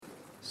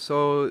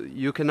So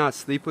you cannot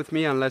sleep with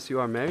me unless you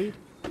are married?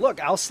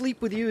 Look, I'll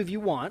sleep with you if you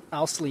want.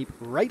 I'll sleep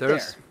right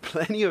There's there.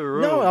 plenty of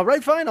room. No, all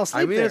right, fine. I'll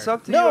sleep I mean, there. it's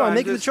up to you. No, I'm I'm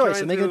making the just choice.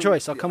 trying I'm making the to-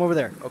 choice. I'll come over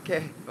there.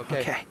 Okay.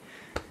 Okay.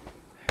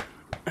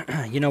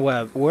 You know,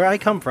 where I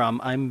come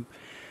from, I'm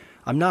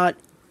not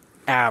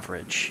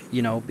average.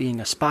 You know, being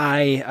a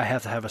spy, I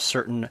have to have a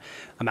certain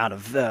amount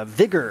of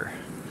vigor.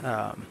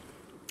 Have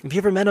you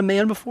ever met a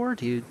man before?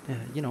 Do you,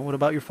 what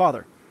about your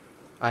father?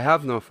 I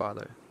have no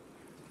father.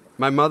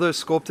 My mother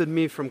sculpted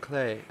me from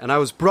clay, and I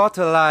was brought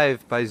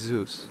alive by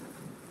Zeus.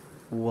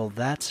 Well,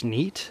 that's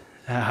neat.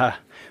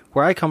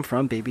 Where I come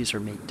from, babies are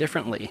made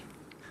differently.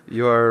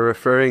 You are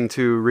referring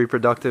to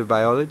reproductive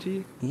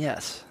biology?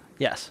 Yes.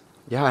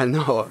 Yeah, I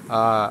know.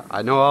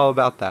 I know all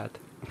about that.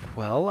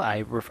 Well, I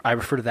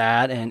refer to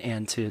that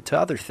and to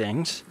other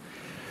things.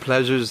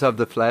 Pleasures of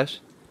the flesh?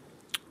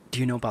 Do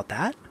you know about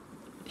that?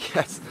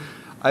 Yes.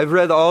 I've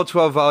read all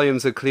 12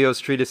 volumes of Cleo's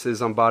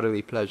treatises on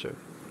bodily pleasure.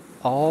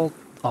 All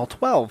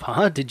 12,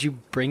 huh? Did you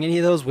bring any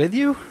of those with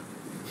you?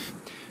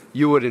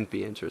 You wouldn't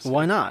be interested.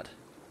 Why not?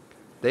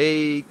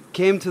 They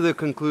came to the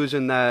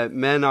conclusion that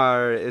men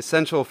are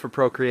essential for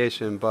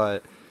procreation,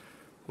 but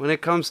when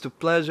it comes to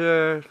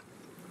pleasure,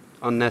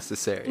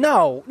 unnecessary.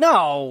 No.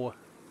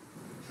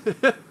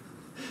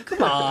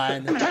 Come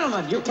on.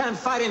 Gentlemen, you can't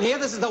fight in here.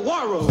 This is the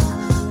war room.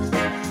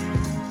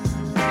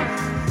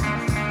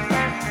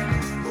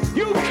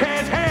 You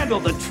can't handle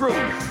the truth.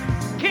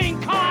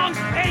 King Kong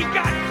ain't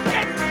got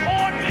shit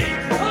on me.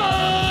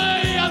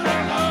 I am the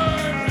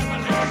third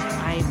revelation.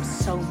 I am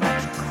so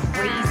much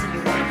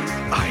crazier than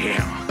you. I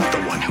am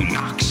the one who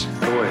knocks.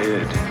 Go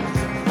ahead.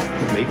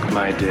 Make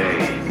my day.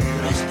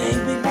 Nice day,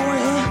 big boy,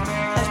 huh?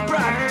 That's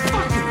Brock.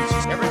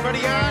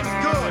 Everybody on?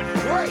 Good.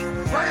 Great.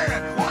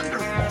 Grand.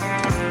 Wonderful.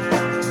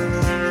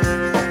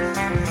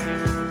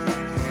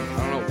 I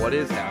don't know what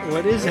is happening.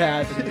 What is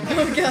happening?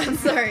 Oh God,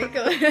 sorry.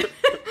 Go ahead.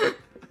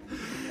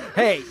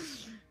 Hey,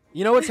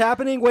 you know what's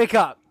happening? Wake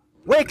up.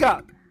 Wake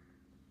up.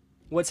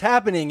 What's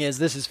happening is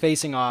this is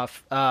Facing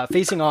Off.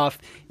 Facing Off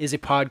is a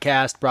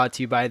podcast brought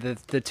to you by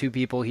the two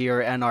people here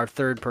and our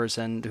third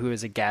person who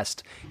is a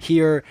guest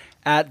here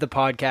at the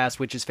podcast,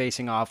 which is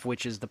Facing Off,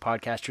 which is the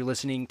podcast you're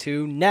listening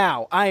to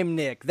now. I'm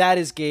Nick. That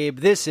is Gabe.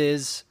 This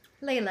is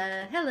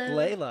Layla. Hello.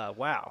 Layla.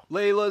 Wow.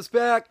 Layla's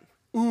back.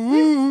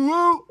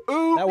 Ooh.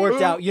 That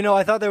worked out. You know,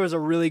 I thought there was a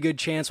really good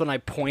chance when I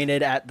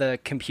pointed at the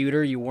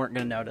computer you weren't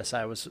going to notice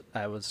I was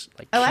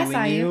like I cueing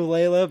saw you.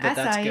 Layla, but I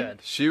that's saw you. good.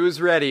 She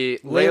was ready.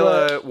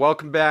 Layla- Layla,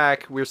 welcome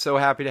back. We're so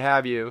happy to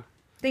have you.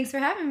 Thanks for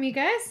having me,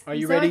 guys. Are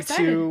you I'm so ready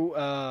excited. to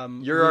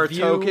You're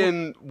review- our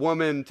token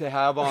woman to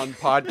have on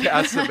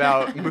podcasts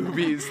about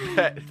movies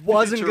that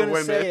Wasn't feature going to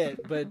women. say it,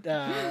 but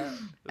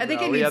I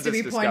think No, it we needs had to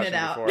be this pointed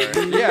discussion out.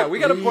 before. Yeah, we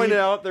got to point it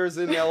out. There's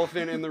an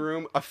elephant in the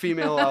room, a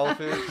female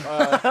elephant.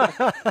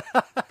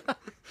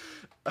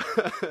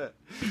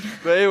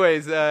 But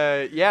anyways,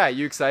 yeah,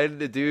 you excited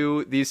to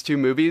do these two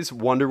movies,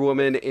 Wonder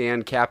Woman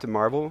and Captain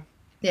Marvel?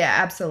 Yeah,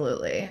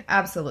 absolutely.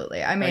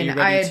 I are mean, you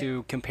ready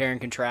to compare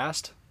and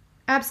contrast?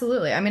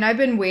 Absolutely. I mean, I've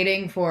been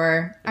waiting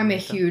for. I'm a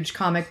huge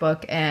comic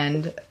book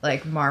and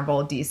like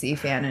Marvel, DC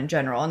fan in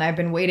general, and I've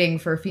been waiting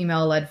for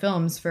female-led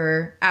films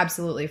for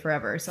absolutely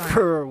forever. So I'm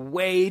For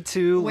way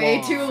too Way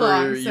long. too For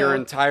long. your so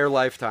entire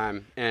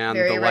lifetime and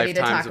very the ready to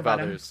lifetimes talk of about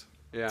 'em. others.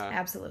 Yeah.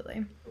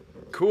 absolutely.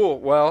 Cool.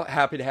 Well,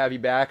 happy to have you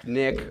back.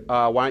 Nick,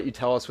 why don't you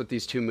tell us what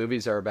these two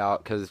movies are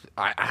about? Because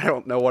I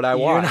don't know what I You're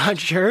watched. not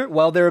sure?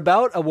 Well, they're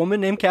about a woman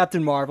named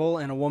Captain Marvel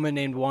and a woman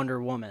named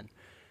Wonder Woman.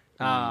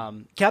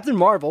 Captain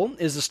Marvel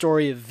is the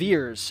story of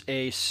Veers,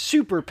 a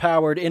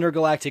super-powered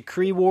intergalactic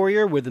Kree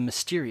warrior with a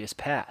mysterious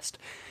past.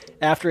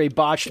 After a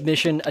botched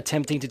mission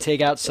attempting to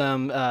take out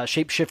some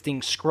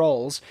shape-shifting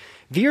Skrulls,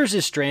 Veers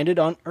is stranded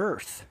on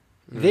Earth.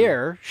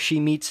 There, she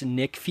meets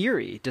Nick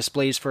Fury,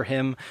 displays for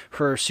him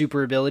her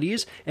super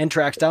abilities, and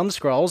tracks down the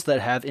Skrulls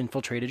that have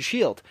infiltrated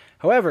S.H.I.E.L.D.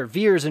 However,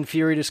 Veers and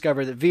Fury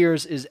discover that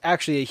Veers is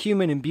actually a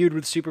human imbued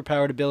with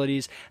superpowered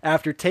abilities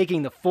after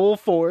taking the full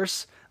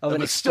force of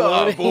an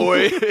exploding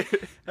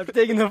after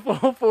taking the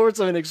full force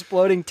of an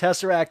exploding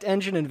Tesseract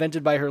engine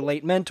invented by her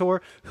late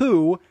mentor,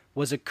 who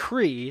was a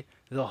Kree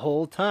the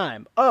whole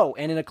time. Oh,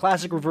 and in a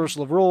classic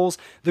reversal of roles,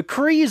 the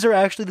Krees are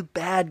actually the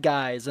bad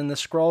guys, and the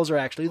Skrulls are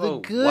actually the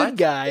good what?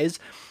 guys,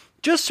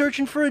 just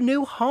searching for a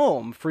new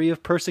home, free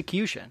of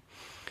persecution.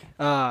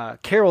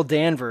 Carol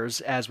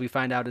Danvers, as we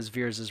find out is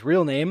Veers'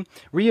 real name,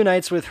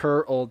 reunites with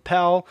her old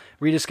pal,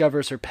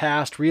 rediscovers her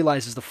past,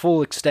 realizes the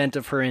full extent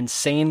of her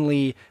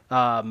insanely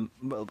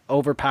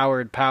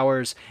overpowered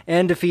powers,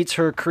 and defeats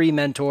her Kree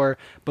mentor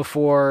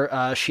before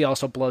she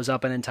also blows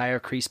up an entire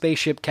Kree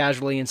spaceship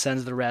casually and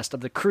sends the rest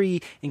of the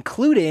Kree,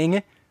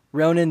 including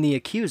Ronan the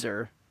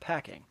Accuser,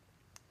 packing.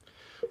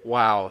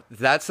 Wow,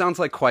 that sounds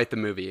like quite the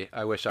movie.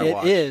 I wish I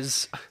watched. It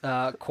is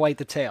quite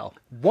the tale.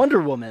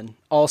 Wonder Woman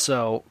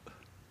also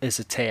is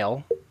a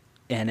tale,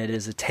 and it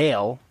is a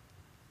tale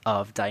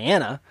of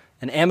Diana,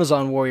 an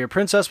Amazon warrior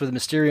princess with a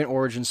mysterious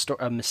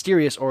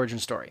origin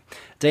story.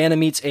 Diana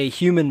meets a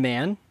human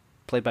man,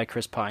 played by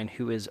Chris Pine,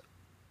 who is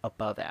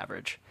above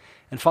average,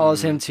 and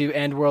follows him to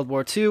end World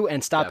War II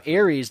and stop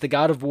Ares, the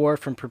god of war,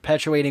 from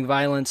perpetuating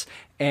violence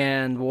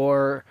and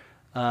war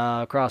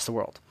across the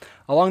world.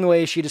 Along the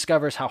way, she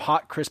discovers how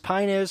hot Chris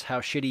Pine is,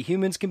 how shitty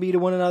humans can be to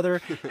one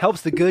another,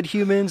 helps the good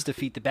humans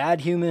defeat the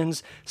bad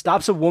humans,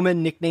 stops a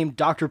woman nicknamed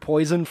Dr.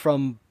 Poison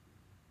from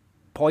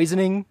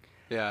poisoning,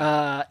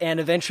 and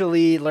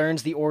eventually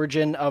learns the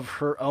origin of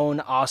her own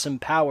awesome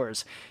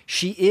powers.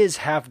 She is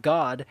half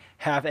god,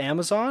 half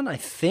Amazon, I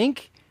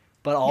think,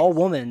 but all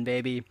woman,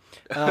 baby.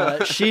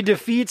 She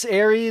defeats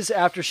Ares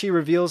after he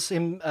reveals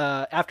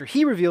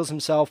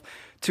himself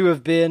to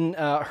have been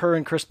her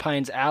and Chris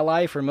Pine's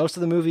ally for most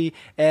of the movie,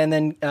 and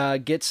then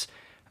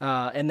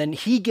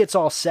he gets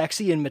all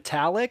sexy and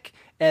metallic,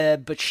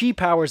 but she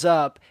powers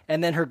up,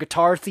 and then her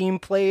guitar theme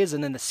plays,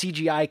 and then the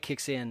CGI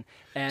kicks in,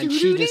 and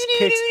she just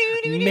kicks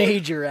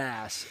major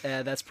ass.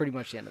 That's pretty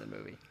much the end of the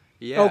movie.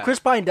 Yeah. Oh, Chris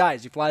Pine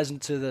dies. He flies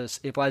into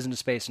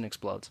space and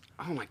explodes.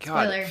 Oh my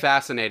god, Spoiler.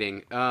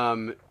 fascinating.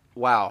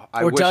 Wow,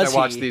 I Or wish I does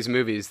watched he? these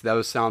movies.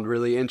 Those sound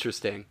really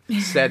interesting.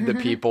 Said the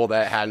people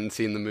that hadn't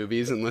seen the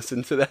movies and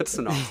listened to that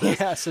synopsis.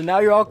 Yeah, so now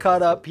you're all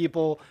caught up,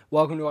 people.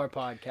 Welcome to our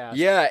podcast.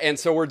 Yeah, and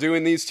so we're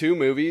doing these two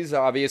movies,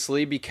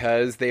 obviously,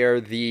 because they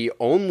are the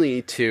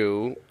only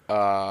two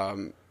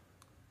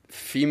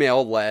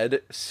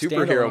female-led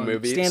superhero Standalone.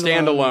 movies. Standalone.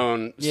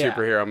 Standalone Yeah.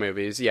 superhero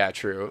movies. Yeah,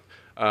 true.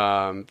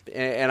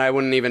 And I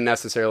wouldn't even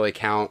necessarily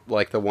count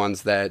like the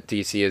ones that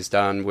DC has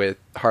done with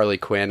Harley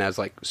Quinn as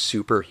like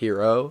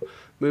superhero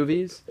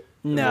movies.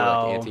 No. More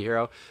like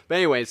anti-hero. But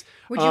anyways,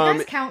 Would you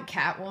guys count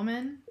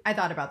Catwoman? I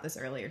thought about this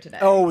earlier today.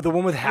 Oh, the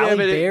one with Halle yeah,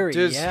 but Berry.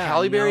 does yeah,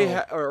 Halle Berry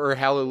no. or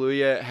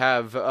Hallelujah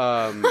have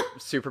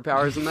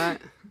superpowers in that?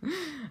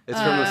 It's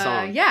from the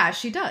song. Yeah,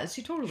 she does.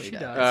 She totally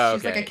does. Oh,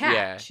 She's like okay, a cat.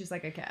 yeah. She's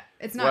like a cat.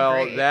 It's not Well,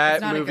 great. It's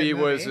that not movie a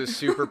good was movie. a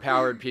super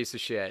powered piece of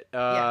shit.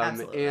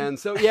 absolutely. And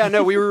so, yeah,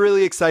 no, we were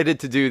really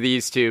excited to do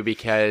these two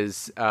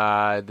because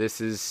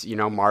this is,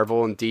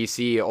 Marvel and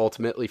DC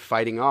ultimately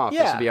fighting off.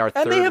 This will be our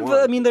third and they have, one.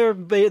 I mean,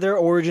 they're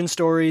origin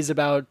stories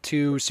about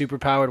two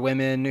superpowered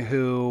women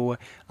who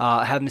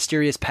have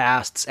mysterious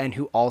pasts and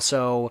who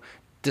also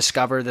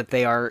discover that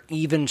they are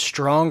even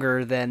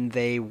stronger than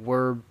they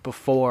were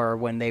before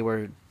when they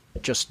were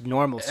just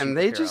normal superheroes. And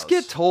they just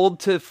get told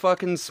to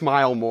fucking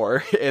smile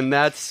more, and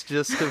that's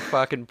just a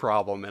fucking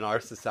problem in our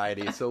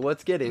society. So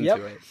let's get into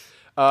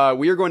it.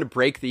 We are going to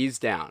break these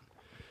down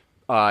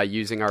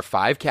using our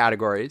 5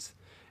 categories,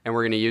 and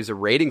we're going to use a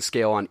rating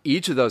scale on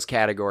each of those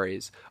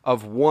categories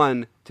of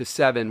 1 to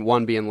 7,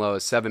 1 being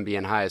lowest, 7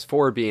 being highest,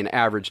 4 being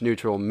average,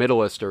 neutral,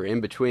 middleist, or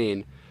in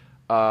between.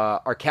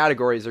 Our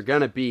categories are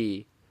going to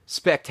be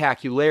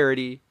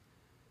spectacularity,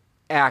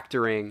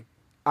 actoring,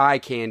 eye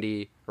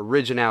candy,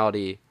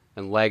 originality,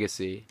 and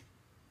legacy.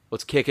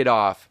 Let's kick it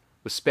off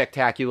with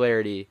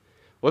spectacularity.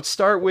 Let's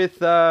start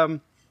with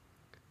Wonder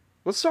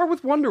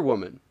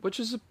Woman, which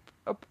is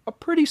a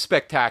pretty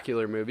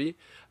spectacular movie.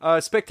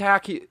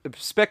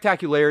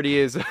 Spectacularity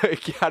is a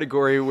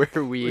category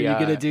where we. Are you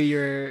gonna do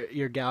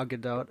your Gal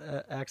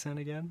Gadot accent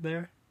again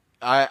there?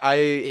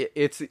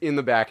 It's in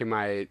the back of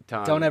my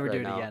tongue. Don't ever right do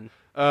it now. again.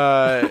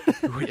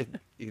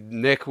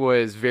 Nick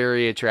was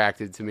very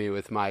attracted to me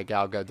with my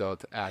Gal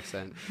Gadot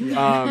accent.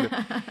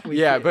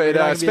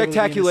 But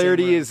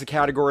spectacularity is the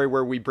category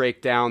where we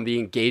break down the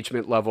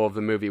engagement level of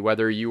the movie,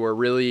 whether you are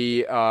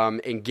really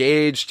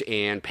engaged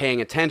and paying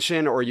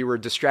attention or you were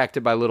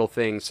distracted by little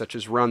things such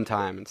as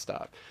runtime and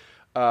stuff.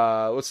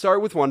 Let's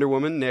start with Wonder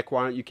Woman. Nick,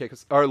 why don't you kick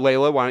us, or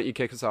Layla, why don't you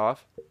kick us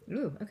off?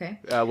 Ooh, okay.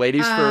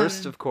 Ladies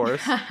first, of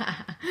course.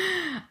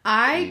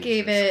 I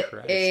gave it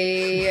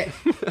a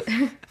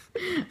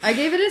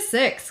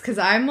 6 because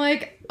I'm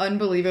like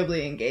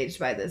unbelievably engaged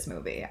by this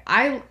movie.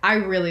 I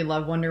really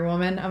love Wonder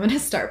Woman. I'm gonna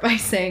start by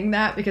saying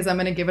that because I'm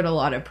gonna give it a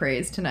lot of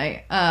praise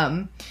tonight.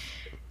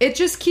 It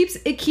just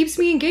keeps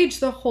me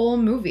engaged the whole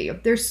movie.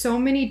 There's so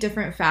many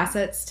different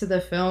facets to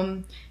the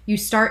film. You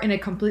start in a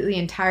completely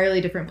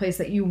entirely different place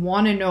that you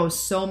want to know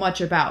so much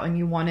about and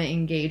you want to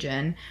engage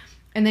in,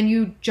 and then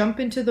you jump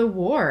into the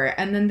war,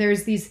 and then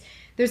there's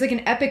like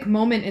an epic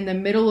moment in the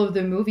middle of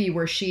the movie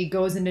where she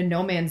goes into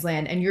no man's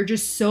land and you're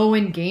just so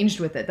engaged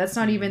with it. That's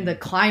not even the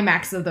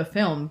climax of the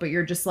film, but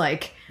you're just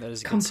like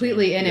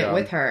completely in it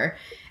with her.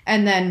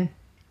 And then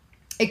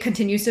it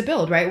continues to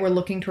build, right? We're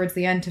looking towards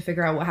the end to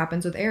figure out what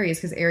happens with Ares,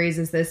 because Ares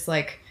is this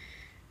like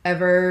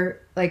ever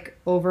like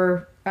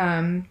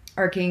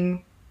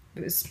arcing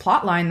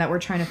plot line that we're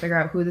trying to figure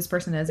out who this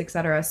person is,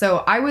 etc.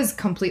 So I was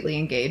completely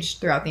engaged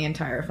throughout the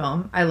entire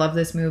film. I love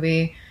this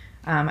movie.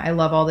 I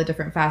love all the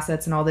different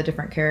facets and all the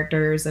different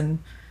characters, and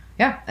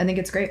yeah, I think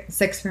it's great.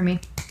 6 for me.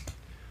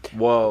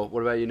 Whoa, what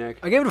about you, Nick?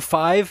 I gave it a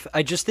 5.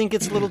 I just think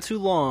it's a little too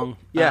long.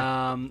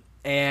 Yeah.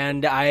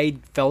 And I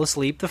fell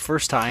asleep the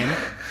first time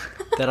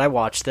that I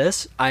watched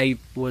this. I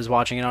was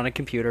watching it on a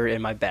computer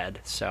in my bed,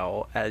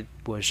 so I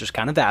was just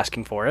kind of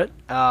asking for it.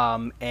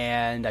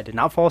 And I did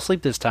not fall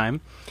asleep this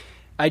time.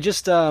 I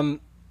just, I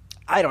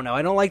don't know.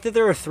 I don't like that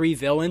there are 3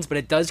 villains, but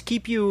it does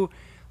keep you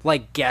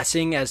like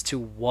guessing as to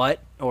what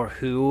or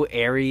who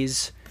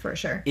Ares For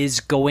sure. is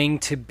going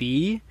to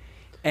be.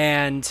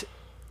 And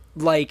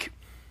like,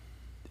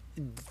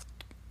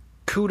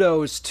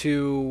 kudos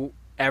to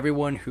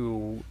everyone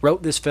who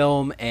wrote this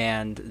film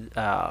and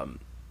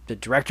the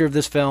director of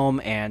this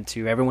film and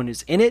to everyone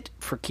who's in it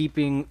for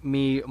keeping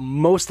me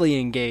mostly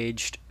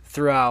engaged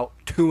throughout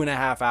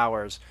 2.5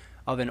 hours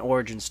of an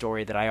origin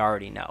story that I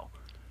already know.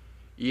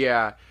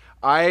 Yeah,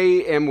 I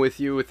am with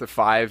you with the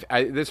 5.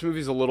 This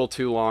movie's a little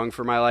too long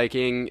for my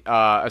liking,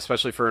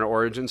 especially for an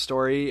origin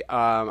story.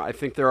 I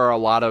think there are a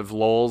lot of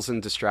lulls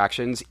and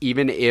distractions,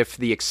 even if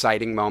the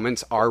exciting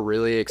moments are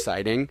really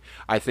exciting.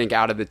 I think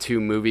out of the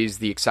 2 movies,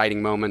 the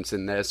exciting moments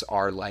in this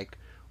are like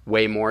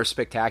way more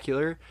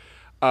spectacular.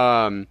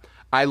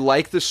 I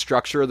like the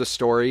structure of the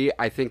story.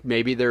 I think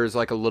maybe there's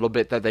like a little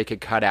bit that they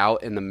could cut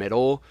out in the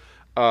middle.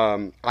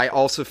 I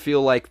also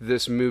feel like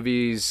this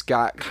movie's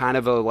got kind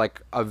of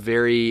a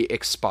very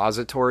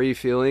expository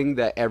feeling,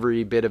 that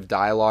every bit of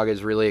dialogue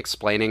is really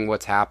explaining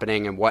what's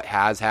happening and what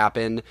has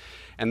happened.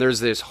 And there's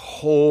this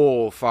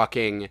whole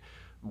fucking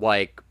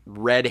like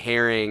red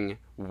herring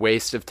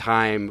waste of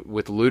time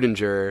with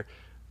Ludinger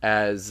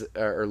as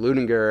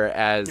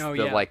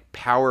like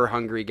power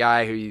hungry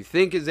guy who you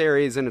think is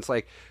Ares, and it's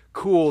like,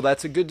 cool,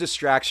 that's a good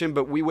distraction,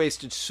 but we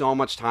wasted so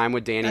much time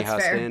with Danny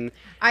Huston.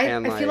 I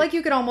feel like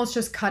you could almost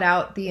just cut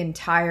out the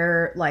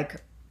entire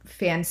like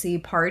fancy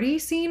party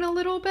scene a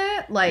little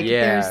bit. Like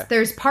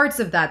there's parts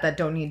of that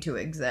don't need to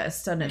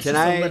exist, and it's just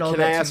a little bit too much.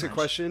 Can I ask a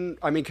question?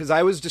 I mean, because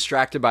I was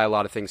distracted by a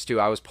lot of things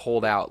too. I was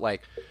pulled out.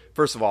 Like,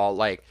 first of all,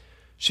 like,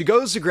 she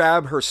goes to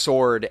grab her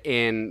sword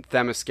in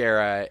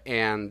Themyscira,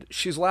 and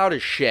she's loud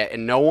as shit,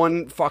 and no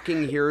one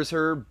fucking hears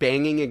her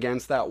banging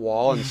against that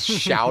wall and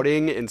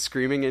shouting and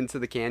screaming into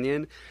the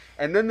canyon.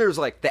 And then there's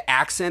like the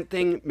accent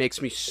thing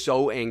makes me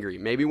so angry.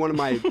 Maybe one of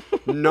my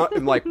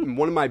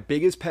one of my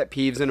biggest pet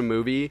peeves in a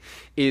movie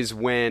is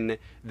when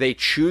they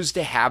choose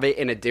to have it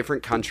in a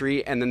different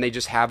country and then they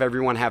just have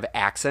everyone have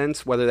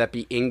accents, whether that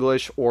be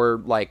English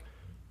or like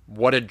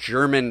what a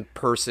German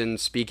person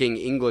speaking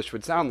English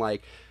would sound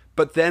like.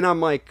 But then I'm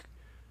like,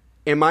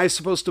 am I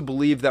supposed to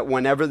believe that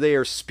whenever they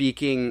are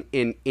speaking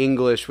in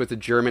English with a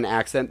German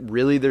accent,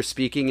 really they're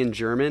speaking in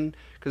German?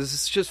 Because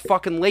it's just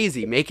fucking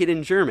lazy. Make it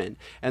in German.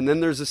 And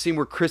then there's a scene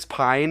where Chris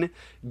Pine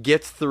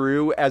gets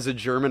through as a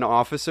German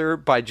officer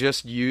by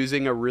just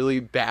using a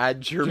really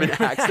bad German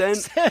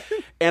accent.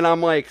 And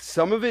I'm like,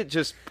 some of it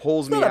just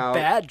pulls me out. It's not a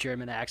bad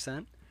German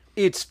accent.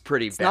 It's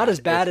pretty bad. It's not as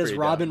bad as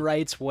Robin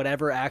Wright's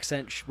whatever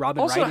accent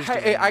Robin Wright is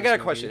doing. I got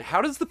a question.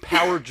 How does the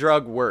power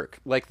drug work?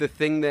 Like the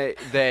thing that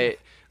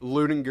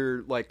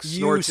Ludinger like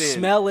snorts in. You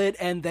smell it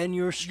and then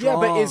you're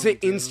strong. Yeah, but is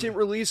it instant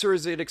release or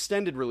is it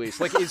extended release?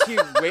 Like, is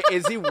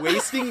he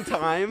wasting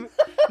time?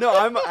 No,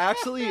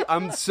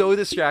 I'm so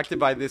distracted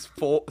by this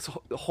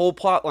whole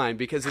plot line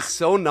because it's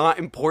so not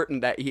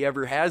important that he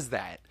ever has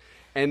that.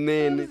 And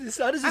then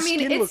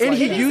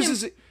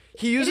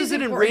he uses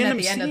it in random at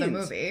the scenes. end of the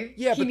movie.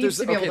 Yeah, he but there's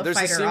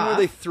a scene where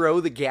they throw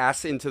the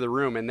gas into the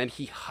room and then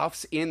he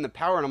huffs in the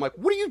power and I'm like,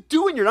 what are you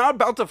doing? You're not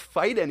about to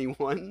fight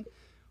anyone.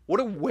 What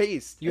a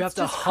waste. You have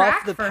to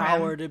huff the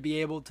power to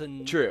be able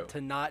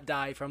to not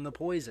die from the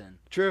poison.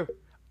 True.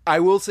 I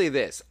will say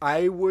this.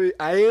 I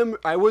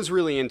was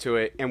really into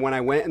it, and when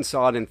I went and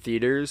saw it in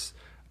theaters,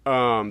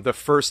 the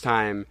first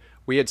time,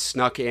 we had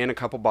snuck in a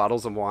couple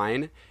bottles of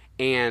wine,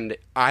 and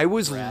I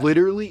was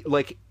literally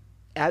like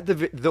at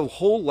the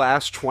whole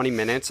last 20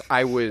 minutes,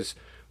 I was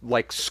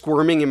like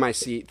squirming in my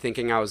seat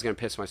thinking I was going to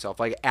piss myself,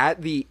 like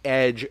at the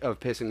edge of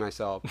pissing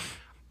myself.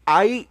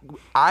 I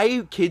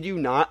kid you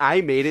not, I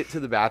made it to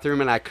the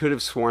bathroom and I could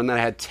have sworn that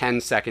I had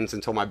 10 seconds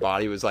until my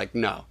body was like,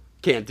 no,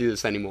 can't do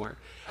this anymore.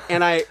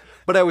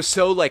 But I was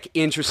so like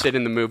interested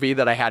in the movie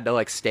that I had to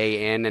like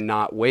stay in and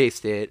not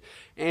waste it.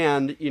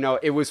 And, you know,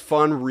 it was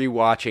fun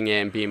rewatching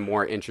it and being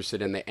more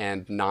interested in the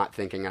end, not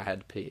thinking I had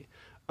to pee.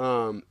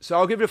 So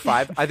I'll give it a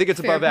 5. I think it's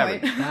above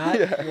average.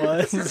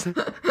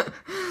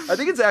 I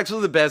think it's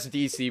actually the best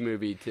DC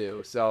movie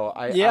too. So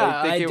I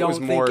think it was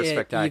more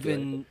spectacular.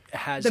 Even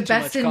has the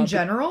best in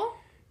general.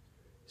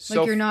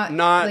 So like you're not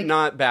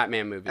not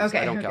Batman movies. Okay,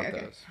 I don't count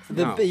those.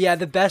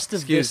 The best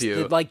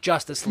of like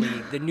Justice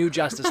League, the new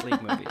Justice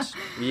League movies.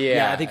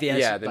 Yeah, I think the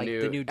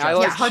new Justice I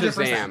like 100%.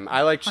 Shazam.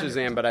 I like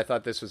Shazam, but I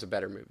thought this was a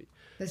better movie.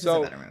 This is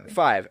a better movie.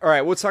 5. All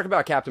right, let's talk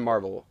about Captain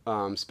Marvel.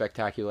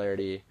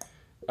 Spectacularity.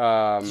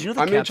 I'm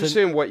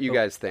interested in what you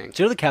guys think.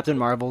 Do you know the Captain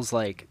Marvel's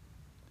like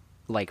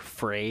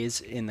phrase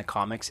in the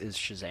comics is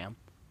Shazam?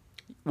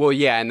 Well,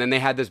 yeah, and then they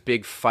had this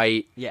big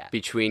fight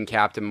between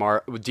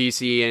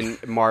DC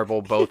and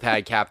Marvel both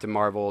had Captain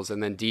Marvels,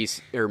 and then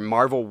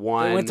Marvel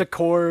won. They went to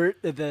court.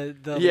 The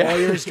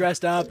lawyers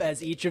dressed up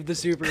as each of the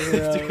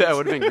superheroes. Dude, that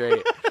would have been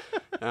great.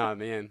 Oh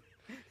man,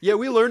 yeah,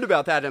 we learned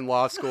about that in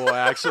law school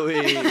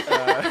actually.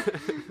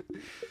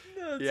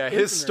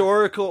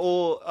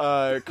 Historical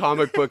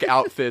comic book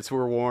outfits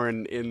were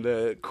worn in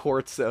the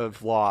courts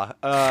of law.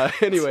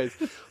 Anyways,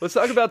 let's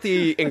talk about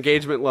the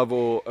engagement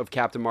level of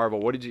Captain Marvel.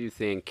 What did you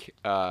think,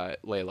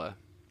 Layla,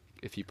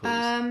 if you please?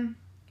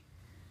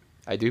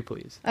 I do,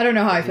 please. I don't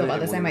know how I feel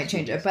about this. I might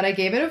change it, but I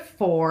gave it a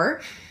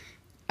 4.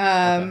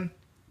 Okay.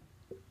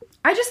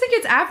 I just think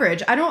it's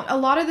average. A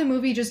lot of the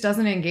movie just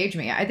doesn't engage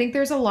me. I think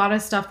there's a lot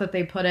of stuff that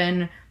they put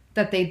in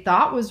that they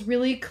thought was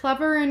really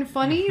clever and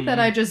funny that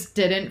I just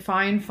didn't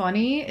find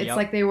funny. It's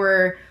like they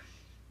were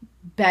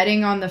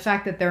betting on the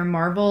fact that they're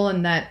Marvel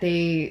and that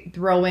they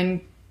throw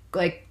in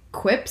like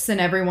quips and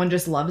everyone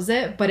just loves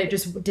it, but it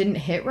just didn't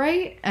hit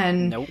right.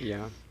 And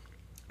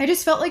I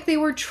just felt like they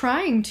were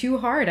trying too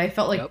hard. I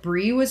felt like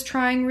Brie was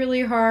trying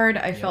really hard.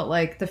 I felt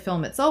like the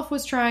film itself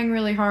was trying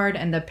really hard,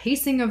 and the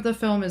pacing of the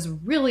film is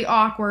really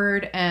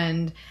awkward,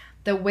 and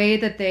the way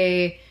that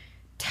they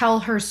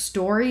tell her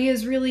story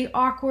is really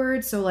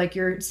awkward. So like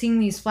you're seeing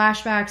these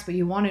flashbacks, but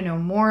you want to know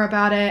more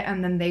about it,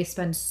 and then they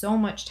spend so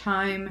much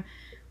time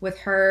with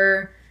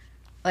her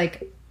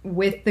like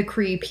with the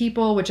Kree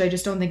people, which I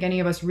just don't think any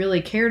of us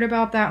really cared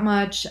about that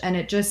much, and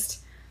it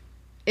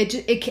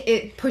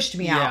pushed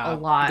me out a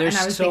lot. There's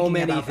and I was so thinking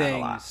many about that a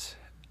things. lot.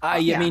 I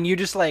mean, you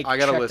just like I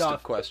got a checked list off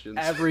of questions.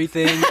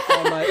 Everything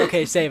on my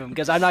okay, save them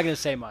because I'm not going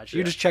to say much.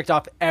 You just checked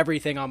off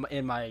everything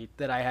in my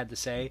that I had to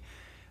say,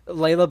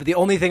 Layla. But the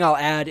only thing I'll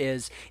add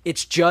is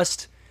it's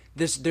just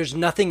this. There's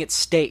nothing at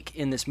stake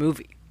in this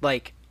movie.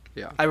 Like,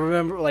 I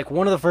remember like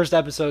one of the first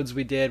episodes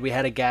we did, we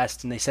had a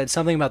guest and they said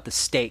something about the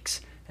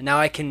stakes, and now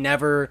I can't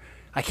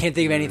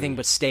think of anything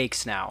but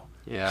steaks now.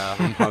 Yeah,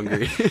 I'm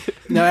hungry.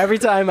 No, every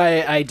time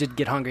I did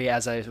get hungry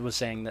as I was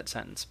saying that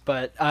sentence.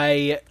 But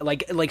I,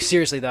 like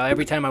seriously though,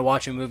 every time I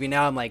watch a movie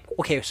now, I'm like,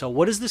 okay, so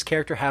what does this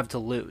character have to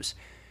lose?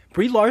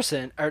 Brie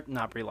Larson is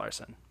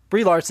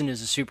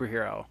a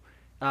superhero.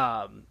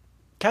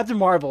 Captain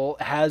Marvel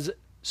has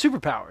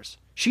superpowers.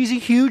 She's a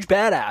huge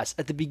badass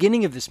at the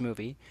beginning of this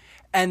movie.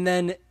 And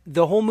then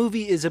the whole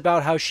movie is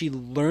about how she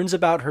learns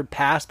about her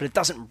past, but it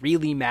doesn't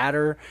really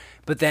matter.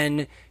 But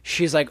then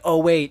she's like, oh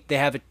wait, they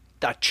have a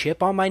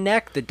chip on my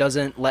neck that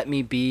doesn't let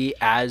me be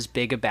as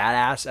big a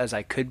badass as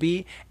I could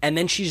be. And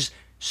then she's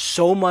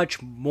so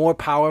much more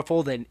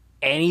powerful than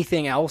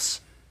anything else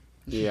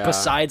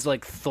besides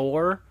like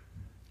Thor.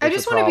 I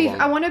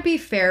want to be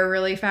fair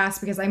really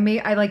fast because I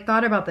like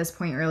thought about this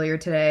point earlier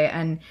today,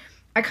 and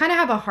I kind of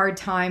have a hard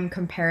time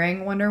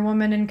comparing Wonder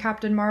Woman and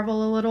Captain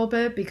Marvel a little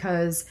bit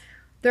because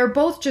they're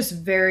both just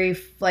very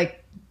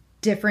like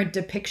different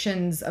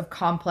depictions of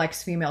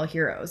complex female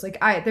heroes. Like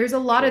there's a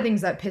lot of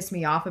things that piss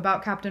me off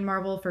about Captain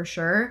Marvel for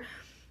sure.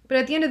 But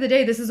at the end of the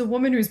day, this is a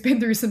woman who's been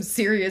through some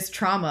serious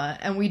trauma,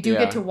 and we do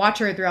get to watch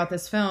her throughout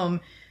this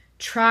film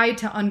try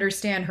to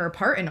understand her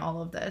part in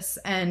all of this.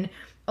 And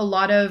a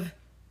lot of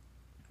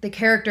the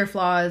character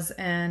flaws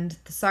and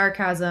the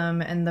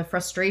sarcasm and the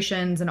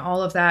frustrations and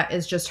all of that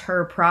is just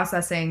her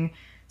processing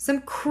some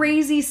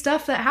crazy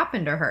stuff that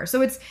happened to her.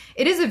 So it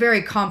is a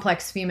very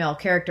complex female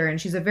character,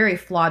 and she's a very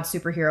flawed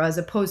superhero as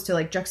opposed to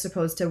like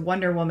juxtaposed to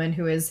Wonder Woman,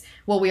 who is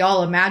what we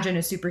all imagine a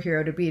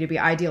superhero to be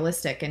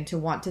idealistic and to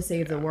want to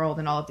save the world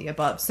and all of the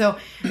above. So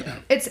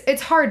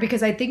it's hard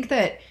because I think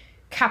that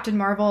Captain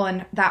Marvel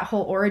and that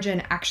whole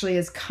origin actually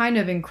is kind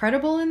of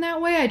incredible in that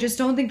way. I just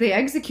don't think they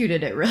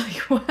executed it really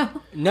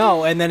well.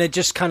 No, and then it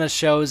just kind of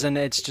shows, and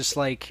it's just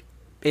like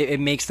it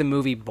makes the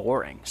movie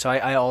boring. So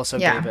I also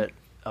gave it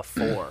a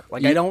 4.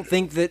 Like I don't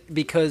think that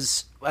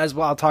because, as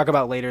well I'll talk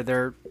about later,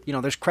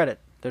 there's credit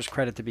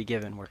to be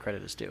given where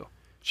credit is due.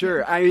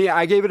 Sure.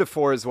 I gave it a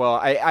 4 as well.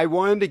 I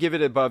wanted to give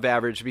it above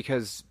average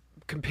because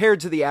compared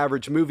to the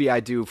average movie, I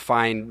do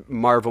find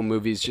Marvel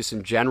movies just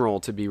in general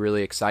to be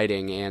really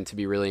exciting and to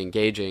be really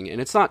engaging. And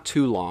it's not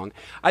too long.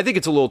 I think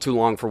it's a little too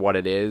long for what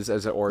it is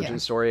as an origin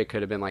story. It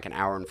could have been like an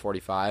hour and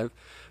 45.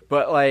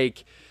 But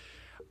like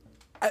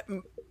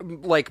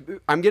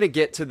I'm going to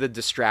get to the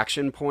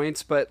distraction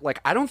points, but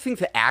like I don't think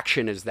the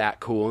action is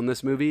that cool in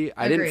this movie.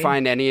 I didn't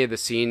find any of the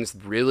scenes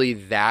really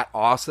that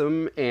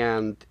awesome,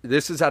 and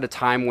this is at a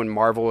time when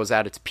Marvel was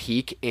at its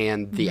peak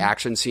and the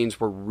action scenes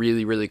were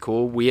really, really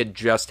cool. We had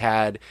just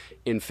had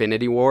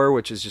Infinity War,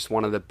 which is just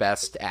one of the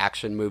best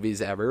action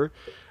movies ever.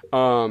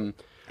 And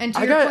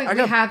to your point,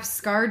 we have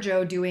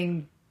ScarJo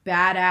doing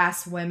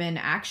badass women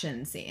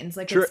action scenes.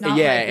 Like it's not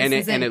and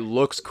it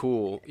looks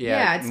cool.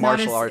 It's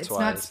martial arts it's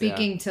not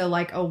speaking to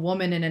like a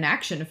woman in an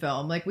action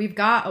film. Like we've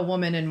got a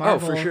woman in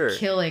Marvel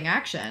killing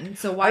action.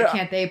 So why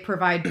can't they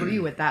provide Brie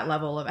with that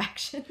level of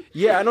action?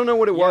 Yeah, I don't know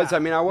what it was. I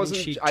mean, I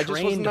just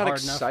wasn't that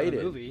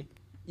excited.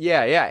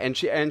 And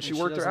she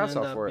worked her ass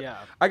off for it.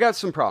 I got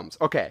some problems.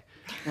 Okay.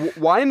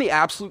 Why in the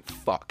absolute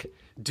fuck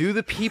do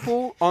the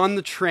people on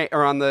the train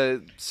or on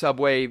the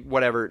subway,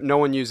 whatever, no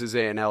one uses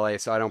it in LA,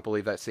 so I don't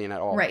believe that scene at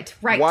all. Right.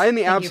 Why in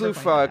the absolute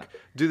fuck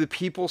do the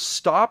people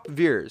stop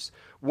Veers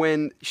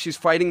when she's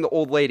fighting the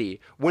old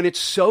lady, when it's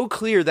so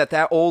clear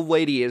that old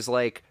lady is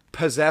like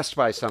possessed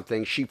by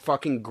something? She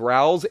fucking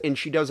growls and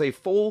she does a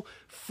full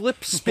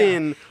flip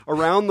spin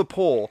around the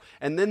pole,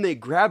 and then they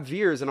grab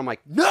Veers, and I'm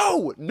like,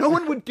 no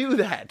one would do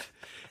that.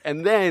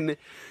 And then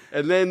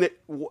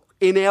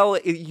in LA,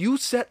 you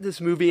set this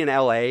movie in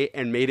LA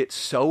and made it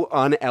so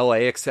un-LA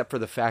except for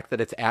the fact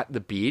that it's at the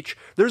beach.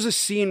 There's a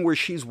scene where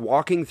she's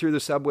walking through the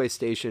subway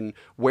station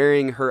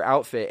wearing her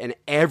outfit and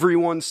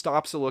everyone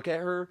stops to look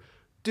at her.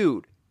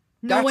 Dude,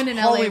 No That's one in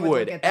Hollywood. LA would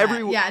look at that.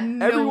 Everyone, Yeah,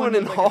 no everyone one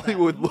in would look at that.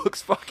 Hollywood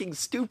looks fucking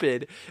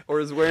stupid or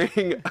is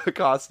wearing a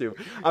costume.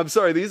 I'm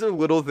sorry, these are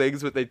little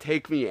things, but they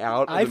take me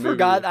out. Of I the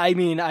forgot. Movie. I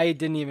mean, I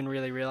didn't even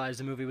really realize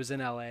the movie was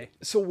in L.A.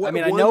 So what? I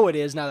mean, I know it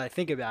is now that I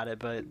think about it,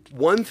 but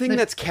One thing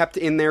that's kept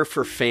in there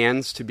for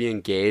fans to be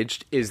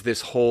engaged is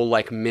this whole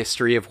like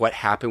mystery of what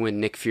happened with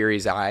Nick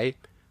Fury's eye.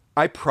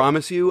 I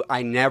promise you,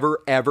 I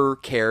never ever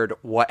cared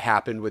what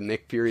happened with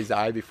Nick Fury's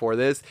eye before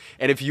this.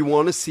 And if you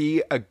want to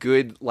see a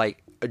good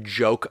like a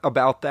joke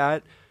about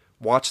that,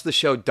 watch the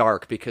show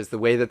Dark, because the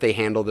way that they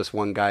handle this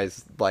one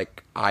guy's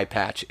like eye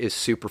patch is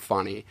super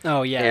funny.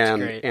 Oh, yeah,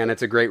 it's great. And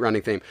it's a great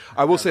running theme.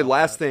 I will say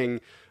last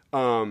thing,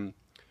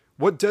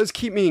 what does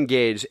keep me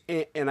engaged,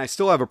 and I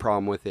still have a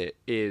problem with it,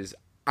 is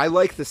I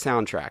like the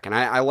soundtrack, and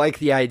I like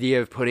the idea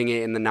of putting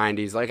it in the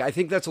 90s. Like, I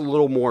think that's a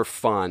little more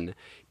fun,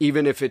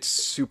 even if it's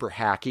super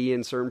hacky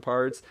in certain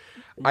parts.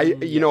 I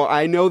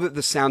know that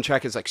the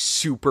soundtrack is like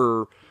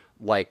super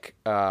like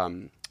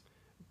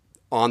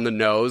on the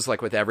nose,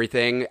 like with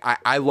everything.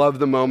 I love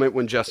the moment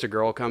when Just a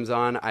Girl comes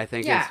on. I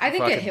think it's I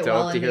think fucking it hit dope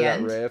well to in hear the that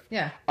end. riff.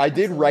 Yeah, I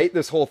did absolutely. write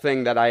this whole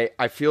thing that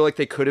I feel like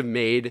they could have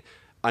made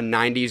a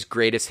 90s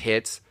greatest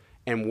hits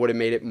and would have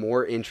made it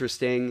more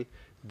interesting.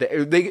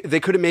 They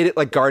could have made it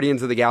like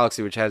Guardians of the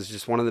Galaxy, which has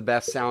just one of the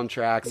best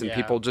soundtracks, and Yeah.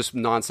 people just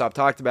nonstop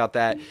talked about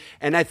that.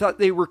 And I thought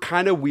they were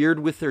kind of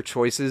weird with their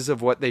choices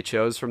of what they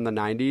chose from the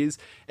 90s,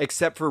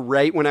 except for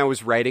right when I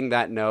was writing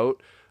that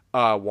note,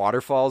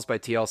 Waterfalls by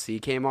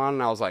TLC came on,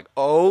 and I was like,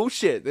 oh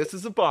shit, this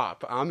is a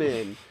bop. I'm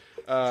in.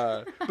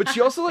 But she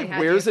also like had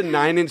wears you. a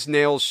Nine Inch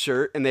Nails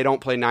shirt, and they don't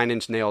play Nine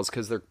Inch Nails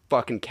because they're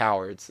fucking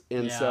cowards.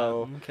 And Yeah,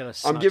 so I'm kinda I'm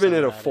snuck giving some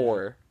it of a that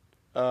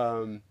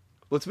 4.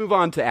 Let's move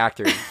on to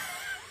acting.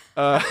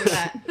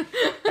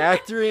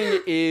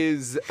 Acting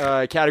is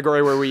a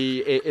category where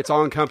it's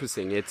all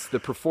encompassing. It's the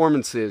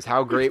performances,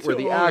 how great were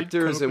the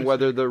actors, and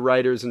whether the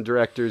writers and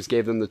directors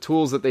gave them the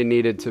tools that they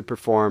needed to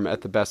perform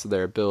at the best of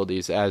their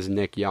abilities, as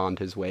Nick yawned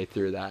his way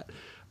through that.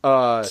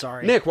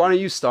 Sorry. Nick, why don't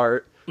you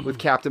start with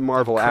Captain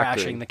Marvel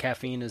crashing. acting? The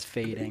caffeine is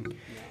fading.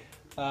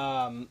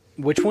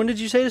 Which one did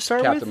you say to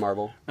start with? Captain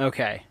Marvel.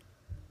 Okay.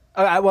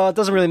 Well, it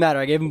doesn't really matter.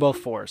 I gave them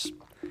both 4s.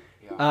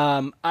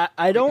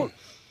 I don't...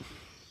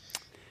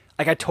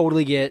 Like, I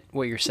totally get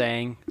what you're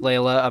saying,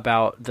 Layla,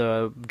 about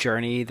the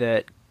journey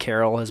that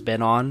Carol has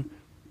been on.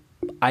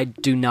 I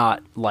do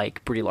not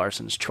like Brie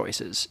Larson's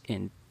choices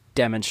in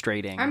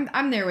demonstrating...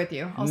 I'm there with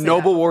you. I'll say that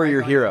Noble before I warrior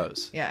go on.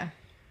 heroes. Yeah.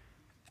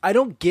 I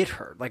don't get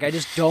her. Like, I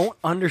just don't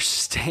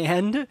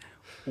understand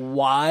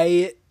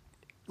why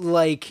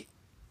Brie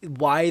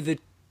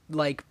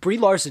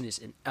Larson is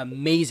an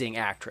amazing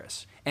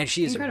actress, and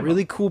she is Incredible. a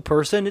really cool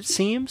person, it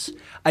seems.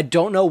 I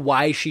don't know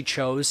why she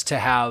chose to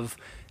have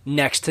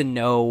next to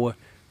no,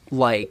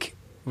 like,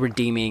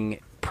 redeeming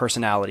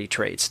personality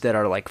traits that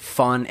are, like,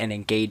 fun and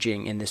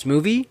engaging in this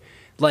movie.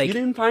 Like, You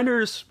didn't find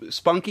her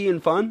spunky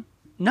and fun?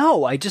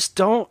 no, I just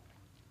don't.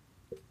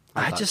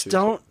 I thought just she was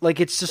don't like.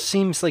 It just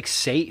seems like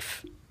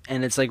safe,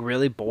 and it's like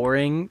really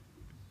boring,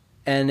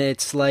 and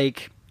it's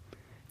like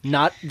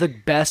not the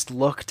best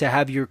look to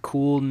have your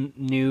cool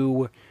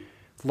new,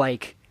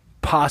 like,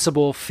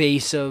 possible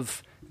face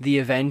of the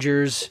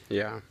Avengers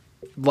Yeah.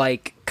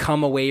 like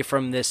come away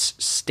from this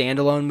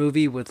standalone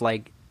movie with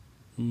like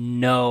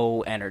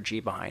no energy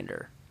behind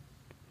her.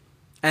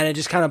 And it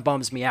just kind of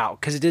bums me out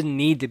because it didn't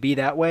need to be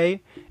that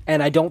way,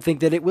 and I don't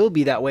think that it will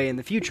be that way in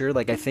the future.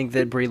 Like, I think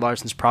that Brie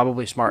Larson's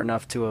probably smart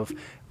enough to have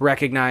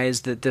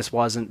recognized that this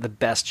wasn't the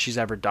best she's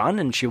ever done,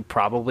 and she'll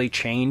probably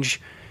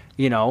change,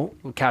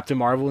 Captain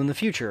Marvel in the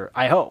future,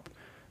 I hope.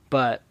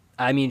 But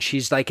I mean,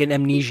 she's like an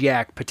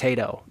amnesiac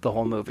potato the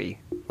whole movie,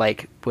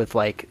 like with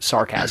like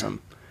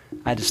sarcasm.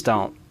 I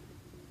don't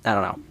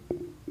know.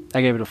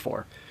 I gave it a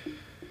 4.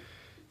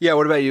 Yeah,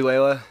 what about you,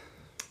 Layla?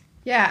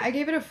 Yeah, I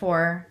gave it a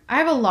 4. I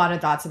have a lot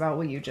of thoughts about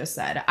what you just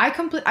said. I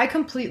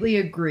completely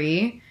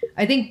agree.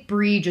 I think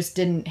Brie just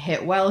didn't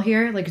hit well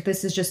here. Like,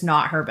 this is just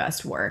not her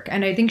best work.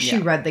 And I think she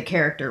read the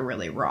character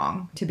really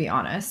wrong, to be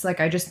honest. Like,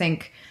 I just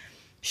think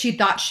she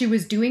thought she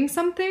was doing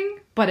something,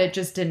 but it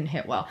just didn't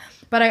hit well.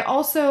 But I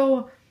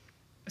also,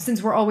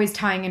 since we're always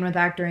tying in with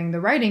acting, the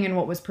writing and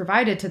what was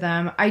provided to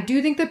them, I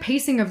do think the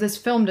pacing of this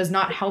film does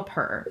not help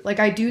her. Like,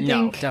 I do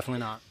think... No, definitely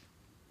not.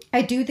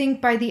 I do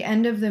think by the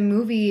end of the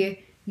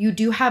movie, you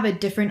do have a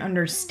different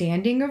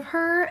understanding of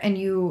her, and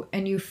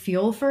you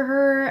feel for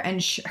her,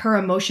 and her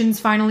emotions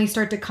finally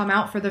start to come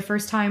out for the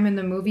first time in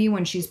the movie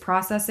when she's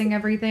processing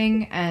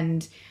everything.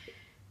 And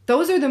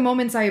those are the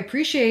moments I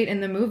appreciate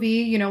in the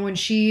movie. When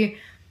she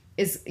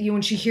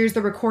hears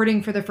the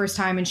recording for the first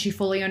time and she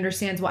fully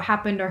understands what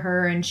happened to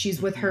her, and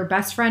she's with her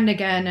best friend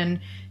again,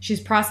 and she's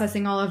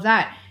processing all of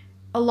that.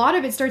 A lot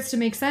of it starts to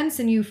make sense,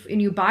 and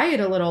you buy it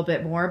a little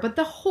bit more. But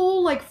the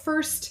whole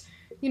first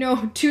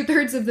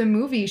 2/3 of the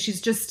movie, she's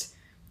just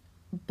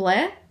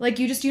bleh. Like,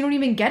 you don't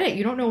even get it.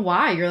 You don't know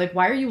why. You're like,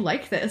 why are you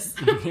like this?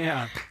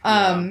 Yeah.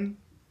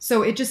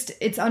 So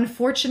it's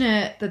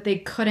unfortunate that they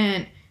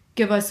couldn't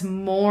give us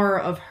more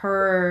of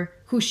her,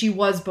 who she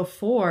was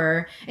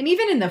before. And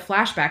even in the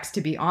flashbacks,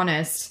 to be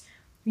honest,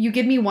 you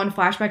give me one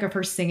flashback of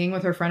her singing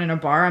with her friend in a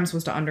bar, I'm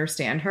supposed to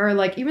understand her.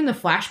 Like, even the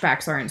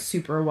flashbacks aren't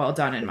super well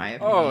done, in my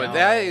opinion. Oh,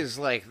 that is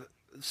like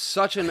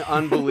such an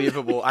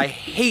unbelievable. I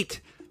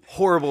hate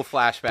horrible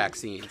flashback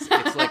scenes.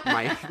 It's like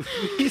my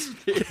least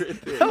favorite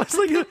thing. That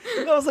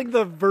was like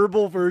the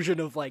verbal version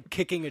of like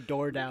kicking a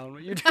door down.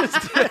 What you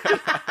just did.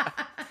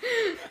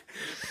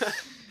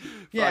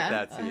 Fuck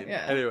that scene.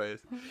 Anyways,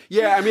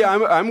 yeah, I mean,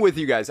 I'm with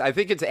you guys. I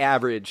think it's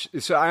average.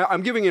 So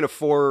I'm giving it a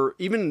 4,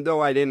 even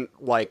though I didn't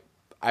like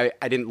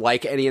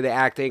any of the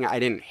acting. I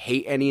didn't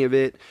hate any of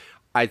it.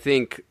 I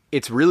think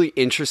it's really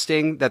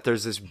interesting that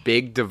there's this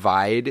big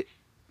divide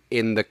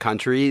in the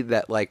country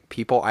that like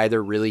people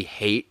either really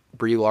hate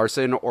Brie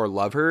Larson or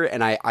love her,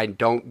 and I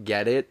don't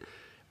get it.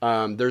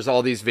 There's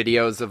all these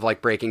videos of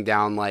like breaking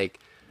down like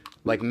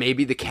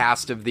maybe the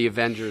cast of the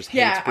Avengers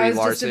hates Brie Larson.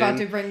 I was just about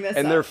to bring this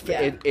and up.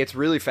 It's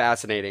really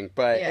fascinating.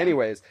 But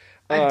anyways,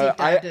 I've deep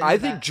dived into I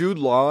think that. Jude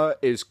Law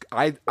is.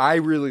 I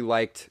really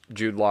liked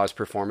Jude Law's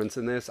performance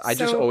in this. I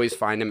just So- always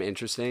find him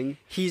interesting.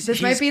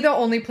 This might be the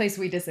only place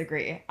we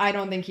disagree. I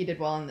don't think he did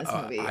well in this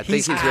movie. I think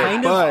He's he's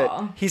kind good,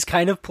 of- but He's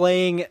kind of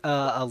playing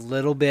a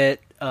little bit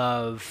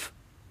of,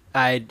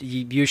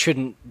 you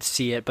shouldn't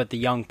see it, but the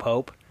young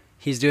Pope.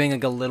 He's doing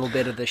like a little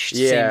bit of the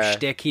Yeah. same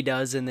shtick he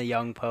does in the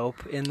young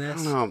Pope in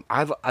this.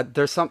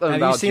 there's something Have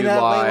you about seen Jude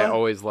that, Law. I Layla?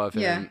 always love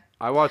him. Yeah.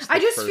 I watched. I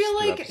the just first feel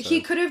 2 like he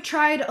episodes. could have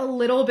tried a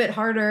little bit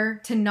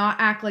harder to not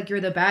act like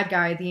you're the bad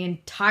guy the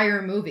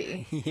entire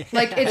movie.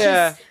 Like, it's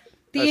Yeah, just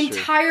the that's true.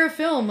 entire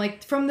film,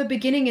 like from the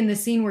beginning in the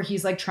scene where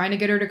he's like trying to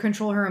get her to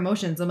control her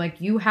emotions. I'm like,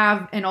 you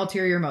have an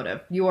ulterior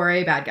motive. You are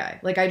a bad guy.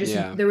 Like,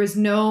 there was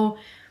no.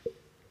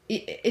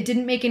 It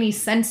didn't make any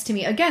sense to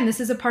me. Again, this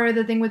is a part of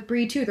the thing with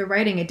Brie too, the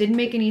writing. It didn't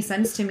make any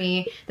sense to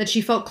me that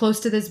she felt close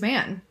to this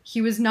man.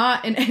 He was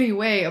not in any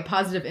way a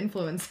positive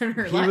influence in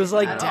her He life. was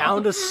like at down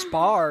all. to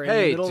spar in the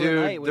Hey, middle of the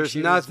night. dude, when there's she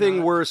was nothing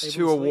not worse able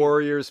to a sleep.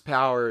 warrior's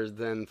powers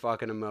than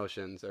fucking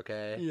emotions,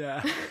 okay?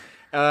 Yeah.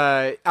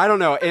 I don't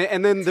know.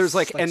 And then there's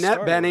like, like Annette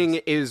Star Bening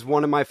Wars. is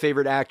one of my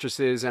favorite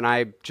actresses,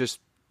 and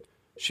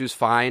she was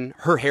fine.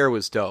 Her hair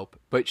was dope,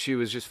 but she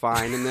was just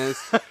fine in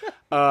this.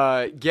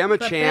 Gemma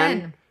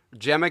Chan,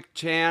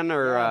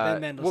 or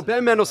Ben Mendelsohn. well,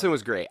 Ben Mendelsohn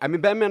was great. I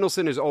mean, Ben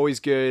Mendelsohn is always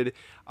good.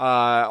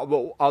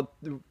 Well, I'll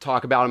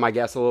talk about him, I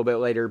guess, a little bit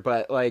later.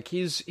 But like,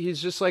 he's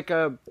just like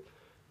a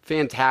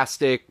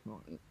fantastic,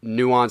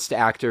 nuanced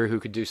actor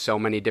who could do so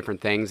many different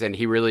things, and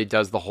he really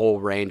does the whole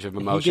range of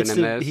emotion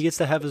in this. He gets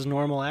to have his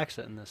normal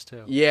accent in this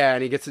too. Yeah,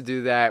 and he gets to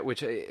do that,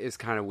 which is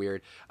kind of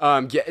weird.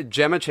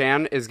 Gemma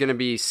Chan is going to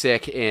be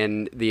sick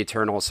in The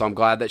Eternals, so I'm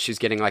glad that she's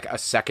getting like a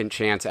second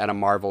chance at a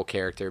Marvel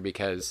character,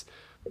 because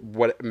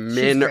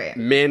great.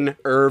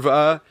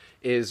 Minerva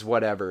is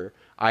whatever.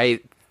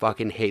 I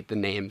fucking hate the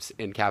names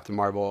in Captain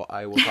Marvel.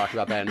 I will talk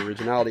about that in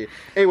originality.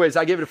 Anyways,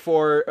 I give it a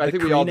 4. I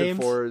think we Kree all names?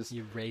 did 4s.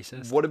 You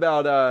racist. What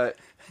about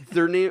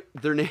their name?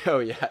 Oh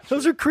yeah,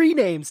 Those are Cree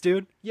names,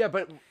 dude. yeah,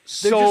 but They're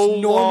just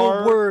normal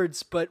Solar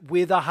words, but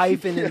with a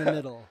hyphen in the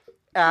middle.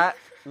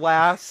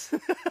 Atlas,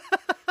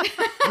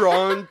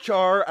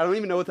 Bronchar. I don't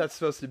even know what that's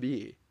supposed to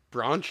be.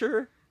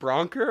 Broncher?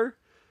 Bronker?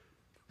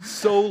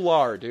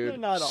 Solar, dude. They're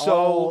not Solar.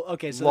 all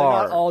okay. So they're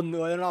not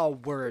all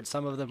words.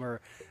 Some of them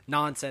are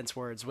nonsense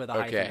words with a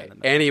hyphen Okay. in the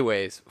middle.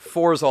 Anyways,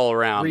 4s all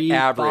around. Reed,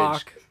 Average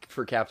Bach.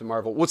 for Captain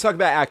Marvel. Let's talk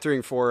about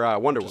acting for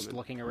Wonder Just Woman,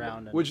 looking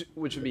around. And, which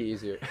would be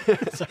easier.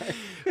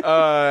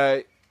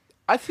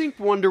 I think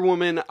Wonder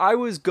Woman, I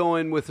was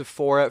going with a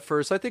 4 at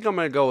first. I think I'm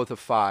going to go with a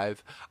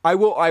 5. I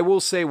will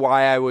say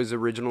why I was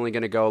originally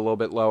going to go a little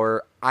bit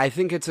lower. I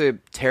think it's a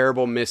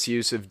terrible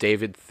misuse of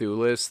David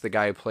Thewlis, the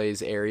guy who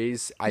plays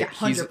Ares. Yeah,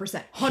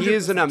 100%. He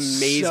is an 100%.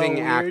 amazing So weird.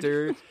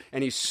 actor,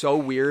 and he's so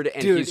weird.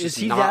 And Dude, he's just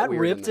is he not that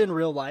weird ripped this. in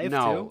real life,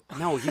 No,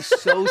 he's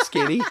so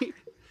skinny.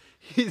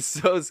 He's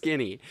so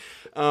skinny.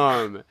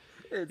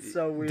 it's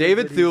so weird.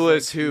 David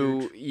Thewlis,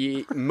 who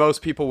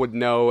most people would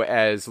know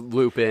as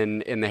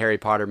Lupin in the Harry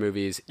Potter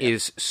movies,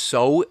 is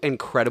so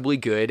incredibly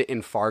good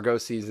in Fargo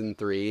season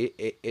 3.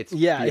 It's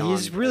Yeah, beyond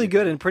he's really anything.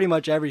 good in pretty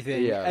much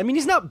everything. Yeah. I mean,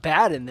 he's not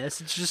bad in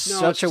this. It's just No,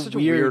 such, it's a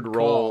weird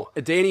role.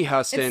 call. Danny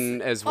Huston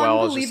It's as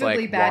well is just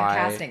unbelievably like bad why?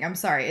 casting. I'm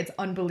sorry, it's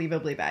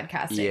unbelievably bad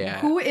casting. Yeah.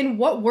 Who in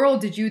what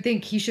world did you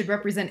think he should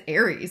represent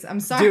Ares?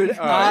 I'm sorry. Dude,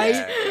 Oh, I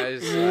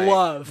it's like-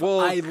 love- Well,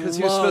 I because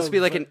he was supposed to be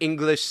love- like an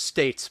English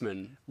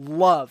statesman.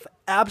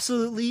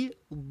 Absolutely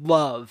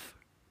love,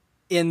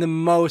 in the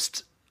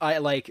most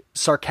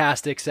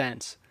sarcastic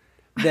sense,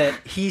 that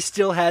he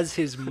still has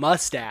his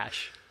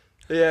mustache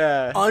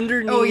Yeah.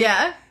 underneath Oh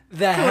yeah.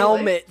 the Totally.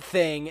 helmet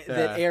thing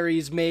that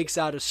Ares makes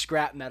out of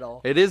scrap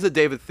metal. It is a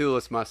David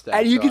Thewlis mustache.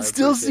 And you so can I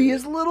still appreciate see it.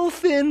 his little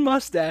thin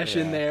mustache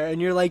in Yeah. there,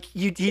 and you're like,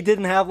 he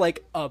didn't have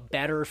like a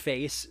better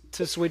face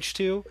to switch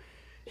to.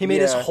 He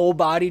made his Yeah. whole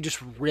body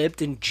just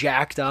ripped and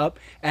jacked up,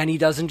 and he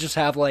doesn't just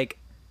have like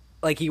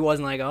he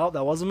wasn't like, oh,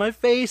 that wasn't my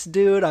face,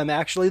 dude. I'm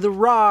actually The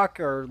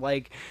Rock, or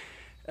like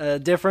a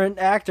different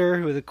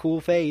actor with a cool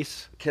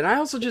face. Can I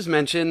also just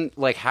mention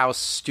like how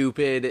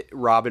stupid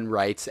Robin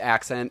Wright's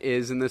accent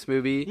is in this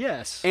movie?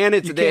 Yes, and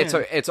it's you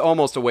can. it's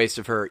almost a waste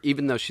of her,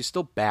 even though she's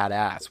still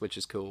badass, which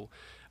is cool.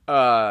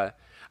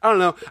 I don't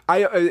know.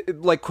 I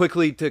like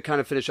quickly to kind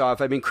of finish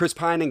off. I mean, Chris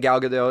Pine and Gal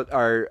Gadot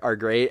are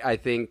great. I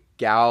think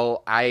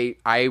Gal, I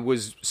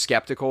was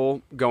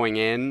skeptical going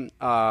in,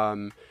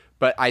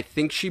 but I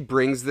think she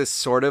brings this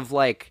sort of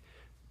like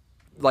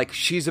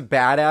she's a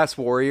badass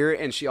warrior,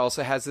 and she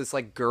also has this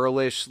like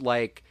girlish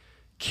like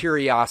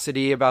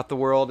curiosity about the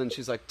world, and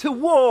she's like, to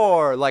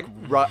war, like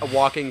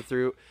walking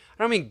through.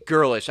 I don't mean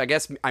girlish. I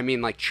guess I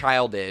mean like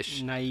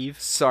childish, Naive.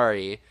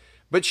 Sorry.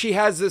 But she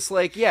has this,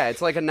 like, yeah,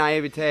 it's like a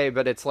naivete,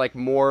 but it's, like,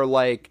 more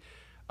like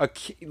a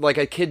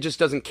kid just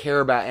doesn't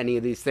care about any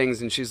of these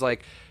things. And she's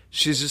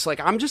just like,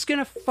 I'm just going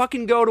to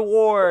fucking go to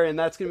war, and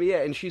that's going to be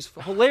it. And she's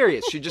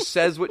hilarious. She just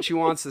says what she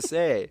wants to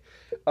say.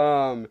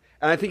 And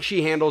I think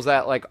she handles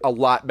that, like, a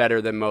lot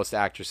better than most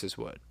actresses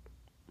would.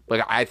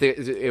 Like, I think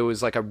it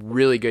was, like, a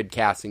really good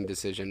casting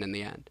decision in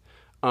the end.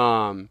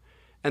 And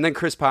then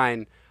Chris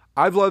Pine.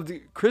 I've loved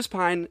Chris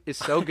Pine is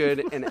so good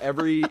in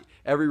every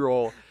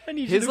role.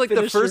 His like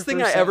the first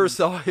thing I ever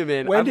saw him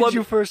in. When did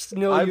you first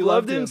know I've you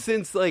loved loved him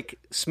since like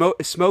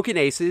Smoking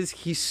Aces.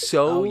 He's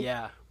so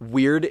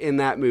weird in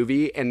that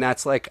movie, and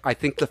that's like I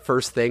think the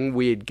first thing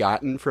we had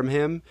gotten from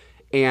him.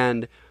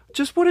 And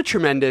just what a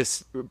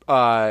tremendous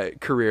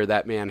career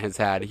that man has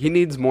had. He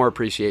needs more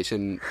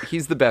appreciation.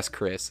 He's the best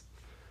Chris.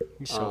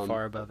 He's so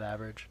far above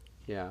average.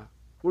 Yeah.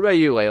 What about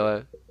you,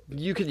 Layla?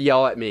 You could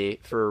yell at me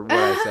for what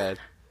I said.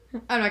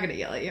 I'm not going to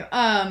yell at you.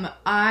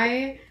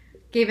 I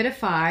gave it a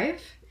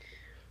 5.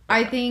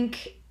 I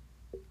think...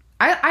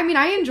 I mean,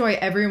 I enjoy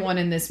everyone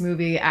in this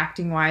movie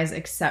acting-wise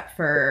except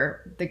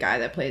for the guy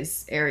that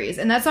plays Ares.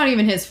 And that's not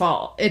even his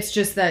fault. It's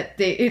just that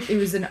it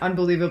was an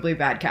unbelievably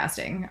bad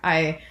casting.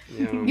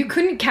 You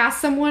couldn't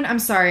cast someone... I'm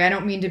sorry, I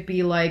don't mean to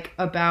be, like,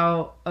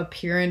 about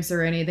appearance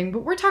or anything, but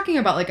we're talking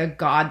about, like, a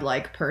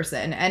godlike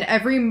person. And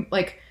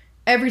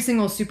every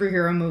single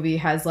superhero movie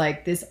has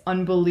like this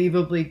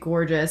unbelievably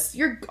gorgeous.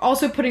 You're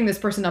also putting this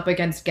person up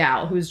against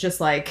Gal, who's just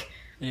like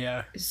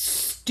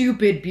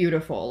stupid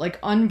beautiful, like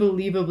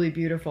unbelievably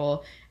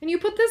beautiful. And you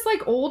put this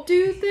like old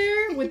dude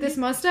there with this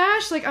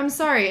mustache. Like, I'm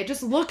sorry, it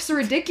just looks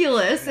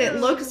ridiculous. It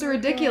looks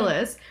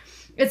ridiculous.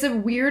 It's a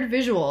weird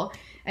visual.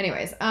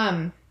 Anyways,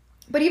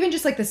 but even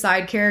just like the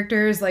side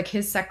characters, like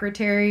his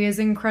secretary is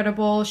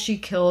incredible. She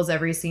kills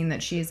every scene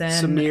that she's in.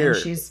 Samir.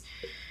 And she's...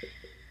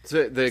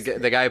 So the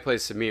guy who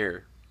plays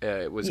Samir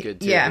was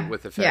good too,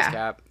 with the fez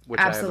cap, which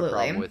absolutely.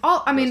 I have a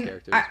problem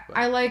with.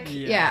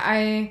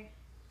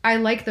 I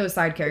like those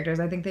side characters.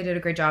 I think they did a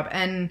great job,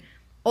 and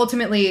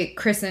ultimately,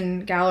 Chris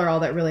and Gal are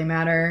all that really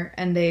matter,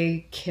 and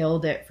they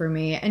killed it for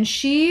me. And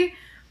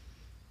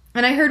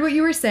I heard what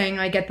you were saying.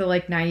 I get the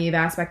like naive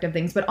aspect of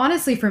things, but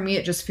honestly, for me,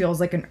 it just feels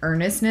like an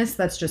earnestness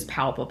that's just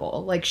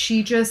palpable. Like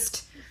she's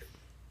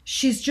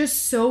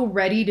just so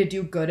ready to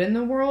do good in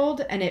the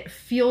world, and it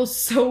feels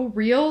so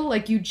real.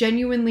 Like you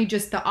genuinely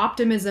just, the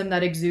optimism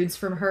that exudes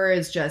from her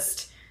is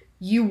just,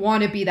 you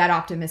want to be that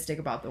optimistic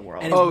about the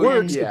world. And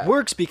it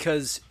works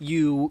because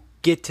you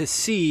get to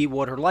see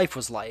what her life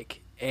was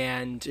like.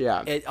 And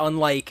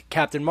unlike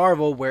Captain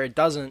Marvel, where it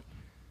doesn't,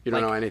 you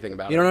don't know anything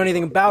about her. You don't know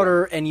anything about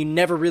her, and you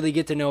never really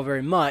get to know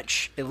very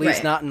much, at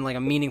least not in like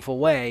a meaningful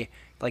way.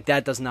 Like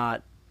that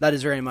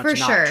is very much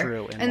not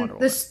true in Wonder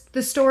Woman.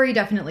 The story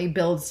definitely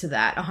builds to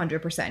that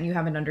 100%, and you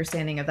have an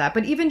understanding of that.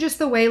 But even just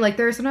the way, like,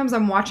 there are sometimes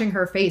I'm watching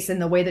her face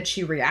and the way that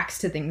she reacts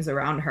to things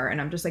around her, and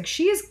I'm just like,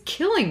 she is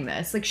killing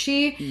this. Like,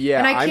 she... Yeah,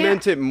 and I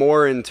meant it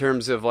more in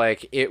terms of,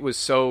 like, it was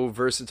so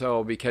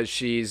versatile because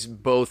she's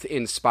both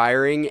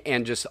inspiring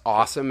and just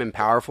awesome and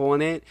powerful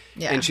in it.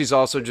 Yeah. And she's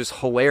also just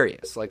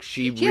hilarious. Like,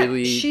 she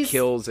really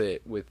kills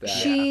it with that.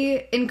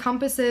 She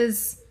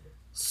encompasses...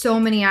 so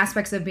many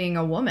aspects of being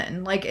a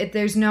woman. Like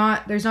there's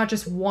not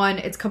just one,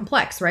 it's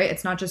complex, right?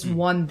 It's not just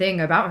one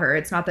thing about her.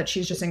 It's not that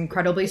she's just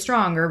incredibly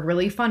strong or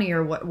really funny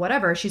or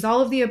whatever. She's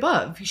all of the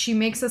above. She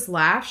makes us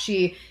laugh.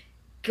 She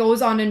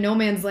goes on to no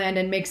man's land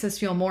and makes us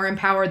feel more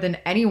empowered than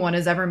anyone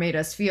has ever made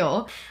us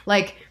feel.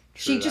 Like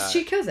she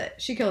kills it.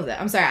 She kills it.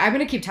 I'm sorry. I'm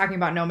going to keep talking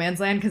about no man's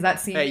land because that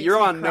scene makes you're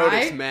me on cry.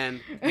 Notice, man.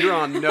 You're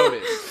on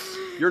notice.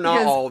 You're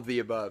not all of the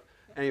above.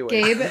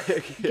 Anyway.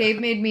 Gabe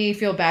made me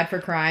feel bad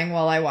for crying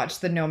while I watched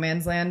the No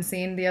Man's Land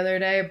scene the other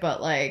day,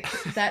 but like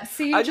that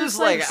scene it kills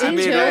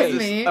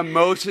me.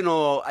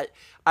 Emotional.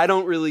 I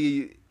don't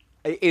really.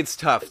 It's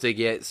tough to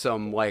get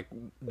some like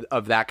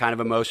of that kind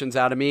of emotions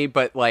out of me,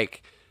 but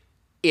like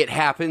it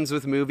happens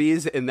with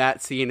movies, and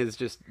that scene is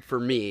just for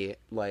me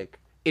like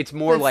it's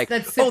more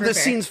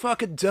this scene's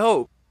fucking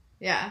dope.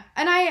 Yeah,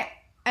 and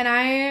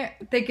I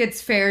think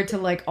it's fair to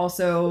like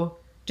also.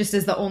 Just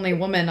as the only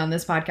woman on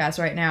this podcast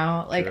right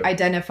now, like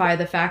identify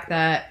the fact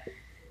that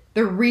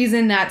the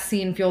reason that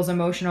scene feels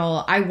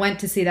emotional, I went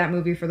to see that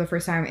movie for the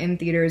first time in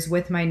theaters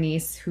with my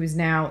niece, who's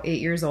now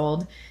 8 years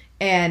old.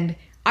 And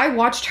I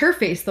watched her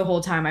face the whole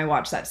time I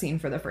watched that scene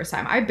for the first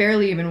time. I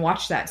barely even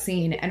watched that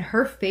scene, and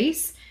her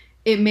face,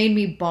 it made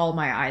me bawl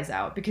my eyes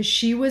out because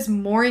she was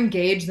more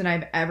engaged than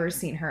I've ever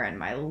seen her in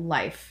my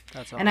life.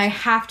 That's awesome. And I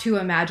have to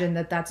imagine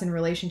that that's in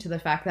relation to the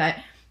fact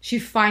that she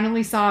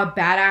finally saw a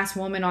badass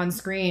woman on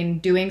screen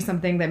doing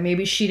something that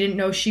maybe she didn't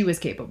know she was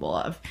capable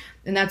of.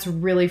 And that's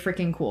really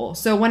freaking cool.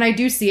 So when I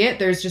do see it,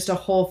 there's just a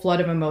whole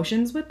flood of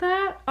emotions with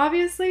that,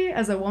 obviously,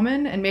 as a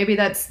woman. And maybe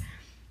that's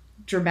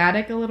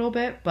dramatic a little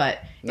bit, but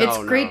it's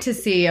great to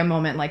see a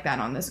moment like that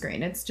on the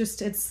screen. It's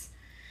just, it's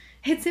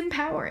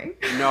empowering.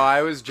 No,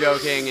 I was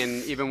joking,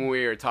 and even when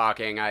we were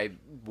talking, I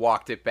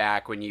walked it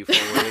back when you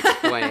fully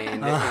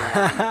explained. And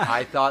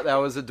I thought that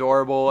was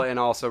adorable and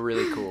also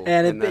really cool.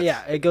 And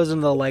it goes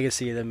into the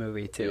legacy of the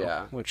movie too.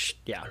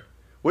 Yeah.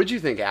 What did you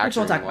think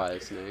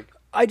acting-wise, Nick?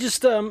 I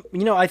just,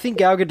 I think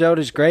Gal Gadot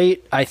is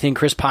great. I think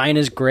Chris Pine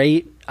is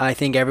great. I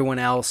think everyone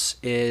else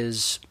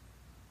is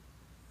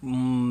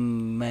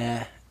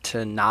meh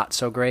to not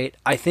so great.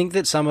 I think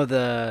that some of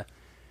the,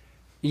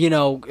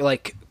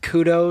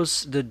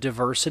 kudos, the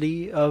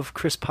diversity of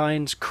Chris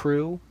Pine's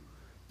crew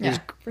is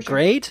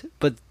great,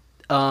 but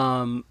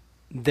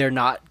they're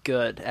not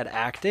good at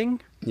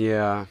acting.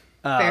 Yeah.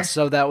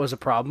 So that was a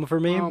problem for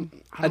me. I don't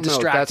know.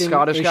 That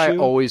Scottish guy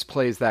always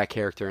plays that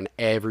character in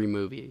every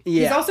movie.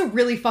 Yeah. He's also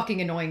really fucking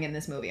annoying in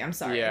this movie. I'm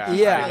sorry.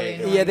 Yeah.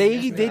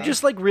 They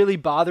just really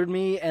bothered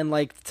me, and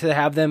to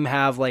have them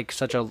have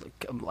such a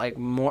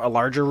a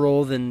larger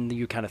role than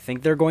you kind of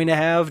think they're going to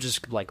have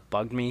just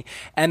bugged me.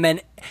 And then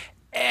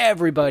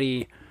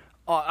everybody.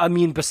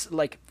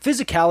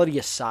 Physicality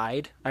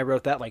aside, I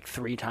wrote that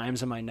 3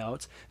 times in my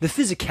notes. The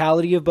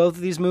physicality of both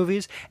of these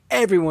movies,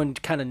 everyone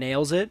kind of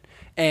nails it.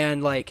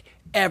 And,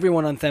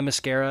 everyone on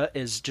Themyscira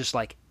is just,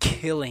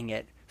 killing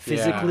it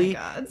physically.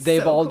 Yeah. Oh my God,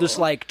 They've so all cool. just,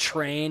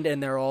 trained,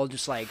 and they're all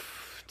just,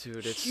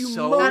 dude, it's humongous.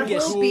 so That cool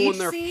whole when beach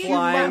they're scene,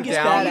 flying humongous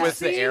down badass with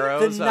the scene.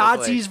 arrows. The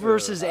Nazis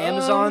versus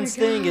Amazons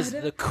my thing is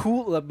God. the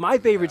cool, my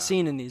favorite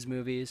scene in these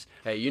movies.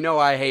 Hey,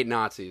 I hate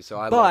Nazis, so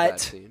I love that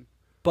scene.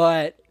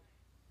 But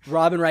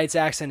Robin Wright's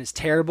accent is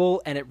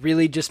terrible, and it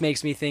really just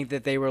makes me think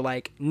that they were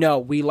no,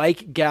 we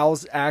like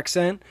Gal's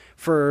accent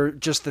for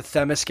just the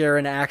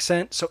Themysciran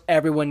accent, so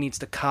everyone needs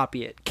to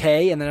copy it.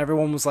 Okay? And then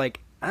everyone was I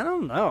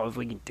don't know if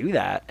we can do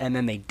that. And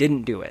then they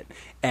didn't do it.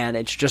 And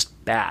it's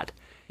just bad.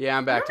 Yeah,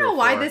 I'm back to I don't know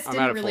why this I'm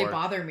didn't at a really 4.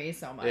 bother me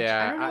so much.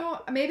 Yeah, I don't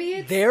know. Maybe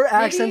it's Their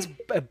accents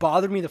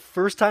bothered me the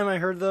first time I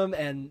heard them,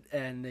 and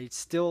they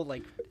still,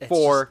 it's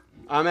 4.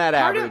 I'm at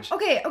average.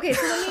 Okay, so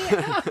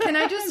let me... Can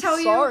I just tell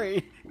you...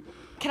 Sorry.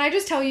 Can I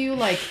just tell you,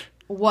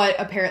 what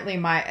apparently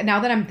now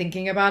that I'm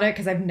thinking about it,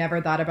 because I've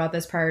never thought about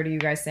this prior to you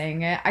guys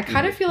saying it, I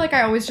kind of feel like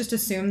I always just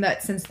assume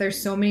that since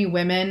there's so many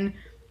women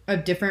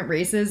of different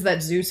races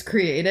that Zeus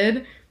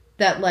created,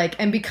 that,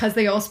 and because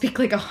they all speak,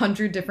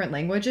 100 different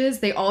languages,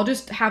 they all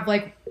just have,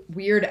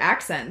 weird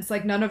accents.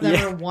 None of them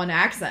are one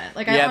accent.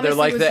 They're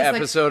like the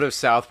episode of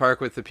South Park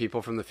with the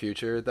people from the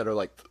future that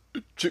are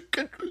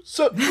chicken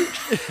sandwich.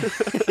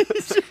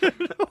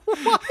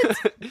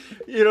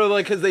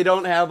 Because they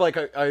don't have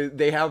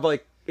they have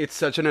it's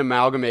such an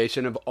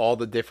amalgamation of all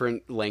the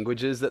different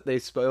languages that they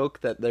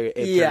spoke that they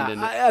turned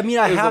into,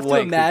 I have to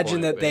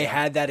imagine that they yeah.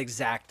 had that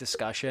exact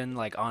discussion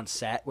on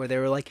set where they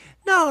were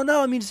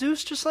no,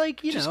 Zeus just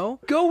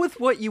go with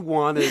what you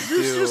want to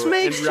do. Just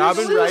makes and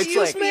Robin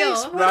Zeus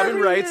Wright's Robin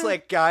Wright's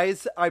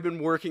guys, I've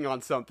been working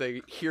on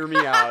something. Hear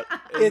me out.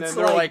 And it's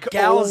then they're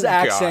Gal's oh,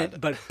 accent,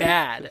 God. but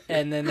bad.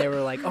 And then they were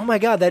oh my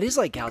God, that is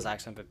Gal's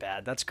accent, but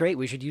bad. That's great.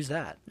 We should use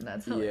that.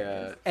 That's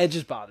hilarious. Yeah. It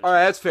just bothers All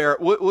right, that's fair.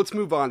 Let's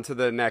move on to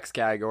the next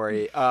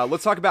category.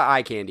 Let's talk about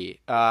eye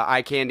candy.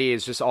 Eye candy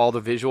is just all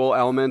the visual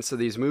elements of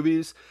these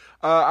movies.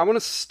 I want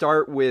to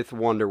start with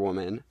Wonder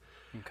Woman.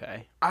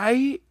 Okay.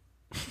 I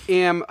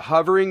am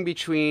hovering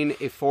between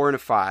a 4 and a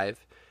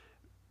 5.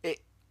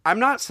 I'm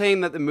not saying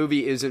that the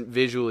movie isn't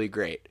visually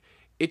great.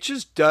 It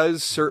just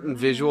does certain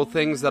visual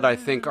things that I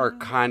think are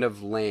kind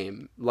of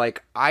lame.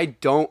 I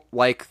don't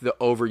like the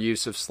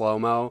overuse of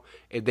slow-mo.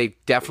 They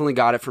definitely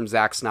got it from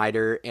Zack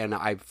Snyder, and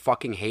I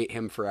fucking hate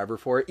him forever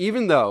for it.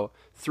 Even though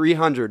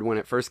 300, when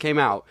it first came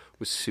out,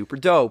 was super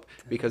dope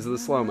because of the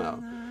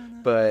slow-mo.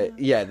 But,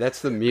 yeah,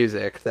 that's the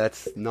music.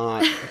 That's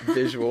not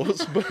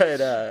visuals.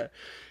 But,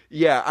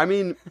 yeah, I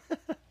mean,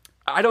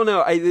 I don't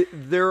know.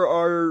 There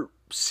are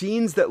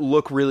scenes that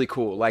look really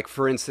cool.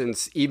 For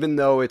instance, even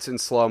though it's in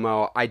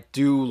slow-mo, I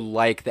do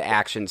like the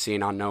action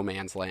scene on No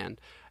Man's Land.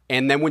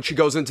 And then when she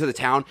goes into the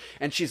town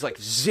and she's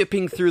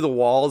zipping through the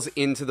walls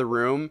into the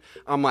room,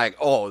 I'm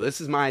oh, this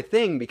is my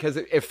thing, because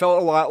it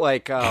felt a lot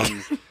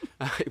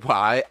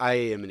well, I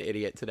am an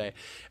idiot today.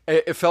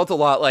 It felt a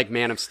lot like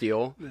Man of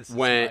Steel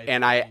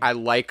I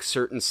like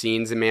certain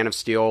scenes in Man of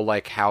Steel,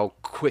 how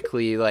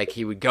quickly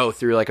he would go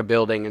through a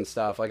building and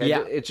stuff.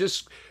 It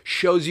just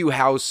shows you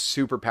how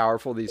super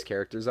powerful these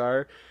characters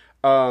are.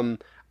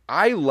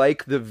 I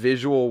like the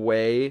visual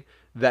way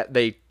that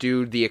they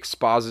do the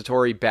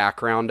expository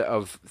background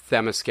of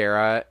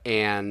Themyscira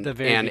and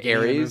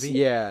Ares.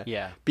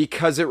 Yeah.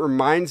 Because it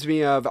reminds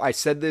me of, I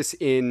said this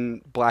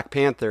in Black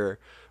Panther,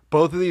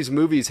 both of these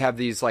movies have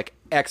these like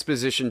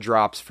exposition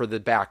drops for the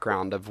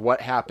background of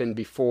what happened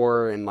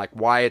before and like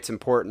why it's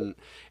important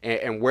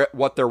and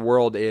what their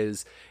world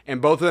is,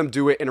 and both of them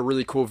do it in a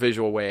really cool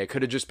visual way. It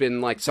could have just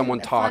been like someone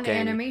talking, fun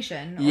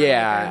animation, or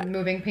yeah, like a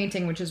moving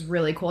painting, which is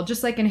really cool.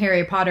 Just like in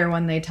Harry Potter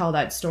when they tell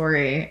that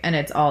story and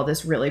it's all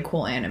this really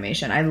cool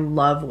animation. I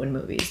love when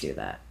movies do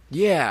that.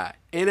 Yeah,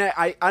 and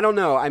I don't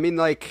know. I mean,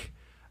 like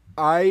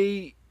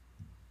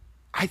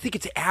I think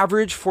it's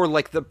average for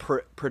like the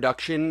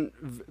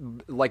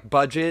production like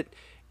budget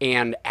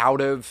and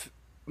out of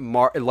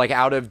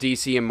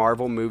DC and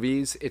Marvel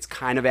movies. It's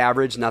kind of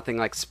average, nothing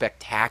like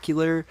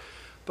spectacular,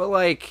 but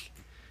like,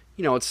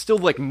 you know, it's still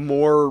like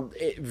more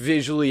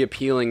visually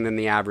appealing than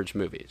the average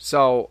movie.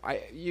 So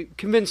you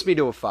convinced me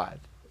to a 5.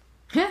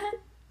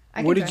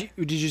 What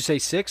did you say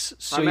 6?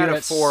 So I'm you're at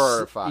a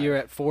 4 or 5. You're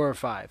at 4 or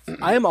 5.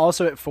 I am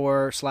also at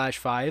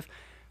 4/5.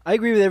 I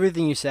agree with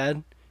everything you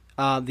said.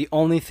 The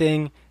only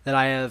thing that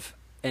I have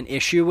an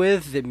issue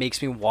with that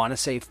makes me want to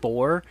say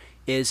 4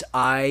 is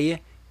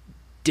I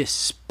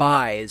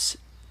despise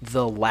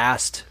the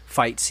last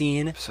fight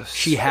scene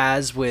she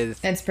has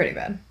with. It's pretty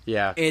bad.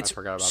 Yeah, It's I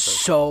forgot about this.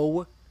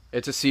 so.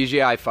 It's a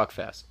CGI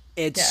fuckfest.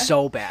 It's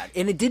so bad.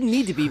 And it didn't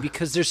need to be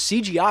because there's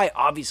CGI,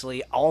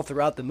 obviously, all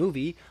throughout the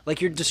movie.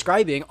 Like you're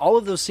describing, all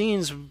of those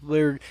scenes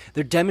where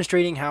they're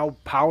demonstrating how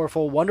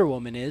powerful Wonder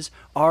Woman is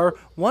are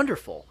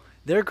wonderful.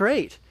 They're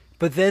great.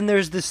 But then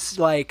there's this,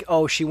 like,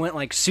 oh, she went,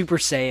 like, Super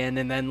Saiyan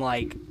and then,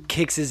 like,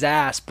 kicks his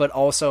ass, but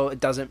also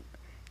it doesn't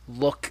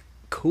look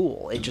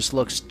cool. It just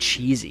looks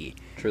cheesy.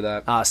 True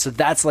that. So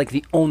that's, like,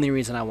 the only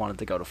reason I wanted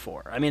to go to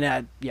 4. I mean,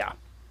 yeah.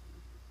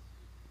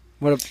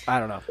 I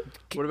don't know.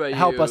 What about you?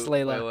 Help us,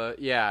 Layla.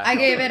 Yeah. I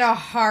gave it a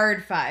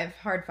hard 5.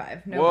 Hard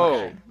 5. No Whoa.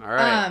 more. All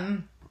right.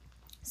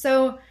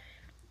 So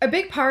a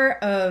big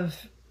part of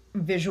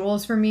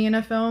visuals for me in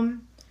a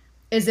film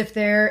is if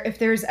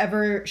there's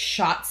ever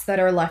shots that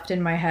are left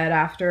in my head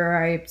after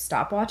I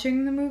stop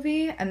watching the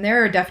movie. And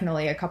there are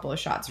definitely a couple of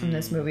shots from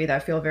this movie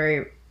that feel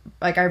very,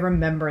 like, I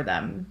remember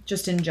them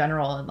just in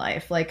general in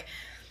life. Like,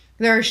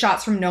 there are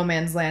shots from No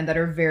Man's Land that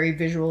are very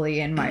visually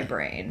in my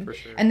brain. For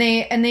sure. And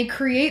they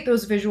create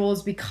those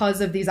visuals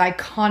because of these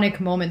iconic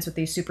moments with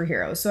these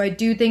superheroes. So I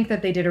do think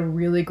that they did a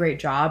really great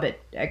job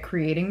at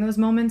creating those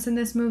moments in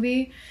this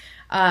movie.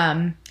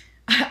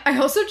 I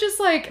also just,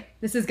 like,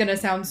 this is gonna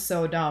sound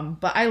so dumb,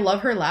 but I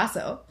love her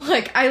lasso.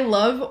 Like, I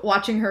love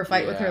watching her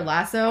fight with her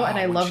lasso, and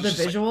I love the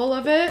visual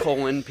of it.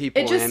 Pulling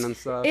people in and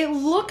stuff. It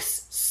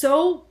looks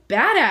so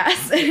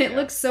badass, and it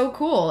looks so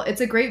cool.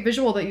 It's a great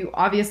visual that you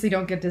obviously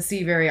don't get to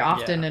see very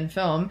often in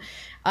film.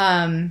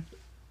 And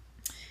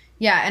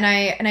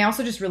I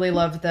also just really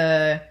love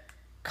the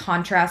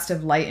contrast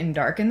of light and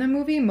dark in the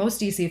movie.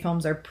 Most DC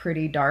films are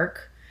pretty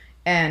dark.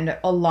 And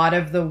a lot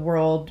of the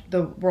World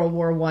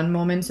War I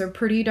moments are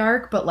pretty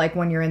dark, but like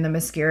when you're in the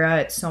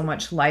Mascara, it's so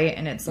much light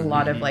and it's a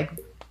lot of like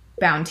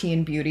bounty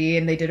and beauty.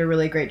 And they did a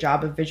really great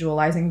job of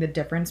visualizing the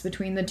difference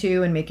between the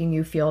two and making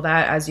you feel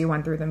that as you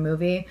went through the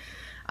movie.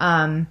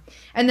 And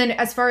then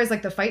as far as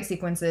like the fight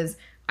sequences,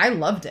 I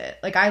loved it.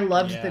 Like I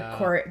loved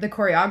the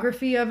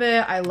choreography of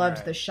it. I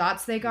loved the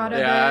shots they got of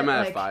it. Yeah, I'm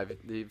at like, 5.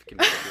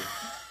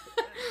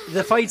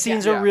 The fight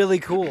scenes are really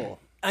cool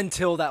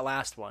until that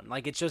last one.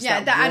 Like it's just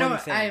that one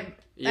thing. I have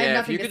Yeah, if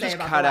nothing you to could say just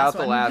about cut the out the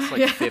one. last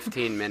like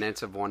 15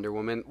 minutes of Wonder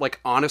Woman, like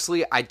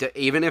honestly,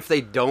 even if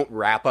they don't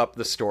wrap up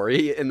the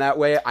story in that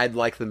way, I'd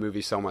like the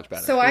movie so much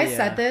better. So I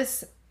said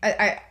this.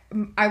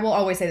 I will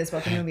always say this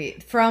about the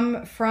movie.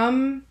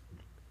 From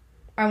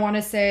I want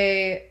to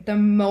say the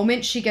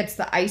moment she gets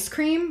the ice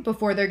cream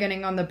before they're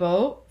getting on the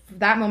boat.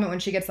 That moment when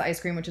she gets the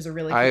ice cream, which is a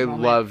really cool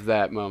moment. love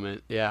that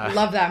moment. Yeah,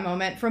 love that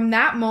moment. From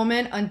that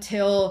moment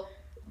until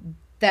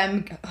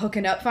them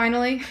hooking up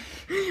finally,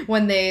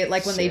 when they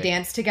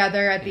dance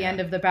together at the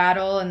end of the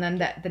battle, and then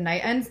the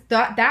night ends.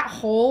 That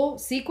whole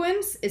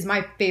sequence is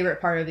my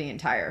favorite part of the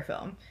entire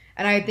film,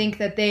 and I think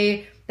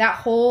that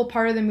whole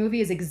part of the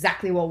movie is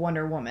exactly what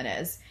Wonder Woman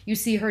is. You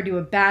see her do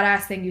a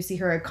badass thing, you see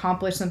her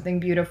accomplish something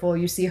beautiful,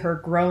 you see her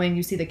growing,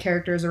 you see the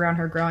characters around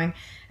her growing,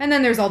 and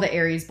then there's all the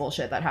Ares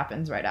bullshit that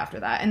happens right after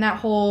that, and that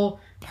whole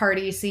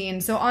party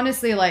scene. So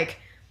honestly, like,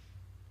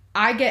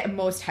 I get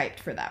most hyped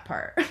for that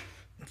part.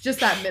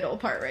 Just that middle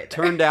part right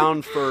there. Turn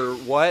down for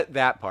what?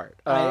 That part.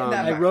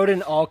 I wrote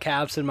in all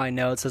caps in my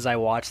notes as I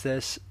watched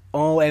this,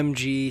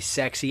 OMG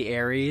sexy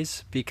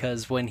Ares,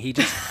 because when he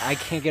just, I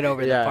can't get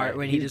over the part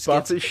when he just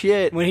buff gets as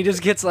shit. when he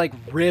just gets like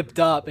ripped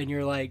up and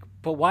you're like,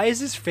 but why is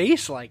his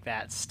face like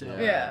that still?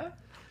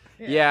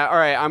 Yeah, all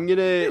right. I'm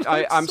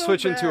so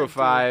switching to a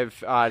bad,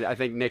 5. I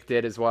think Nick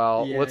did as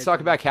well. Yeah, Let's I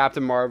talk about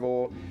Captain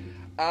Marvel.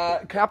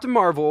 Captain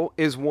Marvel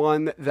is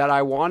one that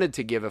I wanted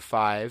to give a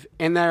 5,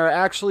 and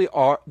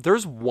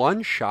there's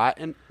one shot,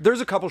 and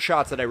there's a couple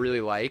shots that I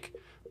really like.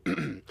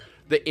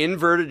 The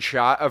inverted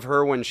shot of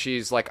her when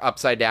she's like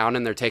upside down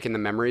and they're taking the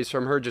memories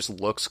from her just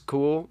looks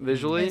cool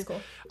visually. It's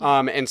cool.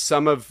 And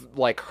some of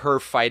like her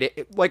fighting,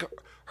 like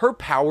her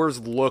powers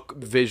look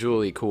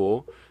visually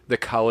cool. The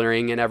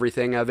coloring and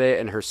everything of it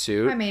and her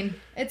suit. I mean,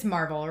 it's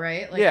Marvel,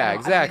 right? Like, Yeah, I don't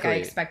exactly.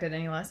 think I expected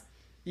any less.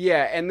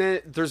 Yeah, and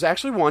then there's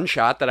actually one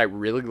shot that I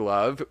really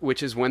love,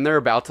 which is when they're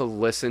about to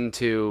listen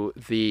to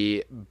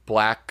the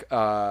black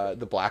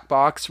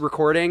box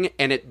recording,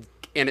 and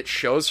it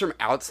shows from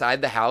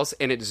outside the house,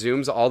 and it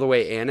zooms all the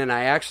way in, and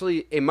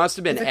it must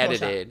have been It's a cool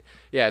edited. shot.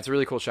 Yeah, it's a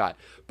really cool shot.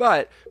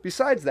 But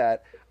besides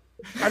that,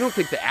 I don't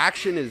think the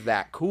action is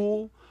that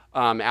cool.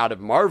 Out of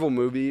Marvel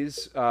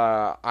movies,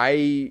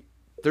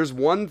 there's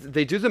one,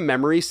 they do the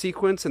memory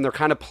sequence, and they're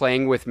kind of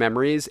playing with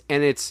memories,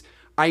 and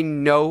I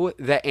know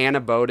that Anna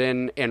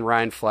Boden and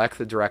Ryan Fleck,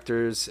 the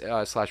directors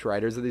 /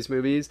 writers of these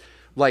movies,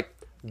 like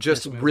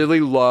just really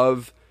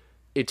love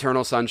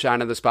Eternal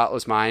Sunshine of the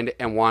Spotless Mind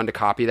and wanted to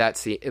copy that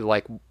scene,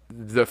 like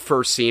the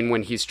first scene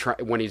when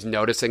he's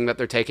noticing that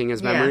they're taking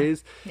his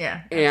memories.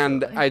 Yeah,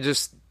 and absolutely. I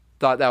just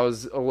thought that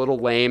was a little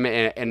lame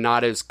and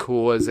not as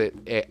cool as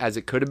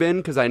it could have been,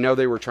 because I know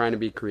they were trying to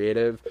be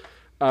creative.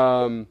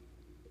 I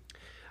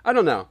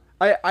don't know.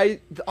 I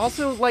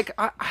also like.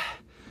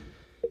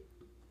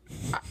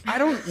 I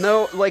don't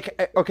know,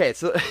 like, okay,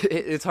 so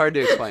it's hard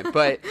to explain,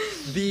 but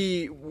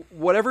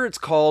whatever it's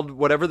called,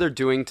 whatever they're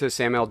doing to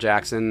Samuel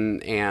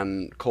Jackson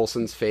and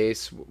Coulson's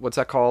face, what's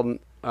that called?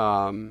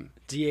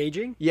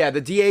 De-aging? Yeah,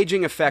 the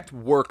de-aging effect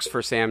works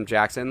for Sam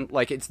Jackson.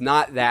 Like, it's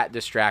not that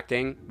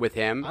distracting with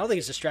him. I don't think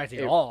it's distracting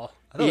at all.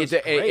 I thought it was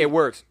great. It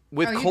works.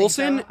 With Oh, you think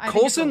Coulson, so? I think it's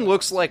Coulson a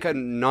looks like a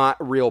not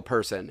real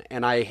person,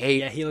 and I hate...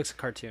 Yeah, he looks a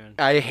cartoon.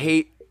 I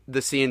hate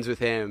the scenes with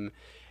him,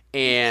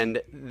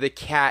 and the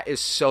cat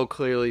is so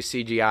clearly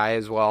CGI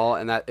as well,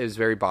 and that is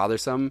very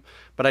bothersome.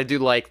 But I do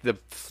like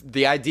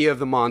the idea of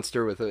the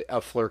monster with a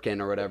flurkin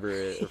or whatever,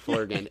 or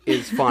flurkin,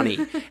 is funny,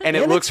 and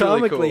it looks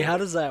really cool. How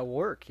does that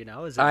work? You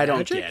know, is it I don't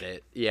magic? get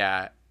it.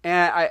 Yeah,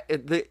 and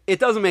it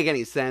doesn't make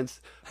any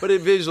sense, but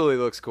it visually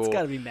looks cool. It's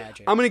got to be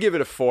magic. I'm gonna give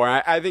it a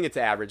 4. I think it's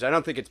average. I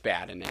don't think it's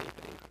bad in anything.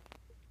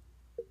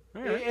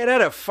 It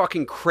had a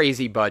fucking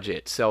crazy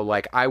budget, so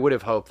like I would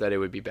have hoped that it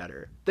would be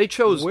better. They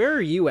chose. Where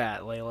are you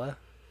at, Layla?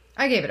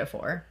 I gave it a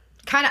 4.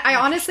 I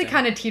honestly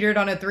kind of teetered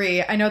on a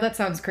 3. I know that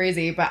sounds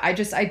crazy, but I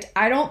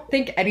don't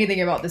think anything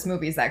about this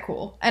movie is that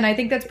cool. And I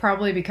think that's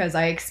probably because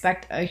I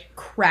expect a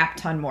crap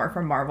ton more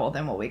from Marvel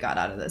than what we got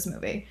out of this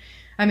movie.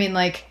 I mean,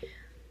 like,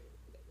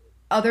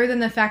 other than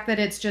the fact that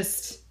it's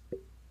just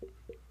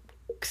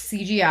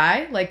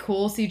CGI, like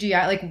cool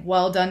CGI, like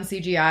well done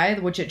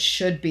CGI, which it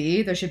should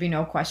be. There should be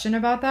no question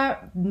about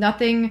that.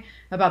 Nothing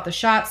about the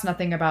shots,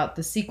 nothing about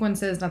the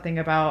sequences, nothing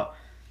about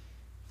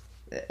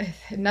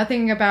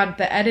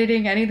the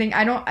editing, anything.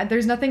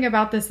 There's nothing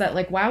about this that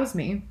like wows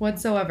me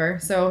whatsoever.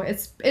 So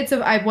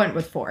I went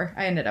with 4.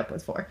 I ended up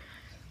with 4.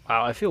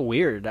 Wow, I feel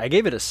weird. I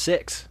gave it a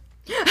 6.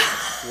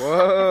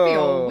 Whoa! I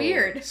feel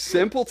weird.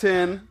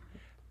 Simpleton.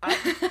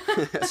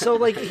 So,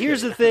 like,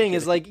 here's the thing: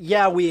 is like,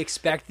 yeah, we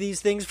expect these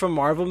things from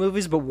Marvel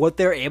movies, but what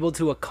they're able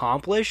to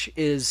accomplish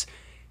is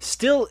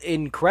still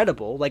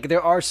incredible. Like,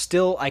 there are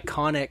still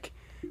iconic,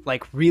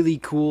 like, really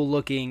cool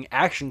looking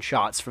action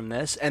shots from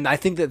this, and I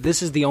think that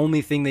this is the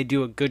only thing they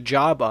do a good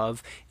job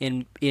of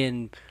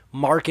in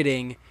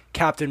marketing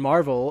Captain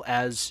Marvel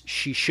as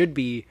she should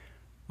be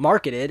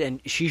marketed,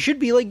 and she should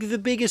be like the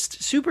biggest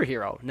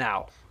superhero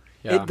now.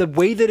 Yeah. The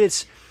way that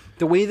it's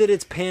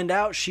panned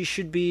out, she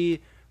should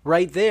be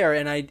right there,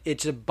 and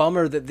it's a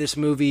bummer that this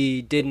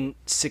movie didn't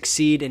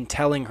succeed in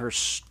telling her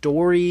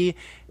story,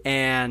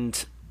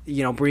 and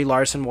you know, Brie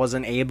Larson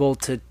wasn't able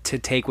to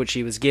take what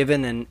she was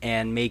given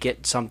and make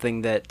it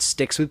something that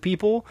sticks with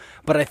people.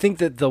 But I think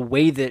that the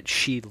way that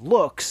she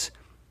looks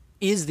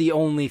is the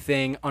only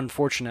thing,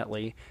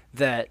 unfortunately,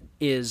 that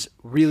is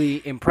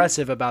really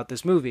impressive about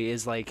this movie.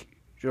 Is like,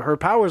 her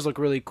powers look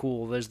really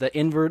cool. There's the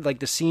invert, like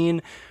the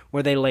scene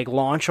where they like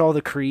launch all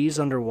the Krees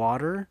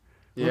underwater.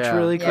 Looks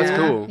really cool. That's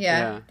cool.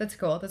 Yeah, that's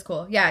cool. That's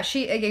cool. Yeah,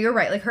 you're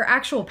right. Like, her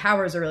actual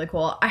powers are really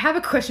cool. I have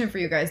a question for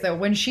you guys, though.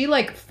 When she,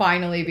 like,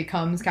 finally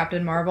becomes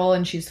Captain Marvel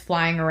and she's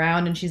flying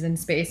around and she's in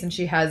space and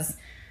she has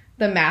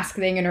the mask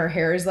thing and her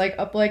hair is, like,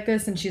 up like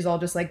this and she's all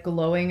just, like,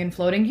 glowing and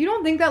floating, you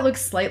don't think that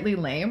looks slightly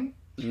lame?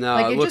 No,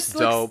 like, it looks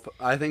dope.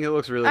 I think it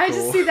looks really cool. I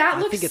just see that I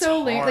looks think it's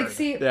so lame. hard. Like,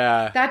 see,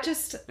 Yeah. that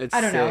just, It's I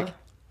don't know. sick.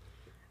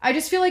 I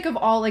just feel like of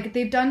all, like,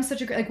 they've done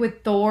such a great, like,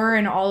 with Thor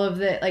and all of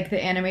the, like,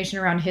 the animation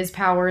around his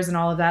powers and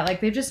all of that, like,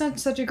 they've just done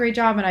such a great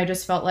job, and I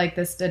just felt like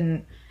this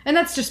didn't, and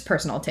that's just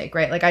personal take,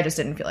 right? Like, I just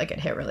didn't feel like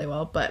it hit really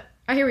well, but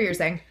I hear what you're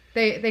saying.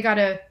 They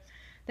gotta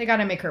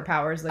make her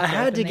powers look I dope,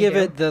 had to and they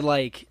give do.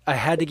 I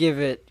had to give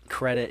it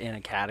credit in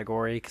a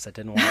category because I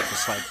didn't want to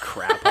just like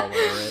crap all over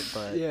it.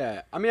 But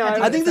Yeah, I mean,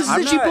 I think this is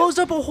I'm that she not- blows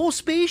up a whole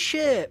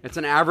spaceship. It's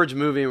an average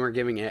movie, and we're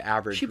giving it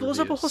average. She blows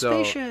up a whole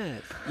reviews, so,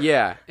 spaceship.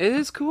 Yeah, it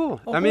is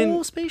cool. A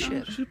whole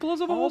spaceship. She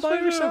blows up a All whole by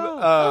spaceship.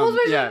 herself.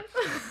 Yeah.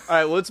 All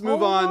right, let's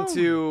move All on alone.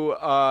 to.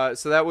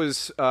 So that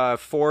was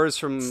 4s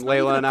from not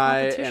Layla even and a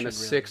I, competition, and a really.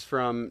 6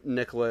 from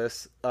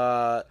Nicholas. She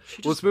Let's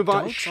just move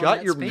on. dunks on Shut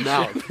that your spaceship.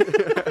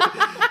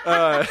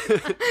 mouth.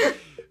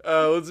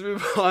 Let's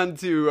move on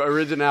to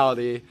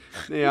originality.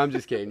 Yeah, I'm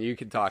just kidding. You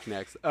can talk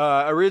next.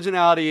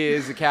 Originality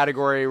is a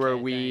category where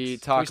we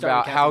talk start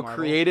about with how Captain Marvel?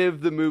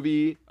 creative the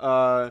movie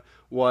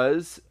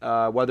was,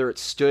 whether it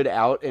stood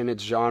out in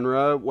its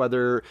genre,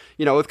 whether,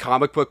 with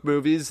comic book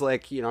movies,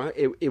 like,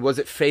 it was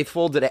it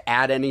faithful? Did it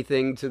add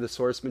anything to the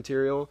source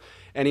material?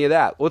 Any of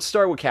that. Let's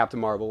start with Captain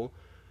Marvel.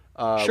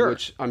 Sure.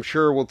 Which I'm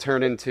sure will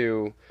turn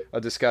into a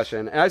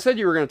discussion. And I said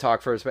you were going to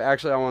talk first, but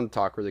actually I want to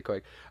talk really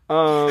quick.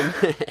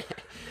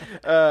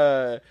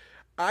 I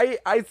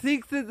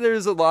think that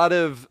there's a lot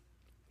of,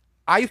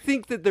 I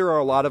think that there are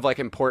a lot of like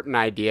important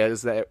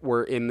ideas that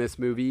were in this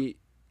movie,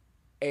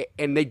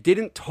 and they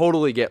didn't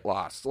totally get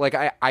lost. Like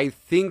I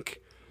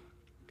think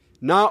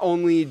not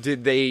only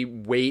did they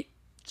wait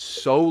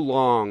so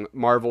long,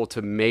 Marvel,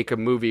 to make a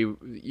movie,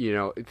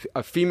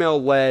 a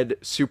female-led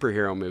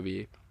superhero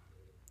movie,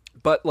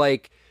 but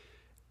like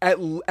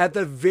at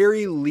the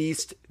very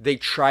least, they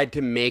tried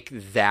to make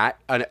that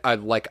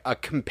a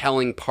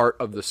compelling part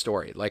of the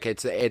story. Like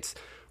it's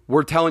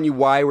we're telling you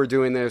why we're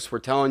doing this. We're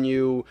telling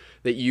you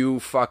that you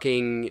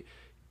fucking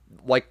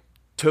like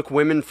took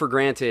women for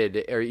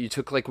granted, or you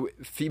took like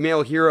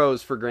female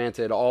heroes for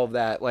granted. All of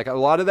that, like a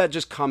lot of that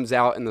just comes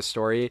out in the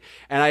story,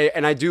 and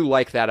I do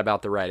like that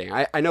about the writing.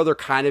 I know they're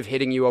kind of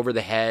hitting you over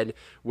the head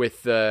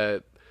with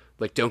the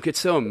like, don't get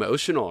so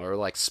emotional, or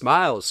like,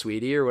 smile,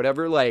 sweetie, or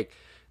whatever. Like,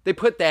 they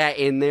put that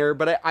in there,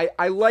 but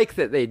I like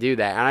that they do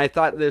that, and I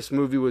thought this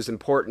movie was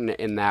important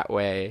in that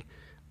way.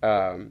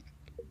 But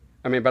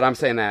I'm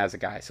saying that as a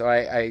guy, so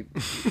I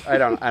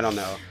don't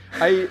know.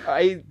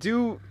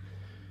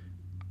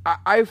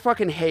 I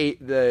fucking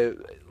hate the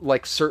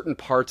like certain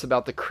parts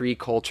about the Kree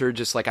culture.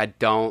 Just like I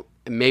don't.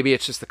 Maybe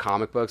it's just the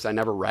comic books. I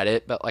never read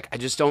it, but like I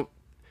just don't.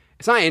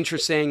 It's not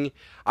interesting.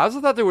 I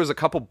also thought there was a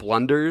couple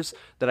blunders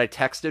that I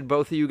texted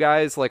both of you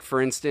guys. Like, for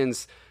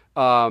instance,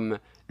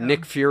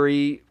 Nick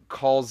Fury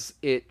calls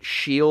it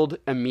S.H.I.E.L.D.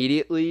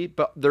 immediately,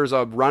 but there's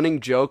a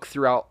running joke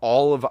throughout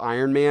all of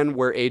Iron Man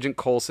where Agent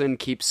Coulson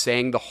keeps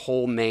saying the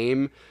whole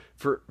name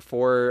for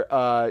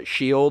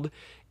S.H.I.E.L.D.,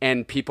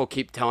 and people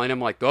keep telling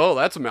him, like, oh,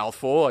 that's a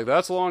mouthful. Like,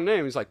 that's a long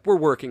name. He's like, we're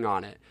working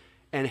on it.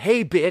 And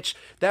hey, bitch,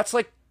 that's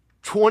like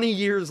 20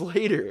 years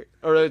later,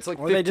 or it's like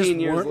 15 years later. Or they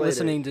just weren't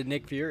listening to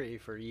Nick Fury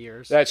for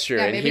years. That's true,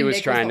 Yeah, and maybe he was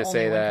Nick trying the to only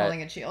say one that. calling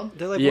it S.H.I.E.L.D.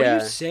 They're like, Yeah. what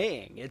are you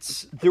saying?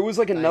 There was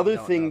like another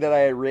don't thing know that I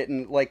had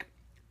written, like,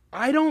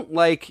 I don't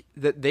like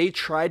that they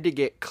tried to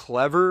get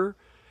clever.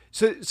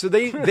 So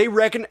they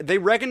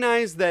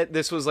recognize that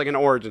this was like an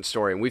origin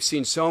story, and we've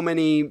seen so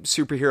many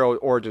superhero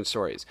origin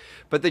stories,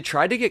 but they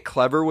tried to get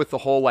clever with the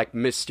whole like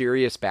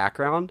mysterious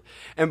background,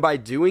 and by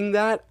doing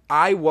that,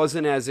 I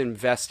wasn't as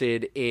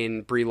invested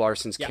in Brie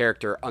Larson's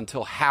character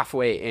until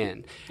halfway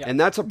in, and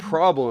that's a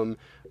problem.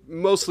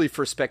 Mostly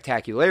for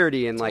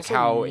spectacularity and like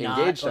how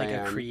engaged I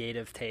am. A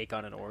creative take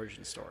on an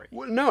origin story.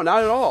 Well, no,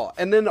 not at all.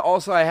 And then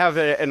also I have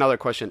another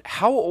question.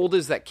 How old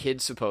is that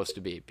kid supposed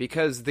to be?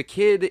 Because the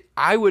kid,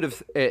 I would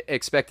have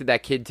expected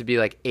that kid to be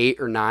like 8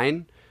 or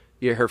 9.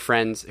 Yeah, her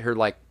friends, her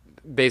like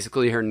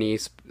basically her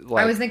niece.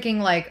 Like, I was thinking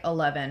like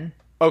 11.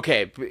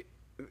 Okay,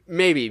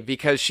 maybe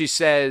because she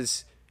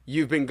says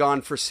you've been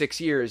gone for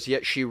 6 years,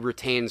 yet she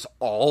retains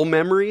all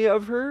memory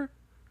of her.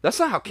 That's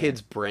not how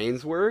kids'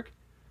 brains work.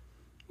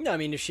 No, I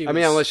mean,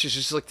 unless she's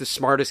just like the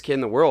smartest kid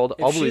in the world.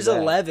 If she's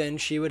 11,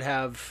 she would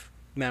have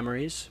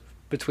memories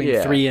between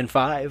 3 and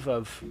 5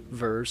 of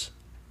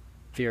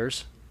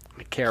Veers,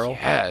 Carol.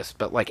 Yes,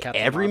 but like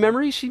Captain every Marvel.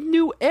 memory, she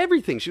knew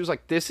everything. She was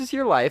like, "This is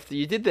your life.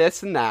 You did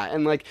this and that,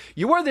 and like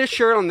you wore this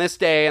shirt on this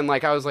day." And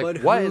like I was like,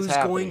 But "What is who's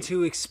happening?" going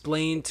to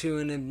explain to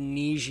an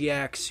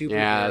amnesiac superhero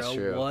Yeah, that's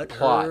true. what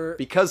Plot. her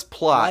Because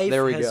plot. life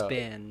There we has go.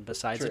 been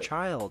besides a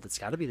child? It's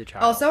got to be the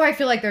child. Also, I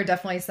feel like they're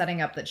definitely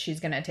setting up that she's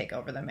going to take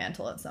over the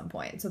mantle at some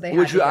point. So they had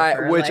Which to give I-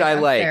 her, which I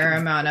a like. fair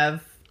amount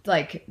of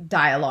like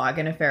dialogue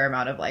and a fair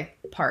amount of like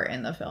part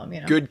in the film.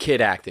 Good kid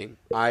acting.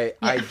 I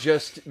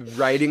just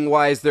writing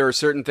wise, there are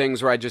certain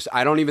things where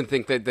I don't even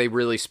think that they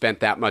really spent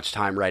that much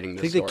time writing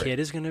this think story. the kid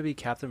is going to be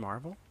Captain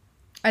Marvel?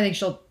 I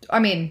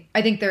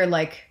think they're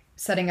like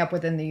setting up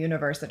within the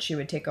universe that she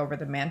would take over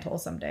the mantle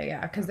someday. Yeah,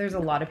 because there's a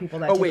lot of people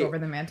that take over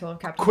the mantle of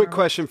Captain Quick Marvel.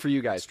 question for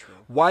you guys: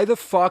 why the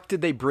fuck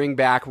did they bring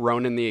back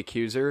Ronan the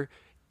Accuser?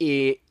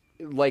 He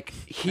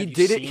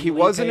did it. He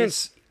wasn't in.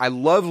 I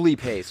love Lee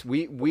Pace.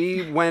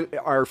 We went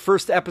our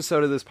first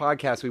episode of this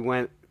podcast. We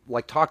went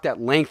talked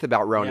at length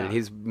about Ronan. Yeah.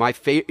 He's my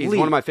favorite. He's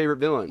one of my favorite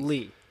villains.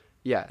 Lee,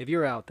 Yeah. if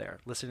you're out there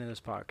listening to this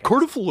podcast,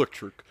 Court of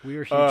Electric. we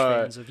are huge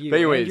fans of you but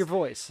anyways, and your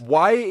voice.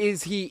 Why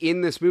is he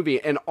in this movie?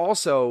 And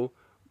also,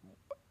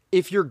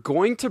 if you're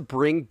going to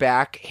bring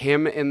back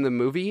him in the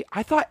movie,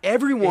 I thought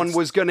everyone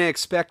was going to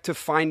expect to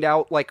find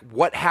out like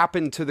what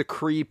happened to the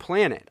Kree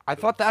planet. I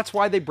thought that's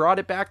why they brought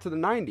it back to the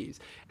 90s.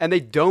 And they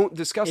don't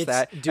discuss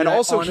that. Dude, And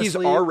also, he's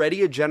honestly-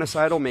 already a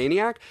genocidal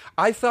maniac.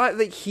 I thought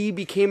that he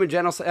became a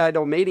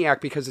genocidal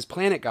maniac because his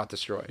planet got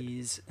destroyed.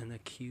 He's an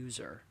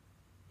accuser.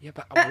 Yeah,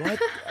 but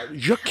what?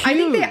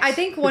 I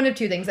think one of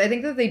two things. I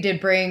think that they did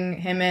bring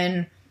him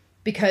in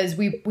because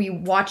we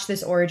watched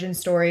this origin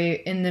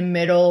story in the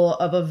middle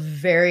of a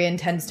very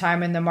intense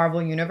time in the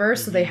Marvel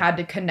universe, so they had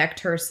to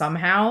connect her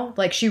somehow.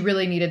 Like, she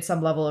really needed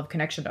some level of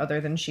connection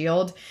other than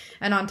S.H.I.E.L.D.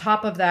 And on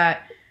top of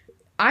that,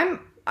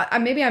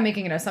 maybe I'm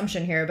making an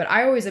assumption here, but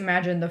I always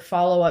imagined the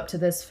follow-up to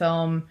this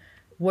film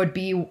would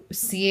be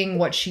seeing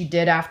what she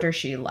did after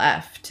she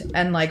left,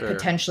 and like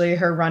potentially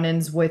her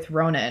run-ins with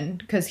Ronan,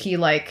 because he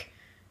like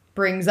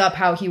brings up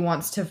how he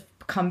wants to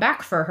come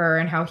back for her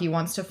and how he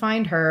wants to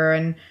find her,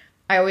 and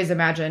I always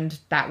imagined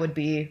that would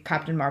be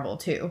Captain Marvel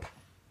too.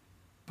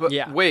 But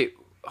wait,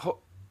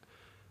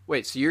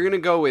 so you're gonna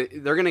go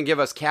with, they're gonna give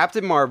us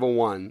Captain Marvel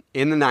 1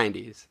 in the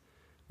 90s,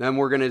 then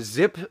we're gonna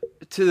zip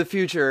to the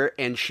future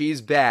and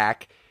she's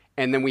back,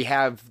 and then we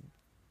have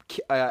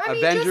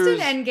Avengers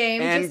just an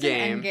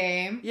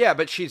Endgame. Yeah,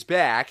 but she's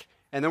back,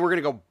 and then we're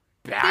gonna go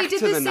back they did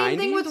to the the same 90s?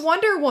 thing with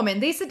Wonder Woman.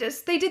 They did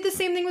the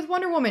same thing with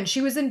Wonder Woman.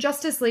 She was in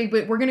Justice League,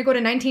 but we're gonna go to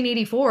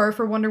 1984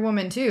 for Wonder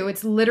Woman 2.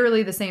 It's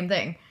literally the same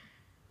thing.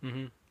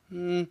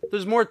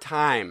 There's more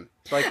time.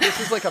 Like,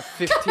 this is like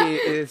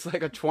it's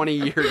like a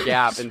 20-year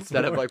gap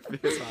instead of like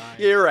 50.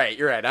 You're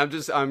right.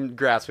 I'm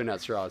grasping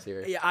at straws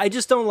here. Yeah, I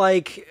just don't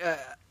like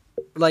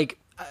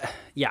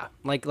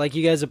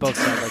you guys have both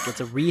said, like,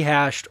 it's a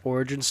rehashed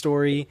origin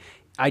story.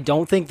 I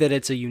don't think that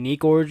it's a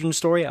unique origin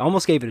story. I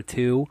almost gave it a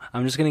 2.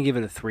 I'm just going to give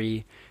it a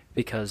 3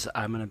 because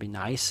I'm going to be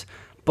nice.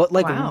 But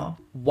like,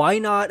 why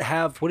not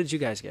have, what did you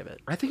guys give it?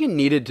 I think it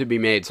needed to be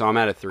made, so I'm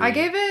at a 3. I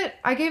gave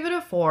it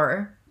a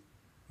 4.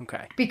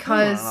 Okay.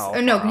 Because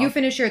you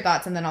finish your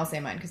thoughts and then I'll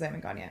say mine because I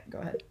haven't gone yet. Go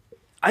ahead.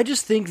 I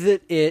just think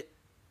that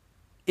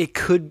it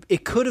could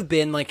have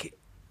been like,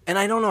 and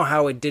I don't know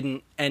how it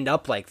didn't end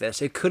up like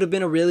this. It could have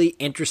been a really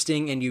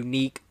interesting and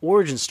unique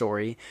origin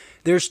story.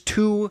 There's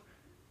 2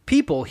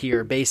 people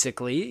here,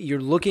 basically.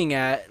 You're looking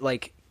at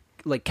like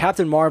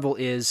Captain Marvel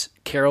is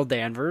Carol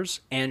Danvers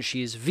and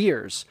she's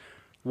Veers.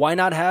 Why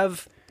not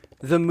have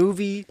the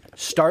movie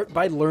start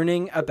by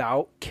learning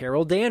about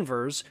Carol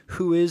Danvers,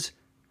 who is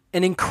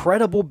an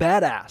incredible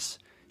badass?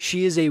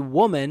 She is a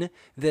woman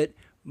that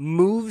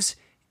moves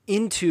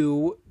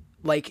into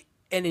like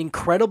an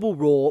incredible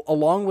role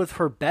along with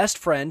her best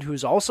friend,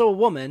 who's also a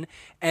woman,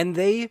 and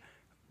they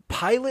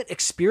pilot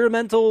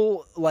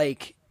experimental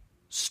like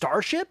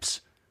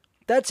starships.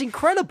 That's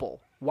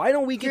incredible. Why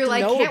don't we get to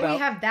know can't we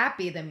have that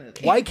be the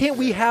movie? Why can't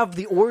we have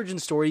the origin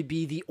story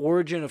be the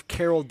origin of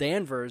Carol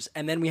Danvers,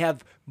 and then we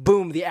have,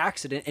 boom, the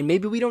accident, and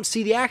maybe we don't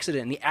see the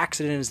accident, and the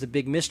accident is the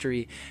big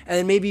mystery, and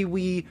then maybe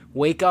we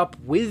wake up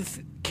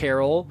with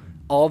Carol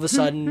all of a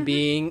sudden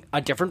being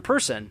a different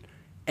person,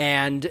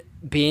 and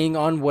being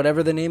on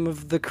whatever the name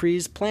of the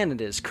Kree's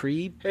planet is.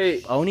 Kree? Hey.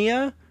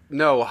 Onia?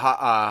 No,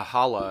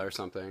 Hala or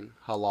something.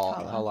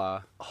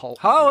 Hala.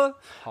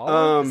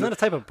 Isn't that a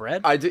type of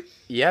bread?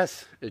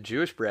 Yes, a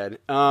Jewish bread.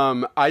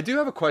 I do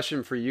have a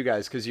question for you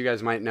guys, because you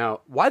guys might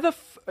know. Why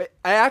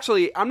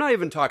I'm not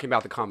even talking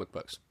about the comic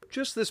books.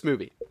 Just this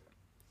movie.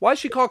 Why is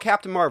she called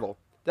Captain Marvel?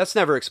 That's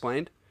never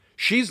explained.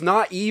 She's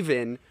not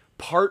even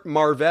part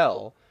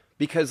Marvel,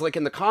 because like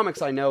in the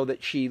comics I know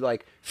that she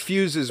like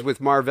fuses with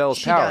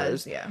Marvel's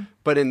powers. Does, yeah.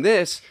 But in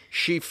this,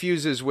 she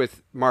fuses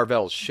with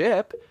Marvel's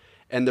ship.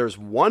 And there's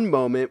one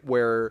moment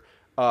where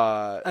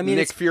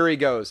Nick Fury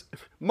goes,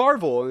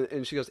 Marvel,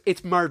 and she goes,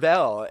 it's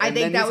Marvel. And I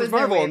think that was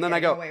Marvel, their way and then of I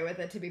go, away with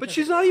it, to be but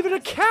she's not even a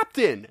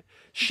captain.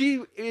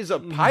 She is a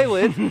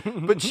pilot,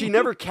 but she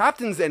never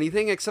captains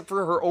anything except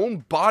for her own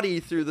body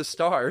through the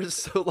stars.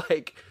 So,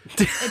 like,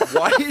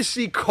 why is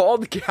she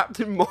called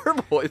Captain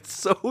Marvel? It's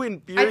so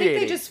infuriating. I think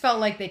they just felt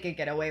like they could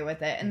get away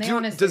with it, and they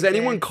honestly does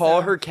anyone did,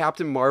 call her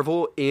Captain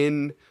Marvel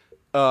in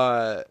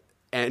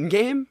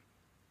Endgame?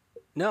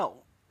 No.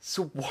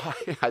 So why?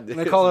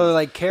 They call her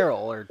like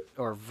Carol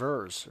or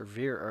Vers or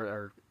Veer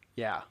or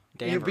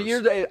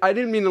Danvers. I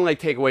didn't mean to like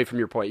take away from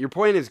your point. Your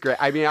point is great.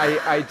 I mean,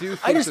 I do.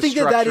 I just think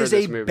that is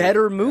a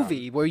better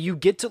movie where you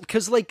get to,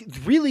 because like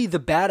really the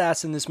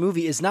badass in this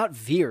movie is not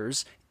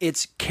Veers,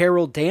 it's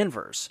Carol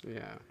Danvers.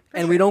 Yeah.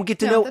 And we don't get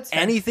to know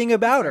anything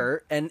about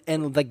her, and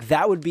like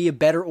that would be a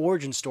better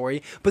origin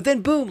story. But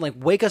then boom, like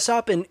wake us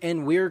up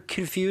and we're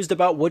confused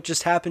about what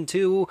just happened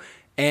to,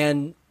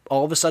 and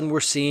all of a sudden we're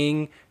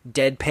seeing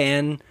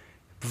deadpan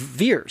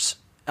Veers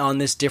on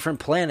this different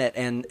planet,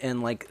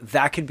 and like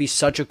that could be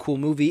such a cool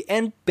movie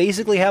and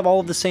basically have all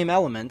of the same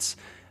elements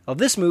of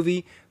this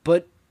movie,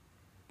 but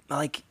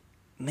like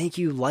make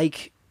you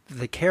like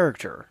the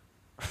character.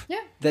 Yeah.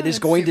 that is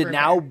going to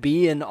now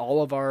be in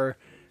all of our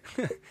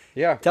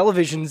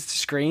television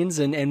screens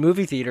and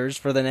movie theaters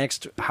for the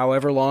next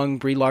however long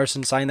Brie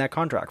Larson signed that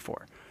contract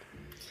for.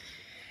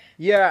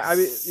 Yeah, I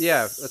mean,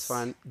 yeah, that's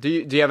fine. Do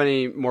you have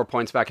any more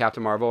points about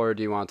Captain Marvel, or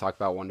do you want to talk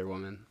about Wonder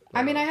Woman?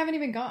 I mean, I haven't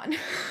even gone.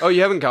 Oh,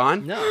 you haven't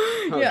gone? No.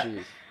 Oh, yeah.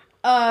 Geez.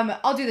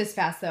 I'll do this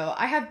fast though.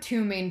 I have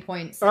 2 main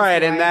points. All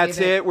right, and that's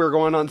it. We're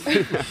going on.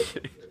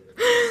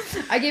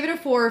 I gave it a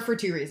 4 for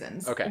 2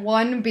 reasons. Okay.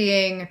 One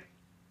being,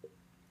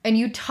 and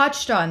you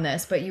touched on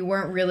this, but you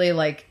weren't really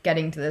like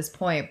getting to this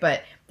point,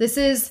 but this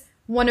is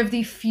one of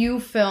the few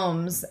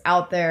films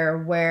out there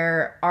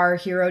where our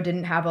hero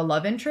didn't have a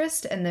love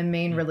interest and the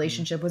main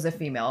relationship was a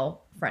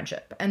female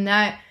friendship. And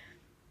that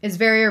is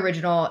very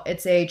original.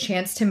 It's a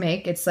chance to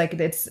make. It's like,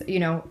 it's, you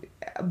know,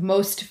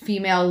 most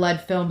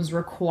female-led films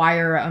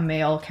require a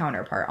male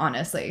counterpart,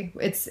 honestly.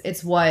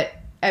 It's what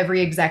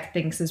every exec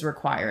thinks is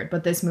required,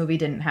 but this movie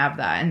didn't have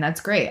that, and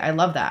that's great. I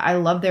love that. I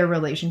love their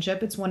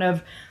relationship. It's one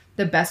of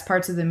the best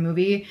parts of the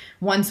movie.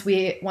 Once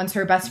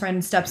her best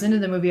friend steps into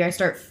the movie, I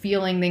start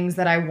feeling things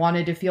that I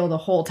wanted to feel the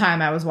whole time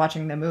I was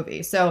watching the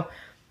movie. So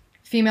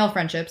female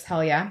friendships,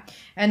 hell yeah.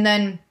 And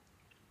then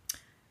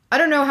I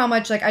don't know how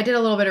much, like, I did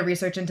a little bit of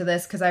research into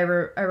this because I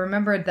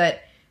remembered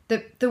that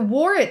the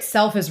war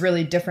itself is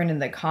really different in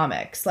the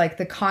comics. Like,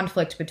 the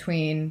conflict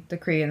between the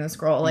Kree and the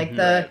Skrull, like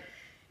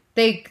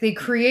they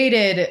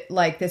created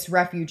like this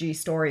refugee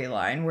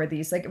storyline where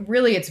these, like,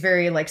 really it's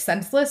very like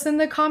senseless in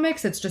the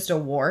comics. It's just a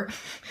war.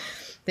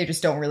 They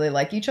just don't really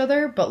like each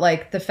other. But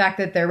like the fact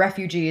that they're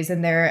refugees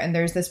and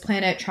there's this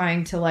planet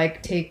trying to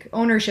like take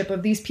ownership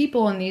of these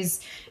people and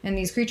these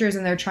creatures,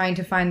 and they're trying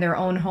to find their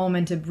own home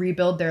and to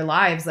rebuild their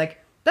lives. Like,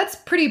 that's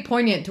pretty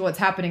poignant to what's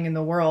happening in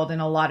the world in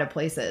a lot of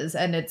places.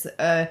 And it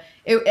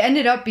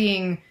ended up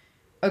being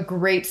a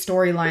great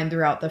storyline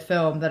throughout the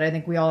film that I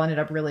think we all ended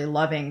up really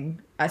loving,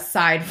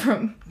 aside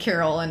from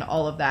Carol and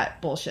all of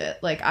that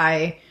bullshit. Like,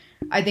 I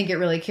think it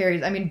really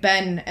carries. I mean,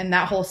 Ben and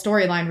that whole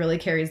storyline really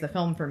carries the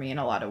film for me in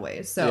a lot of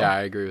ways. So yeah,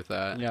 I agree with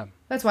that. Yeah.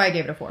 That's why I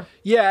gave it a 4.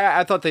 Yeah,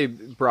 I thought they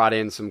brought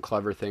in some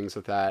clever things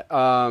with that.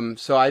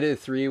 So I did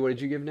 3. What did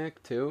you give,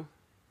 Nick? 2?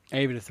 I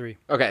gave it a 3.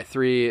 Okay,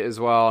 3 as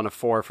well, and a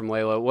 4 from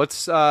Layla.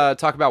 Let's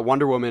talk about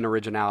Wonder Woman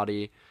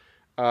originality.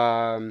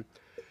 I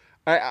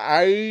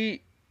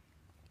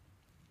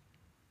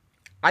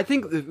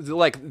think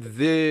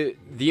the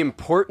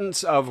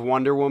importance of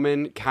Wonder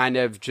Woman kind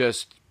of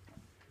just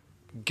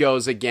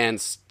goes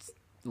against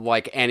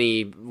like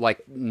any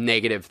like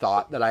negative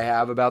thought that I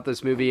have about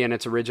this movie and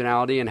its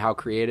originality and how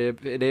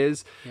creative it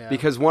is. Yeah.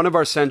 Because one of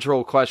our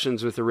central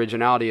questions with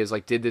originality is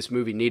like, did this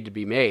movie need to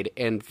be made?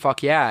 And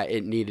fuck yeah,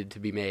 it needed to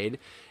be made.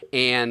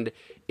 And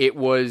it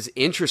was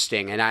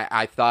interesting. And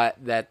I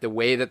thought that the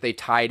way that they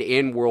tied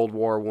in World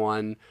War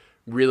I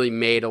really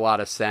made a lot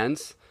of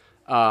sense.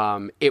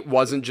 It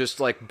wasn't just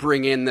like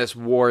bring in this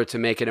war to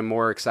make it a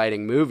more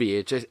exciting movie.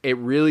 It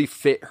really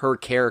fit her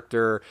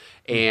character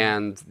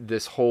and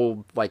this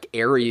whole like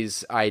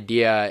Ares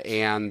idea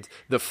and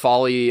the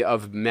folly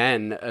of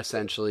men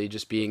essentially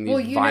just being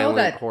these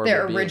violent, horrible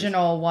their beings.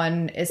 Original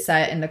one is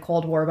set in the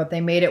Cold War, but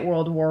they made it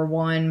World War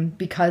I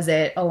because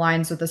it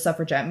aligns with the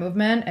suffragette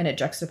movement and it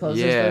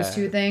juxtaposes those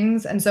two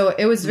things. And so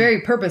it was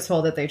very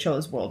purposeful that they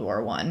chose World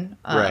War I.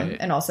 Right.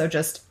 And also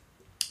just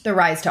the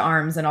rise to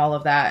arms and all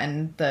of that,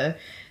 and the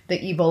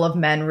evil of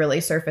men really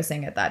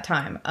surfacing at that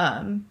time,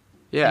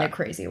 in a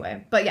crazy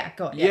way. But yeah,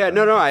 go. Yeah,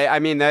 no. I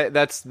mean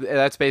that's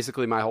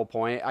basically my whole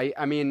point.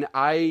 I mean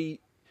I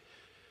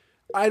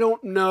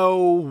don't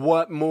know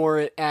what more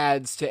it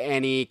adds to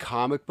any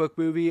comic book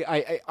movie.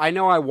 I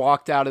know I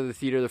walked out of the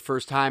theater the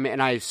first time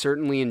and I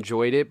certainly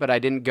enjoyed it, but I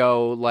didn't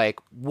go like,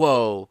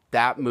 whoa,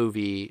 that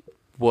movie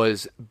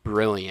was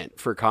brilliant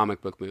for comic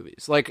book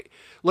movies. Like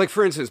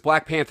for instance,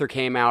 Black Panther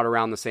came out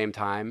around the same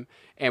time,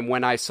 and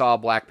when I saw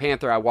Black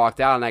Panther, I walked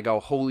out and I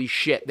go, holy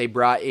shit, they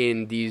brought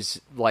in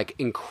these like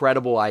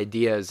incredible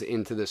ideas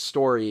into the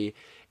story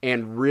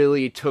and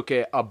really took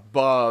it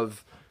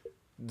above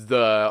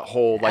the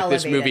whole like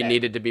this movie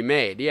needed to be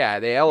made. Yeah,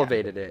 they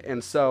elevated it.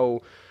 And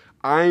so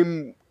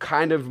I'm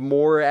kind of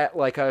more at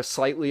like a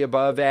slightly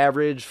above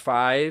average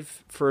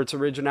 5 for its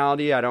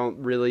originality. I don't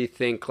really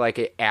think like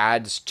it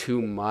adds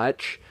too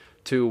much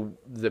to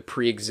the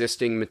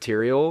pre-existing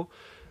material.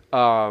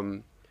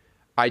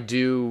 I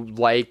do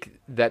like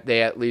that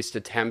they at least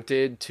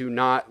attempted to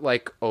not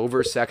like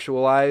over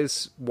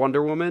sexualize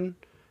Wonder Woman.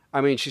 I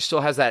mean, she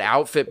still has that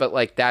outfit, but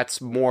like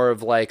that's more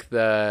of like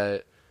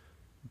the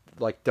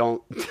like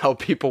don't tell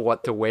people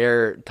what to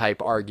wear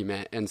type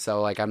argument. And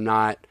so like I'm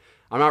not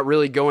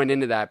really going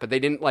into that, but they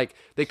didn't like,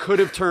 they could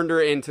have turned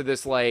her into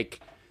this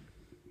like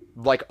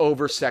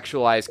over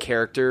sexualized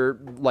character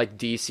like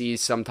DC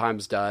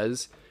sometimes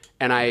does.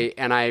 And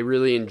I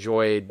really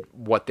enjoyed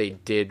what they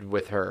did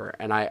with her.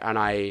 And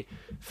I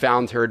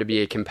found her to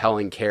be a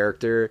compelling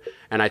character.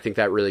 And I think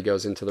that really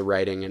goes into the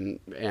writing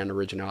and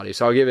originality.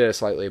 So I'll give it a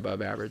slightly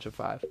above average of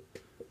 5.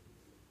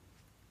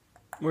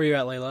 Where are you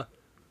at, Layla?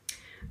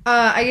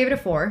 I gave it a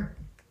 4.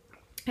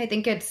 I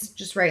think it's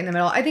just right in the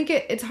middle. I think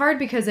it's hard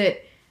because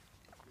it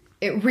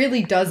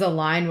really does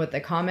align with the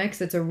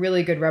comics. It's a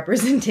really good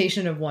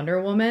representation of Wonder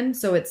Woman.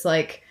 So it's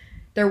like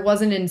there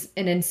wasn't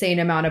an insane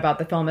amount about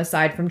the film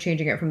aside from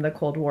changing it from the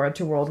Cold War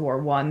to World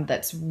War I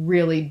that's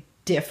really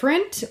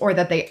different, or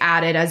that they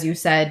added, as you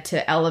said,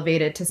 to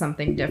elevate it to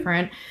something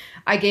different.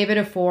 I gave it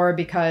a 4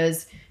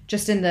 because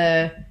just in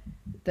the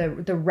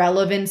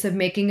relevance of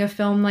making a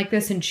film like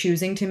this and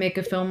choosing to make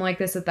a film like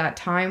this at that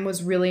time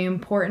was really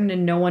important,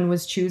 and no one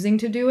was choosing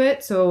to do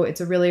it. So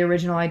it's a really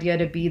original idea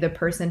to be the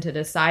person to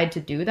decide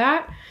to do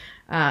that.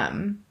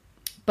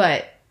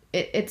 But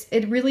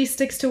it really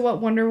sticks to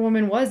what Wonder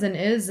Woman was and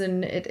is,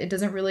 and it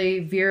doesn't really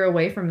veer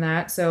away from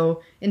that.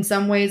 So in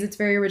some ways it's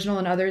very original,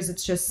 in others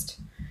it's just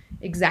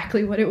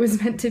exactly what it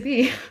was meant to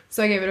be.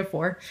 So I gave it a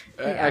 4.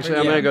 Actually,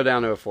 I'm gonna go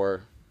down to a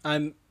 4.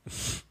 I'm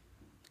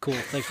cool.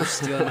 Thanks for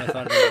stealing my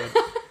thunder.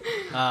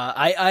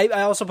 I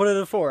also put it at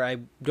a 4. I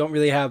don't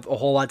really have a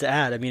whole lot to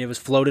add. I mean, it was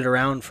floated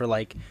around for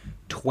like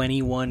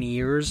 21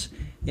 years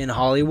in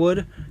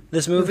Hollywood,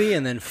 this movie,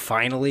 and then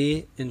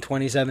finally in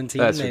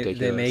 2017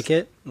 they make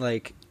it.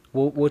 Like,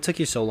 what took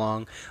you so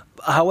long?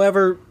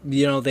 However,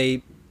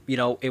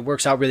 it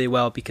works out really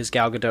well because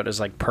Gal Gadot is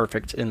like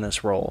perfect in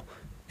this role,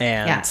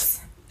 and yes.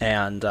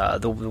 And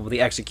the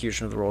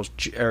execution of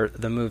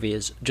the movie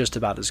is just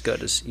about as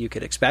good as you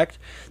could expect.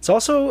 It's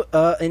also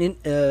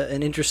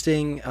an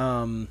interesting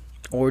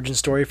origin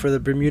story for the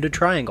Bermuda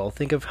Triangle.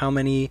 Think of how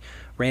many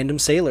random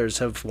sailors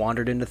have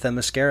wandered into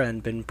Themyscira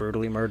and been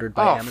brutally murdered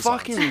by Amazons. Oh,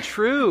 fucking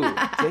true.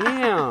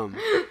 Damn.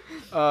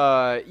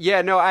 The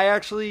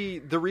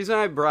reason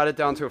I brought it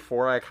down to a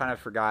 4, I kind of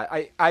forgot.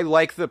 I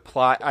like the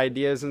plot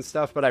ideas and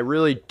stuff, but I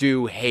really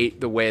do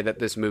hate the way that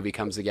this movie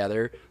comes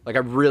together. Like, I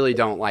really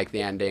don't like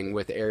the ending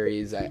with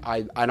Ares.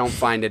 I don't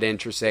find it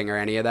interesting or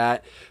any of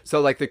that. So,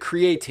 like, the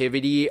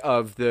creativity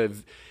of the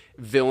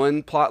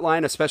villain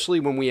plotline, especially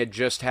when we had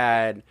just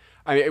had...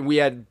 we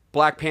had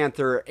Black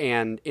Panther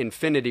and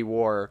Infinity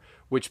War,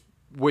 which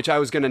I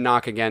was going to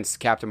knock against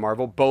Captain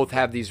Marvel. Both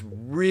have these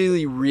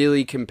really,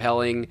 really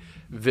compelling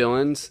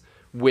villains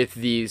with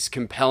these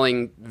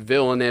compelling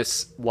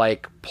villainous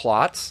like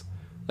plots,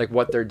 like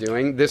what they're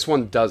doing. This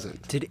one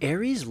doesn't. Did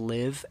Ares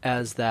live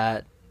as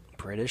that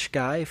British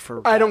guy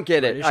for? I don't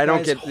get it. British I don't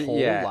guy's get. whole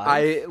Yeah,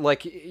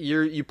 life?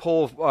 you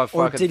pull a fucking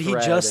Or did he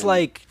thread just and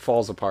like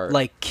falls apart?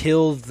 Like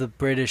kill the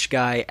British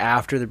guy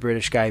after the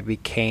British guy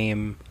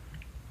became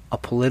a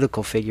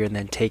political figure and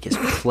then take his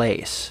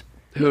place?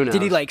 Who knows?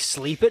 Did he like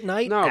sleep at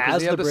night No, because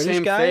as he the had the British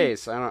same guy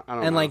face. I don't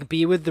and know. like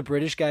be with the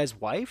British guy's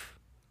wife?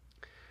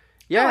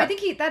 Yeah, No, I think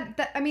he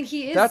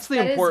is. That's the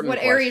that important is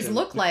what Ares question.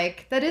 looked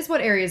like. That is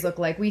what Ares looked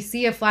like. We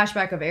see a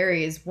flashback of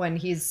Ares when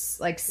he's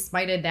like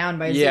smited down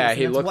by Yeah, Zeus.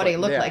 he And that's looked what he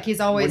looked like. He's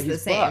always when the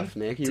he's same. buff,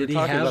 Nick. You Did were he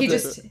talking have about He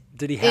this. just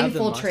Did he have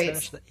infiltrates. the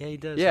mustache? Yeah, he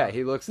does. Yeah,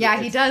 he looks. Yeah,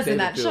 he it's does in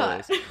David that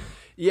shot. Thewlis.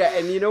 Yeah,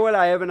 and you know what?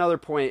 I have another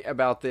point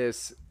about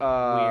this.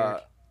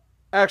 Weird.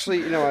 Actually,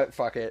 you know what?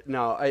 Fuck it.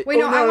 No. I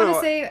want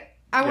to say.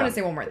 I want to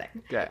say one more thing.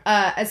 Okay.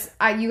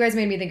 You guys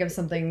made me think of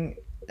something.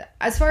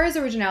 As far as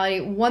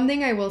originality, one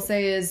thing I will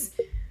say is,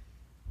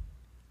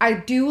 I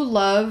do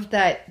love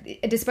that,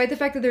 despite the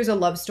fact that there's a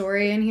love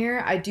story in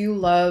here, I do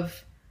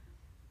love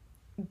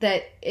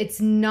that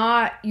it's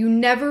not, you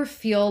never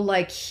feel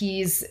like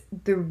he's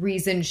the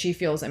reason she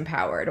feels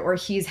empowered or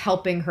he's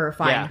helping her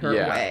find her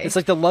Yeah. way. It's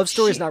like the love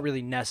story is not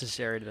really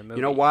necessary to the movie.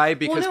 You know why?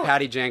 Because no.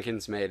 Patty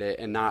Jenkins made it,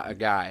 and not a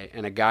guy,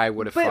 and a guy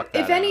would have But fucked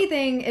that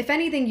if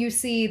anything, you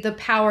see the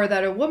power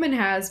that a woman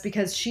has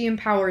because she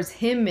empowers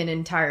him in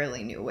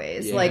entirely new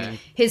ways. Yeah. Like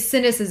his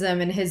cynicism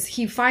and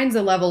he finds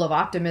a level of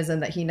optimism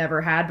that he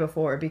never had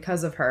before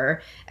because of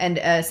her, and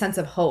a sense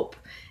of hope.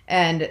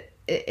 And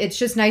it's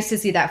just nice to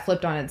see that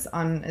flipped on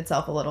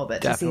itself a little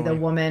bit. Definitely. To see the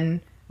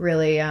woman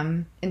really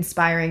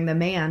inspiring the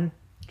man.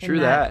 True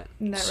in that.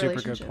 in that Super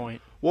good relationship.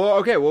 point. Well,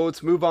 okay. Well,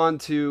 let's move on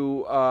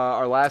to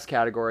our last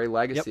category,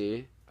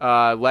 legacy.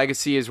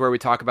 Legacy is where we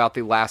talk about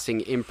the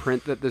lasting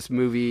imprint that this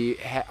movie,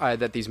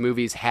 that these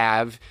movies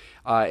have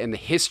in the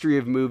history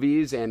of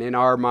movies and in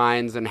our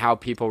minds, and how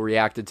people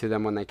reacted to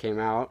them when they came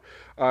out.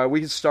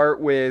 We can start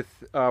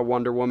with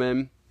Wonder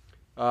Woman.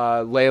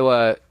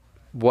 Layla,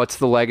 what's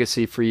the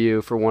legacy for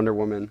you for Wonder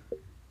Woman?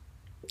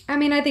 I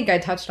mean, I think I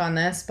touched on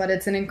this, but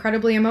it's an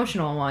incredibly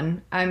emotional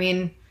one. I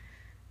mean,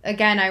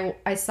 again,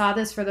 I saw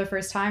this for the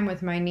first time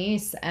with my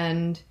niece,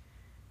 and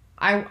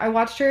I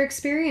watched her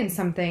experience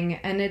something,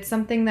 and it's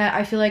something that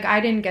I feel like I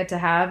didn't get to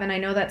have. And I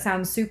know that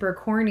sounds super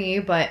corny,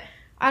 but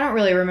I don't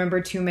really remember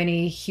too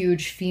many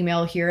huge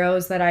female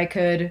heroes that I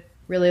could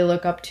really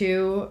look up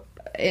to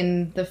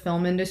in the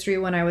film industry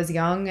when I was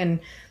young, and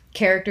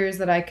characters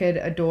that I could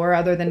adore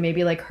other than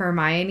maybe like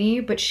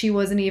Hermione, but she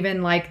wasn't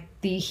even like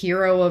the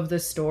hero of the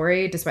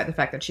story, despite the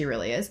fact that she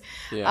really is.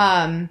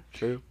 Yeah,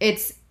 true.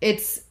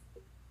 It's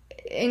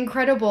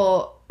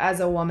incredible as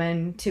a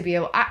woman to be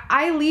able.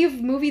 I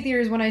leave movie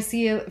theaters when I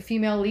see a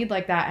female lead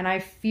like that, and I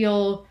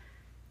feel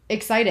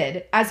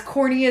excited. As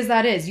corny as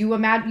that is,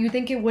 you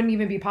think it wouldn't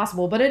even be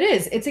possible, but it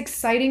is. It's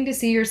exciting to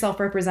see yourself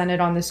represented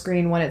on the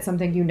screen when it's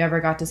something you never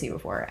got to see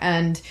before.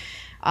 And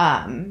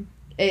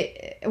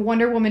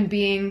Wonder Woman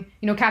being,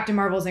 Captain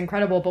Marvel is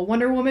incredible, but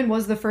Wonder Woman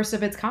was the first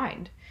of its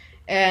kind,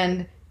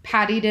 and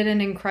Patty did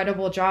an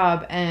incredible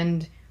job,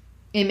 and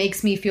it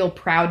makes me feel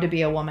proud to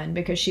be a woman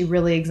because she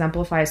really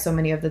exemplifies so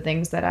many of the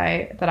things that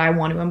I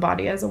want to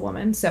embody as a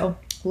woman. So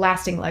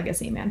lasting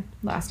legacy, man,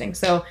 lasting.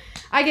 So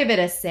I give it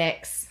a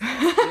 6.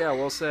 Yeah,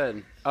 well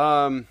said.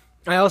 I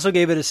also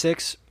gave it a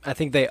 6. I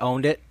think they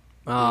owned it.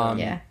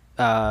 Yeah.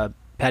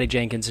 Patty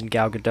Jenkins and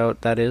Gal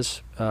Gadot, that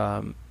is.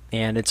 And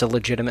it's a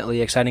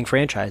legitimately exciting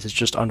franchise. It's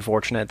just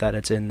unfortunate that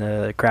it's in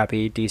the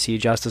crappy DC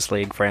Justice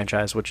League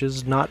franchise, which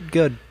is not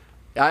good.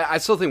 I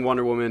still think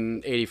Wonder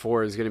Woman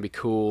 84 is going to be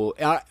cool,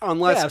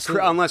 unless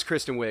absolutely. unless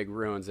Kristen Wiig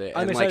ruins it.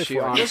 I'm and excited for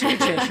it. honestly,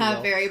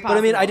 Very possible. But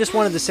I mean, I just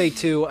wanted to say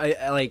too,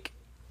 I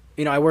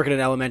work at an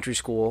elementary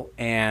school,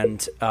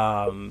 and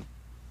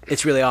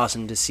it's really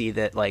awesome to see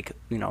that,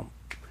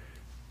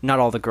 not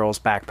all the girls'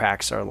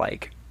 backpacks are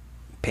like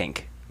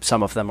pink.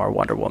 Some of them are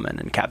Wonder Woman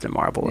and Captain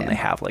Marvel, and they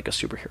have like a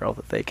superhero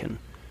that they can,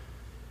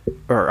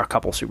 or a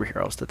couple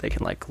superheroes that they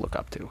can like look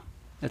up to.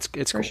 It's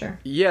for cool. sure.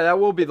 Yeah, that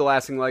will be the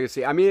lasting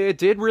legacy. I mean, it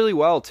did really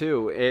well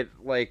too. It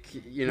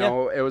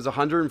it was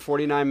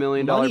 $149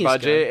 million Money is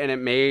budget, good. and it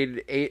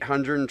made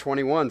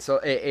 821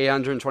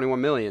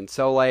 million.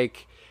 So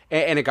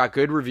and it got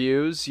good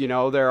reviews.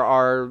 There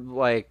are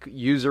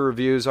user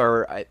reviews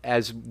are,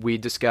 as we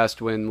discussed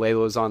when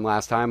Layla was on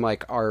last time,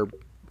 are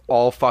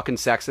all fucking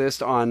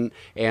sexist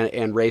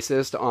and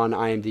racist on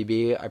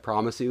IMDb. I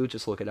promise you,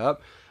 just look it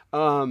up.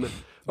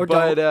 Or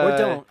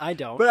don't. I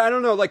don't. But I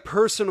don't know.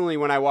 Personally,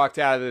 when I walked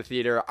out of the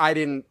theater, I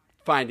didn't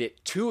find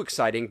it too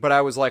exciting. But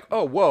I was like,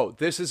 "Oh, whoa!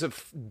 This is a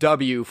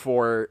W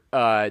for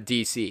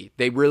DC.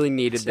 They really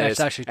needed That's this,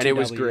 actually and it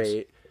was 2 Ws.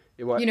 great."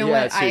 You know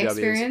what I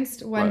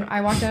experienced when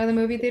I walked out of the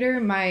movie theater?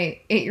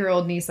 My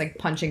 8-year-old niece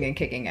punching and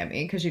kicking at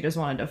me because she just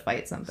wanted to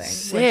fight something.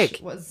 Sick.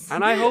 Which was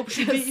And I hope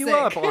she beat you sick.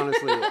 up,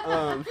 honestly.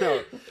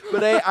 No.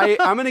 But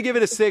I'm going to give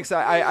it a 6.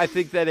 I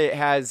think that it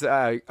has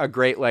a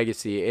great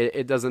legacy.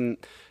 It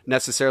doesn't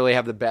necessarily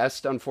have the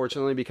best,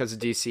 unfortunately, because of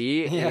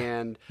DC. Yeah.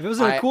 And If it was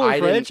a cooler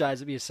franchise,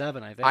 it'd be a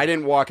 7, I think. I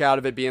didn't walk out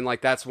of it being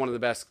like, that's one of the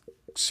best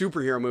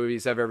superhero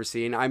movies I've ever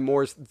seen. I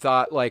more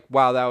thought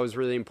wow, that was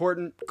really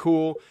important,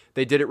 cool,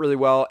 they did it really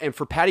well. And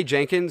for Patty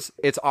Jenkins,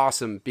 it's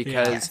awesome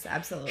because Yes,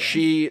 absolutely.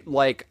 she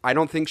I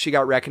don't think she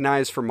got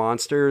recognized for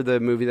Monster,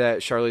 the movie that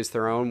Charlize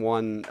Theron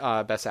won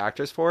Best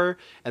Actress for,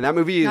 and that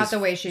movie is Not the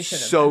way she should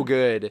have so been.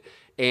 good.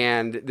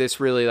 And this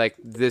really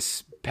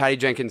this Patty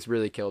Jenkins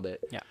really killed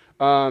it. Yeah.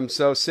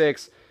 So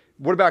 6.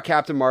 What about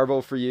Captain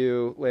Marvel for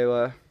you,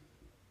 Layla?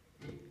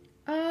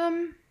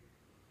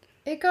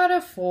 It got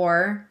a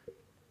 4.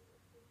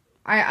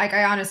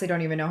 I honestly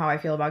don't even know how I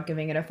feel about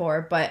giving it a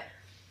 4, but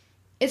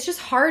it's just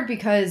hard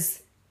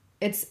because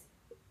it's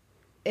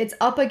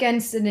up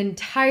against an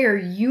entire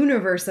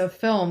universe of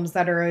films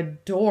that are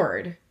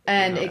adored.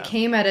 And it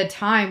came at a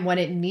time when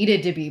it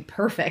needed to be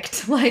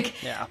perfect.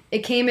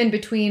 It came in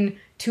between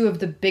 2 of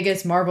the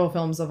biggest Marvel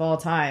films of all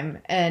time.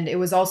 And it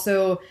was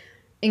also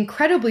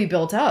incredibly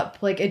built up.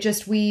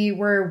 We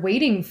were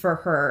waiting for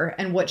her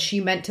and what she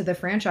meant to the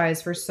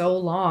franchise for so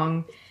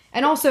long.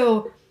 And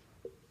also,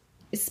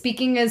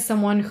 speaking as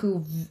someone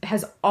who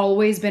has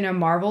always been a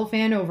Marvel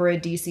fan over a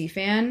DC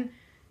fan,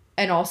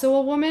 and also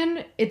a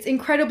woman, it's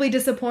incredibly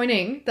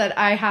disappointing that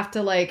I have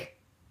to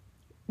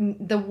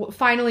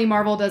finally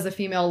Marvel does a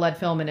female-led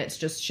film and it's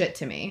just shit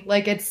to me.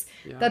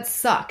 That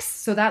sucks.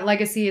 So that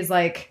legacy is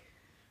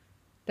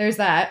there's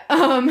that.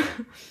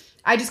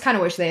 I just kind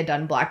of wish they had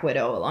done Black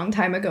Widow a long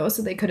time ago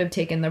so they could have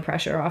taken the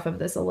pressure off of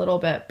this a little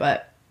bit,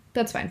 but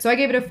that's fine. So I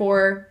gave it a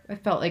 4. I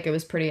felt like it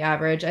was pretty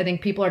average. I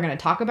think people are going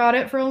to talk about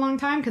it for a long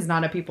time because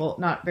not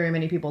very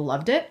many people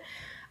loved it.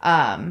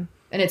 And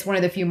it's one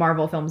of the few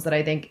Marvel films that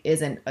I think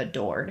isn't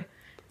adored.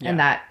 Yeah. And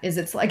that is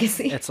its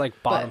legacy. It's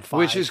bottom 5.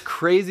 Which is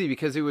crazy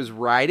because it was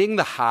riding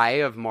the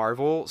high of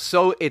Marvel.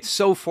 So it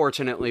so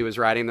fortunately was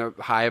riding the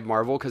high of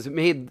Marvel because it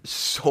made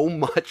so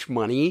much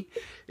money.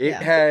 It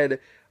had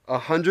a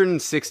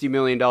 $160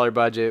 million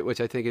budget, which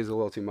I think is a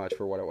little too much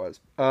for what it was.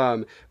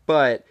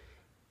 But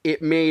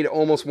it made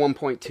almost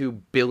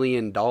 $1.2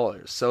 billion.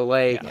 So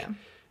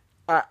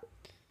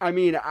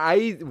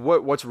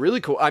what's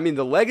really cool,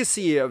 the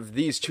legacy of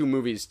these 2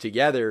 movies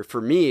together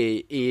for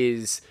me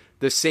is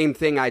the same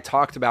thing I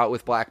talked about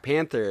with Black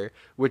Panther,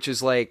 which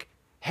is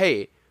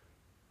hey,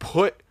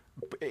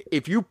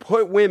 if you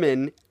put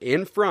women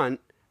in front,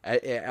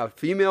 a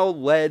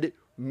female-led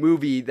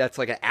movie that's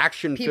an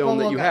action film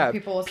that you have,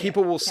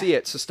 people will see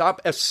it. So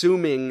stop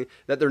assuming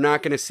that they're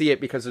not going to see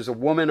it because there's a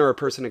woman or a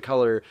person of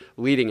color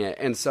leading it.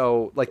 And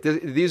so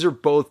these are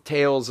both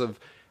tales of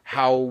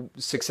how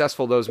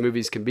successful those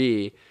movies can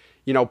be.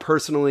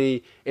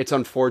 Personally, it's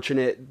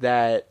unfortunate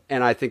that,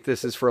 and I think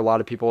this is for a lot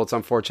of people, it's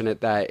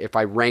unfortunate that if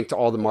I ranked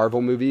all the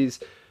Marvel movies,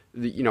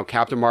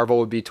 Captain Marvel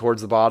would be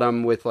towards the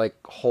bottom with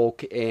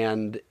Hulk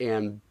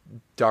and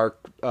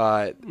Dark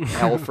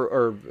Elf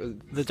or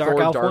the Dark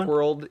Thor Elf Dark one?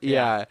 World,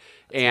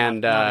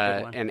 and not a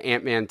good one. and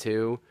Ant-Man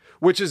 2,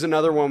 which is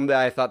another one that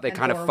I thought they And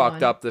kind of Thor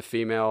fucked 1. up the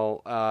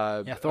female.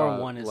 Thor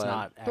 1 is led.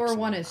 not. Thor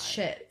 1 excellent is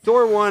shit.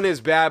 Thor 1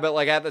 is bad, but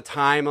at the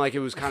time, it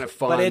was kind of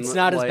fun. But it's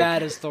not as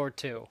bad as Thor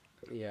 2.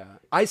 Yeah,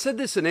 I said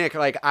this to Nick.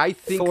 I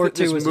think Thor that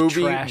 2 this was a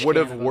movie trash would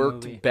have can of a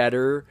worked movie.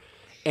 better,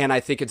 and I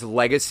think its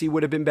legacy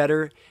would have been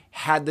better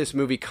had this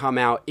movie come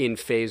out in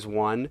Phase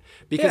 1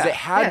 because it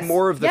had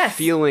more of the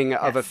feeling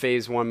of a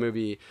Phase 1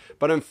 movie.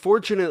 But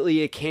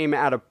unfortunately, it came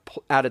at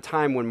a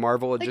time when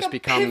Marvel had just a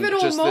become pivotal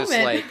just moment.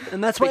 this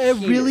And that's why I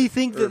really behemoth,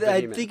 think or that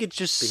I behemoth. think it's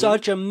just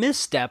such a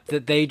misstep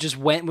that they just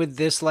went with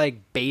this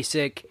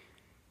basic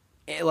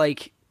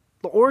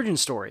the origin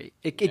story.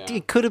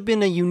 It could have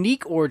been a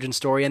unique origin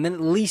story, and then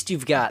at least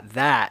you've got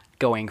that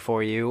going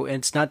for you. And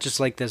it's not just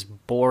like this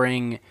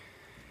boring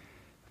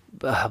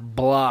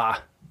blah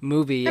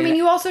movie. I mean,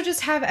 you also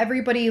just have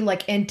everybody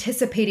like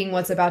anticipating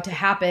what's about to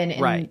happen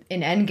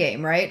in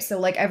Endgame, right? So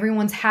like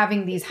everyone's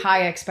having these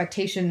high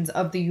expectations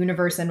of the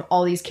universe and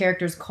all these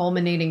characters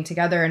culminating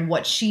together and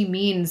what she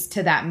means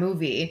to that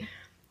movie.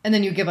 And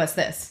then you give us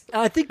this.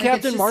 I think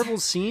Captain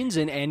Marvel's scenes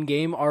in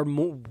Endgame are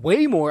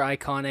way more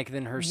iconic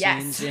than her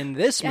scenes in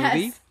this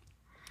movie.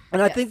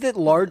 And I think that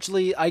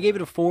largely, I gave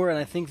it a 4, and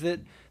I think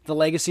that the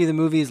legacy of the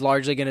movie is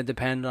largely going to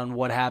depend on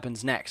what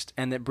happens next.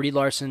 And that Brie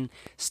Larson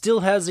still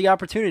has the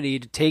opportunity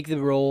to take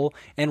the role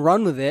and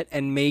run with it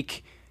and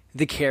make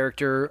the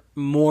character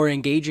more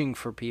engaging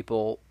for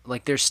people.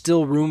 Like, there's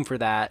still room for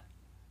that.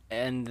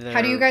 And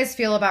how do you guys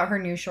feel about her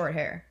new short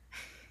hair?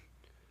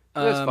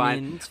 That's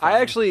fine.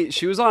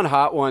 She was on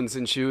Hot Ones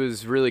and she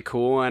was really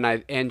cool,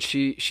 and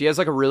she has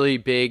like a really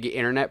big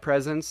internet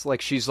presence.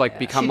 Like she's like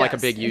become like a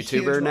big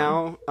YouTuber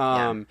now.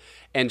 And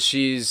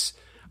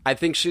I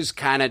think she's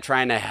kind of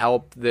trying to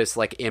help this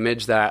like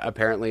image that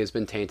apparently has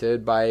been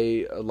tainted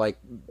by like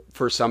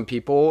for some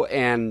people,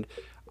 and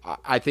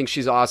I think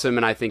she's awesome,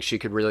 and I think she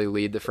could really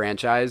lead the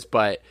franchise,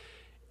 but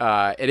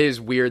it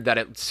is weird that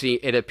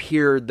it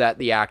appeared that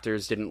the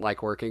actors didn't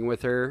like working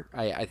with her.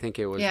 I think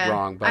it was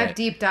wrong. But I've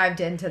deep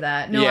dived into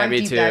that. I've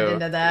deep dived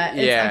into that.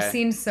 I've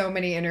seen so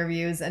many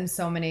interviews and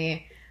so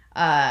many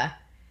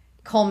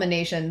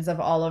culminations of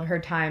all of her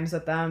times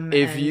with them.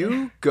 If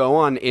you go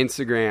on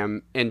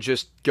Instagram and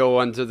just go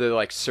onto the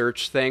like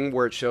search thing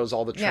where it shows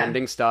all the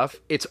trending stuff,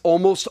 it's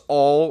almost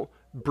all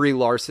Brie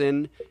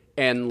Larson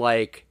and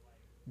like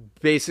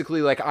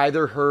basically like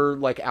either her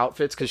like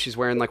outfits because she's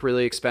wearing like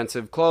really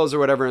expensive clothes or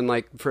whatever, and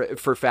like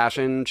for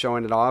fashion,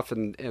 showing it off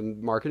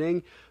and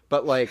marketing,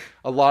 but like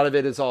a lot of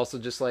it is also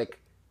just like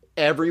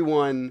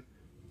everyone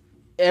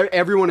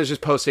is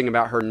just posting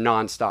about her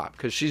nonstop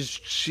because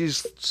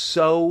she's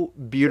so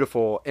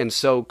beautiful and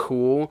so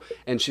cool,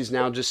 and she's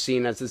now just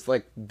seen as this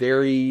like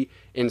very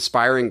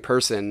inspiring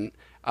person,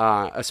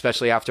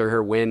 especially after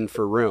her win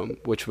for Room,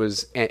 which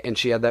was, and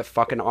she had that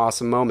fucking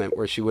awesome moment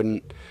where she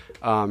wouldn't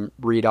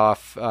read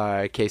off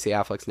Casey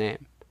Affleck's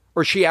name,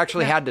 or she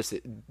actually had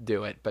to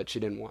do it, but she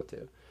didn't want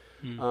to.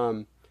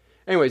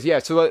 Anyways,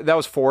 so that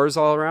was 4s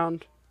all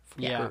around.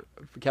 For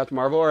Captain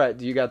Marvel. All right,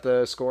 do you got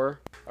the score?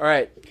 All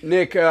right,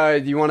 Nick,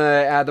 do you want to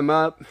add them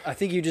up? I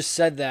think you just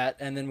said that,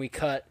 and then we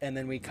cut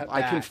back.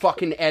 I can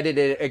fucking edit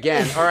it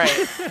again. All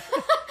right.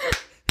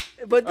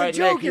 But the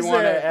joke Nick, is you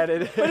want there. to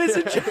edit it? But it's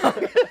a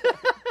joke.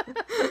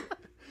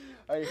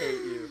 I hate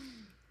you.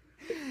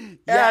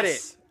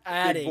 Yes.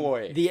 Adding. Good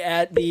boy.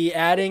 The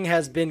adding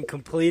has been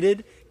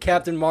completed.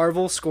 Captain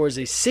Marvel scores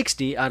a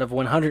 60 out of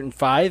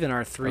 105 in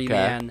our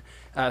three-person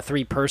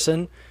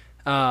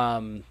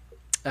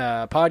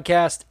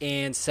podcast,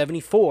 and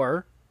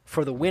 74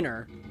 for the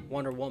winner,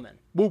 Wonder Woman.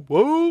 Whoop,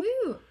 whoop.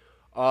 Woo.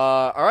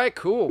 All right,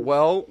 cool.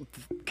 Well,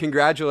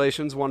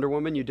 congratulations, Wonder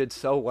Woman. You did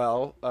so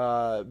well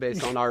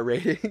based on our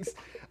ratings.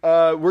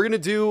 We're going to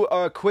do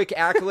a quick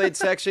accolade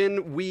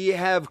section. We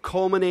have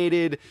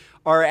culminated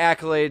our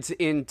accolades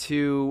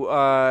into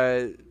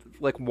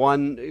like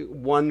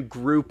one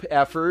group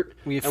effort.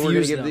 We and we're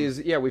going to give these.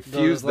 Yeah, we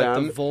fused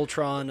them. Like the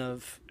Voltron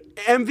of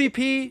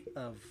MVP.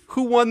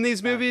 Who won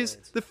these movies?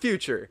 Accolades. The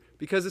Future,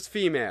 because it's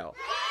female.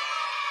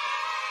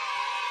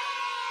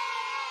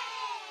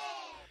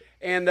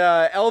 And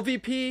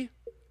LVP,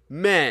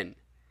 men.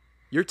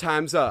 Your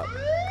time's up.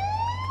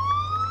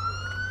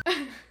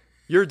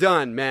 You're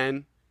done,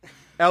 men.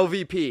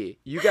 LVP,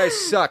 you guys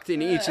sucked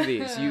in each of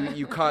these.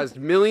 You caused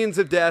millions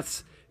of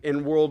deaths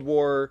in World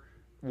War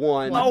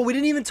I. Oh, we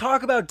didn't even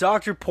talk about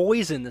Dr.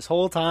 Poison this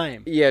whole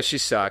time. Yeah, she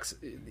sucks.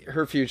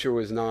 Her future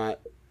was not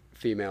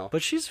female.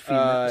 But she's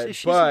female.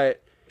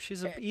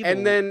 She's an evil.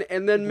 And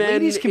then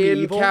men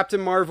in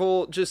Captain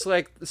Marvel just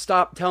like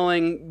stop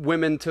telling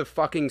women to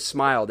fucking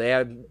smile.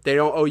 They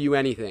don't owe you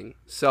anything.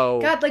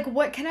 So God, like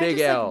what can I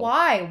just L.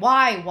 like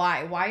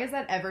why is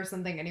that ever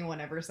something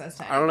anyone ever says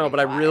to anyone? I don't know, but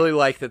I really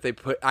like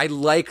that I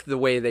like the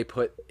way they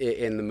put it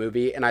in the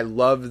movie, and I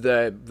love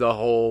the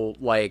whole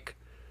like,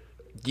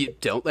 you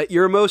don't let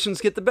your emotions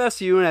get the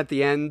best of you, and at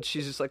the end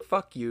she's just like,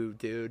 fuck you,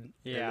 dude.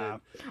 Yeah.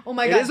 Oh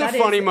my god, it is a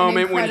funny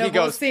moment when he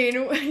goes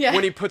yeah.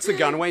 when he puts the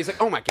gun away. He's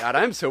like, oh my god,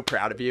 I'm so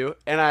proud of you.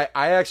 And I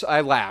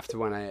laughed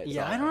when I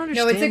saw I don't it. understand.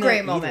 No, it's a great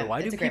that moment. Either. Why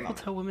it's do a great people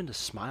moment. tell women to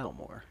smile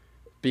more?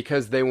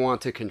 Because they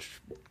want to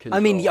control. I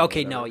mean,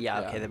 okay, no,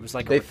 okay, that was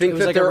like they think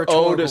that like they're a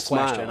rhetorical owed a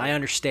smile. question. I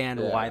understand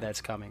why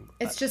that's coming.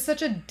 It's just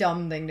such a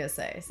dumb thing to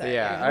say. So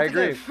yeah, I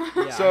agree.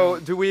 So,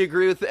 do we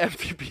agree with the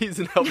MVPs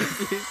and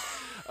LVPs?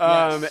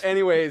 Yes.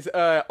 Anyways,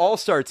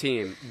 All-Star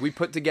Team. We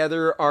put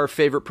together our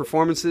favorite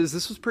performances.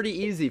 This was pretty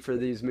easy for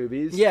these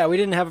movies. Yeah, we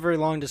didn't have a very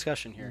long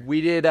discussion here. We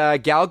did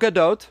Gal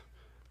Gadot,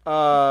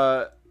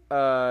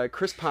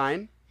 Chris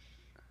Pine,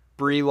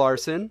 Brie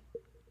Larson,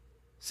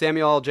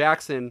 Samuel L.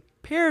 Jackson,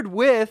 paired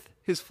with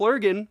his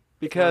Flurgan,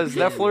 because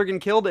that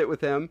Flurgan killed it with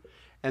him.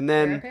 And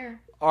then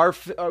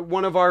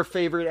one of our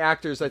favorite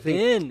actors, I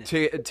think,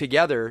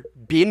 together,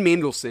 Ben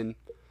Mendelsohn.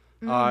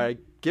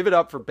 Give it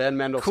up for Ben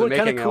Mendelsohn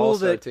making an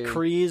all-star team. Kind of cool that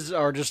Krees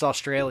are just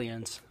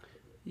Australians.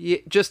 Yeah,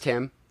 just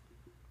him.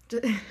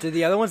 Did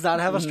the other ones not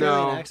have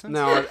Australian accents?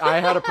 No, I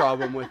had a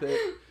problem with it.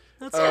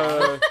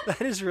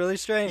 That is really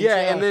strange.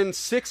 Yeah, and then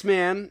Six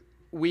Man,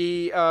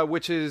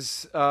 which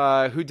is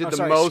who did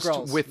the most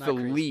Skrulls, with the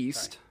Krees.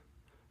 least.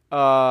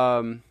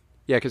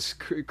 Yeah, because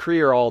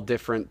Kree are all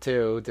different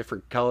too,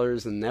 different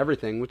colors and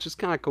everything, which is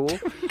kind of cool.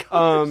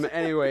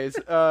 Anyways,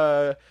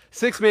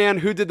 Six Man,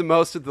 who did the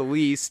most with the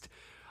least.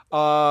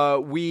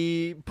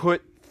 We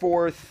put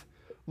forth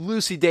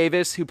Lucy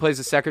Davis, who plays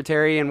the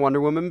secretary in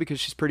Wonder Woman, because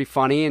she's pretty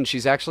funny, and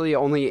she's actually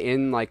only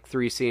in like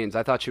 3 scenes.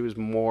 I thought she was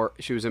in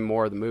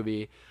more of the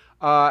movie.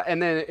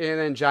 And then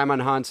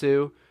Djimon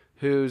Hounsou,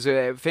 who's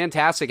a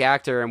fantastic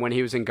actor, and when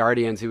he was in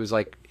Guardians, he was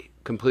like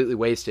completely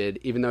wasted,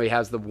 even though he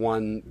has the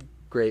one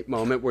great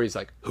moment where he's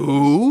like,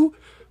 "Who?"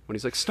 when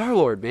he's like,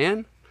 "Star-Lord,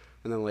 man."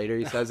 And then later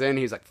he says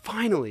he's like,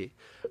 "Finally."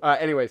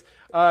 Anyways,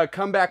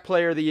 comeback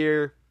player of the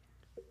year,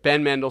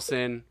 Ben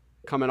Mendelsohn,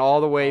 coming all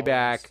the way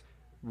back.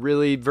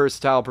 Really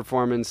versatile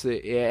performance.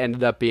 It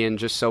ended up being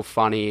just so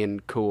funny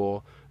and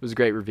cool. It was a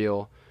great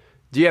reveal.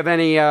 Do you have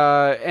any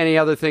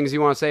other things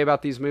you want to say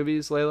about these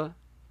movies, Layla?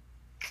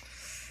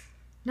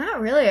 Not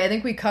really. I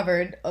think we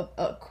covered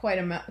quite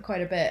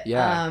a bit.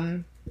 Yeah.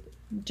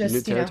 Just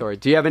new territory.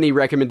 Do you have any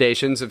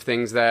recommendations of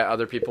things that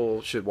other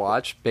people should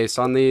watch based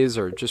on these,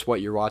 or just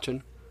what you're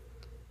watching?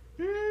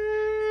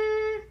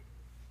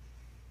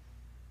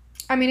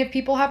 I mean, if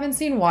people haven't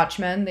seen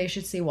Watchmen, they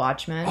should see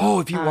Watchmen. Oh,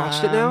 have you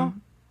watched it now?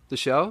 The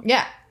show?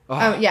 Yeah.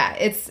 Oh, yeah.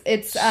 It's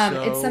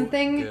so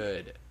something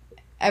good.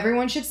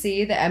 Everyone should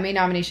see. The Emmy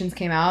nominations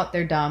came out.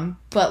 They're dumb,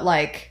 but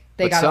like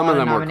they got a some lot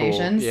of of them were cool.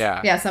 nominations.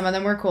 Yeah, some of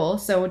them were cool.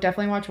 So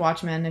definitely watch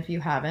Watchmen if you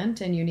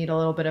haven't, and you need a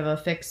little bit of a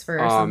fix for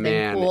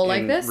something cool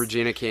like this.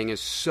 Regina King is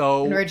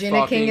so. And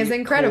Regina King is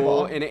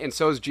incredible, cool. And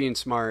so is Gene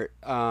Smart.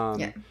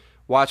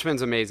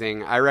 Watchmen's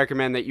amazing. I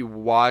recommend that you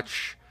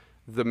watch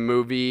the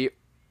movie,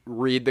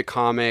 read the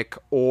comic,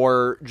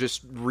 or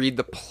just read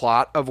the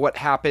plot of what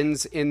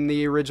happens in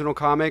the original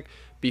comic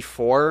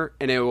before,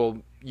 and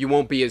you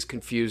won't be as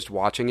confused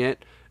watching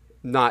it.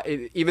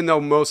 Even though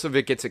most of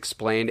it gets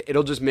explained,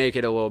 it'll just make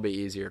it a little bit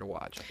easier to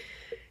watch.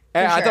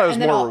 I thought it was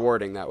more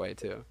rewarding that way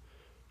too.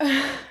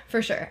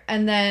 For sure.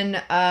 And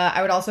then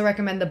I would also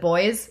recommend The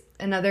Boys,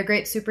 another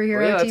great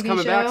superhero TV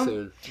coming show. Back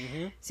soon.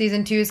 Mm-hmm.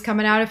 Season 2 is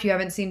coming out. If you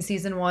haven't seen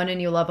season 1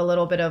 and you love a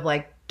little bit of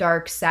like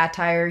dark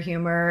satire,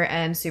 humor,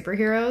 and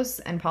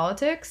superheroes and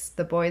politics,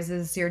 The Boys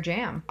is your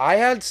jam. I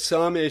had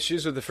some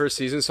issues with the first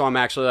season, so I'm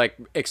actually like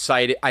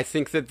excited. I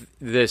think that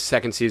the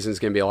second season is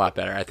going to be a lot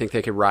better. I think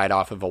they could ride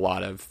off of a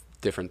lot of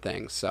different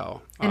things.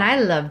 So and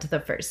I loved the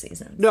first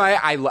season. No,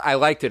 I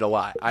liked it a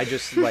lot. I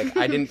just like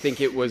I didn't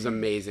think it was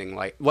amazing.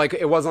 Like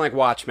it wasn't like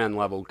Watchmen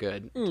level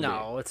good.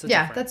 No, it's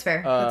that's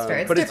fair. That's fair.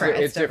 It's but different.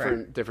 It's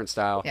different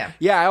style.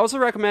 Yeah. I also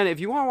recommend if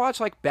you want to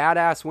watch like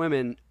badass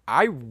women.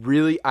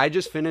 I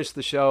just finished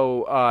the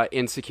show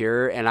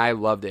Insecure, and I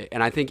loved it.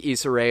 And I think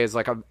Issa Rae is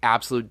like an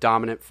absolute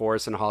dominant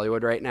force in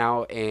Hollywood right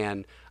now,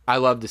 and I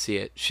love to see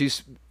it.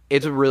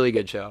 It's a really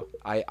good show.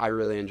 I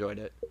really enjoyed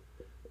it.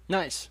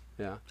 Nice.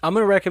 Yeah. I'm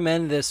going to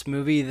recommend this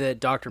movie that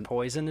Dr.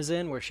 Poison is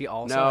in, where she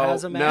also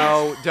has a mask.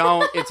 No,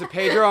 don't. It's a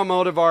Pedro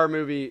Almodovar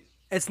movie.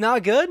 It's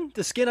not good?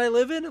 The Skin I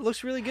Live In? It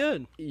looks really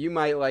good. You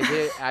might like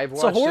it.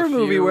 It's a horror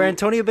movie where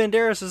Antonio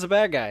Banderas is a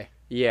bad guy.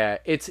 Yeah,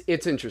 it's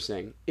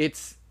interesting.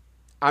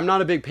 I'm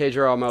not a big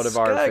Pedro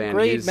Almodovar fan.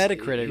 Great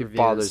Metacritic reviews.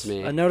 Bothers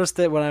me. I noticed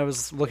that when I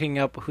was looking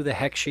up who the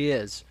heck she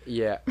is.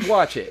 Yeah,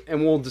 watch it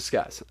and we'll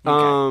discuss.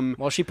 Okay.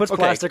 Well, she puts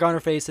plastic on her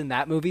face in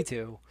that movie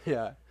too.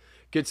 Yeah,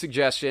 good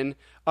suggestion.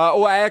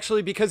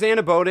 Because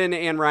Anna Boden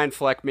and Ryan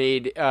Fleck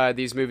made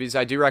these movies,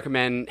 I do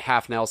recommend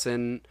Half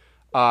Nelson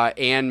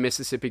and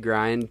Mississippi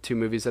Grind, 2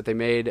 movies that they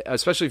made.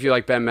 Especially if you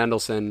like Ben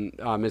Mendelsohn,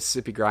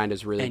 Mississippi Grind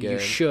is really good. And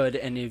you should,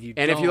 and if you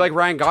if you like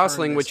Ryan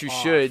Gosling, which you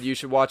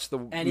should watch the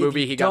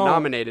movie he got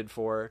nominated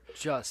for.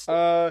 Just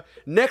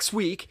next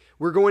week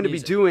we're going to be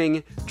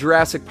doing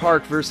Jurassic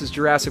Park versus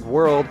Jurassic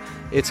World.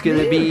 It's going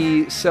to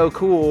be so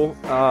cool.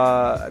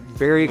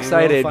 Very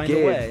excited. Find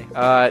a way.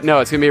 No,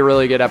 it's going to be a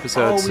really good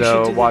episode.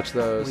 So watch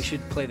those. We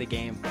should play the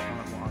game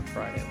on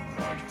Friday.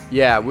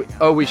 Yeah.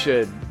 We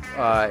should.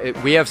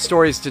 We have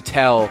stories to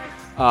tell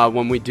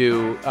when we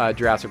do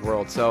Jurassic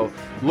World, so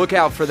look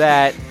out for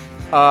that.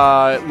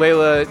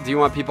 Layla, do you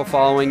want people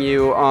following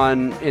you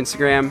on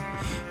Instagram?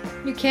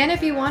 You can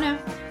if you want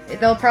to.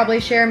 They'll probably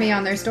share me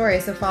on their story,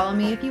 so follow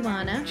me if you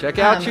want to. Check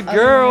out your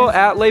girl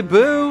at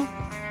Leiboo.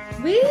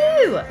 Woo!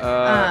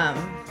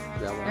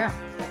 Yeah.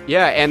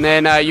 Yeah, and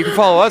then you can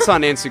follow us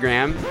on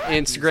Instagram,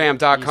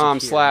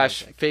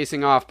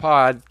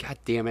 instagram.com/facingoffpod. God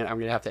damn it, I'm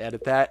going to have to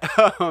edit that.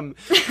 And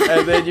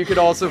then you could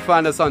also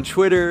find us on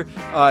Twitter.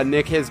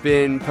 Nick has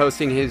been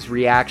posting his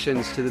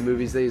reactions to the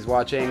movies that he's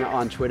watching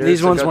on Twitter.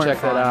 These ones go weren't check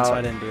fun, that out. so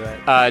I didn't do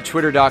it.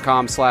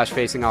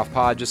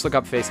 Twitter.com/facingoffpod. Just look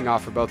up Facing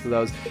Off for both of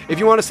those. If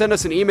you want to send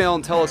us an email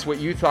and tell us what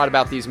you thought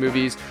about these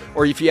movies,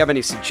 or if you have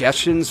any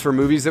suggestions for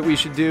movies that we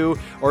should do,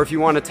 or if you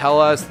want to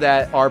tell us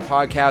that our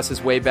podcast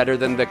is way better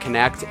than The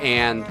Connect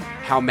and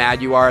how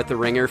mad you are at The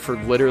Ringer for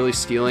literally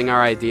stealing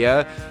our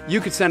idea, you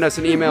could send us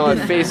an email at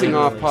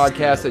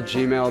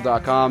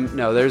facingoffpodcast@gmail.com.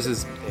 No, theirs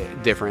is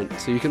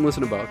different, so you can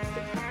listen to both.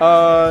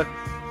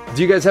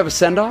 Do you guys have a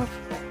send-off?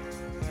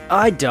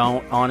 I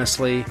don't,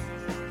 honestly.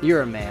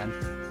 You're a man.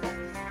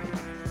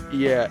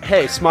 Yeah.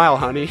 Hey, smile,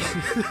 honey.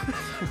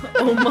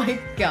 Oh my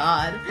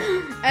god.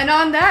 And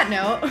on that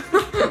note,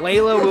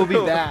 Layla will be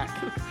back.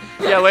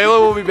 Yeah, Layla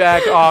will be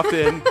back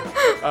often.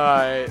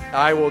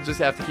 I will just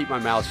have to keep my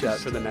mouth shut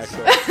for the next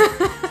one.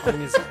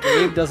 As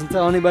Gabe doesn't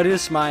tell anybody to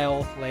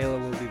smile, Layla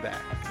will be back.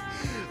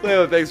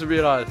 Layla, thanks for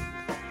being on.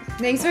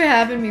 thanks for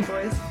having me,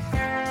 boys.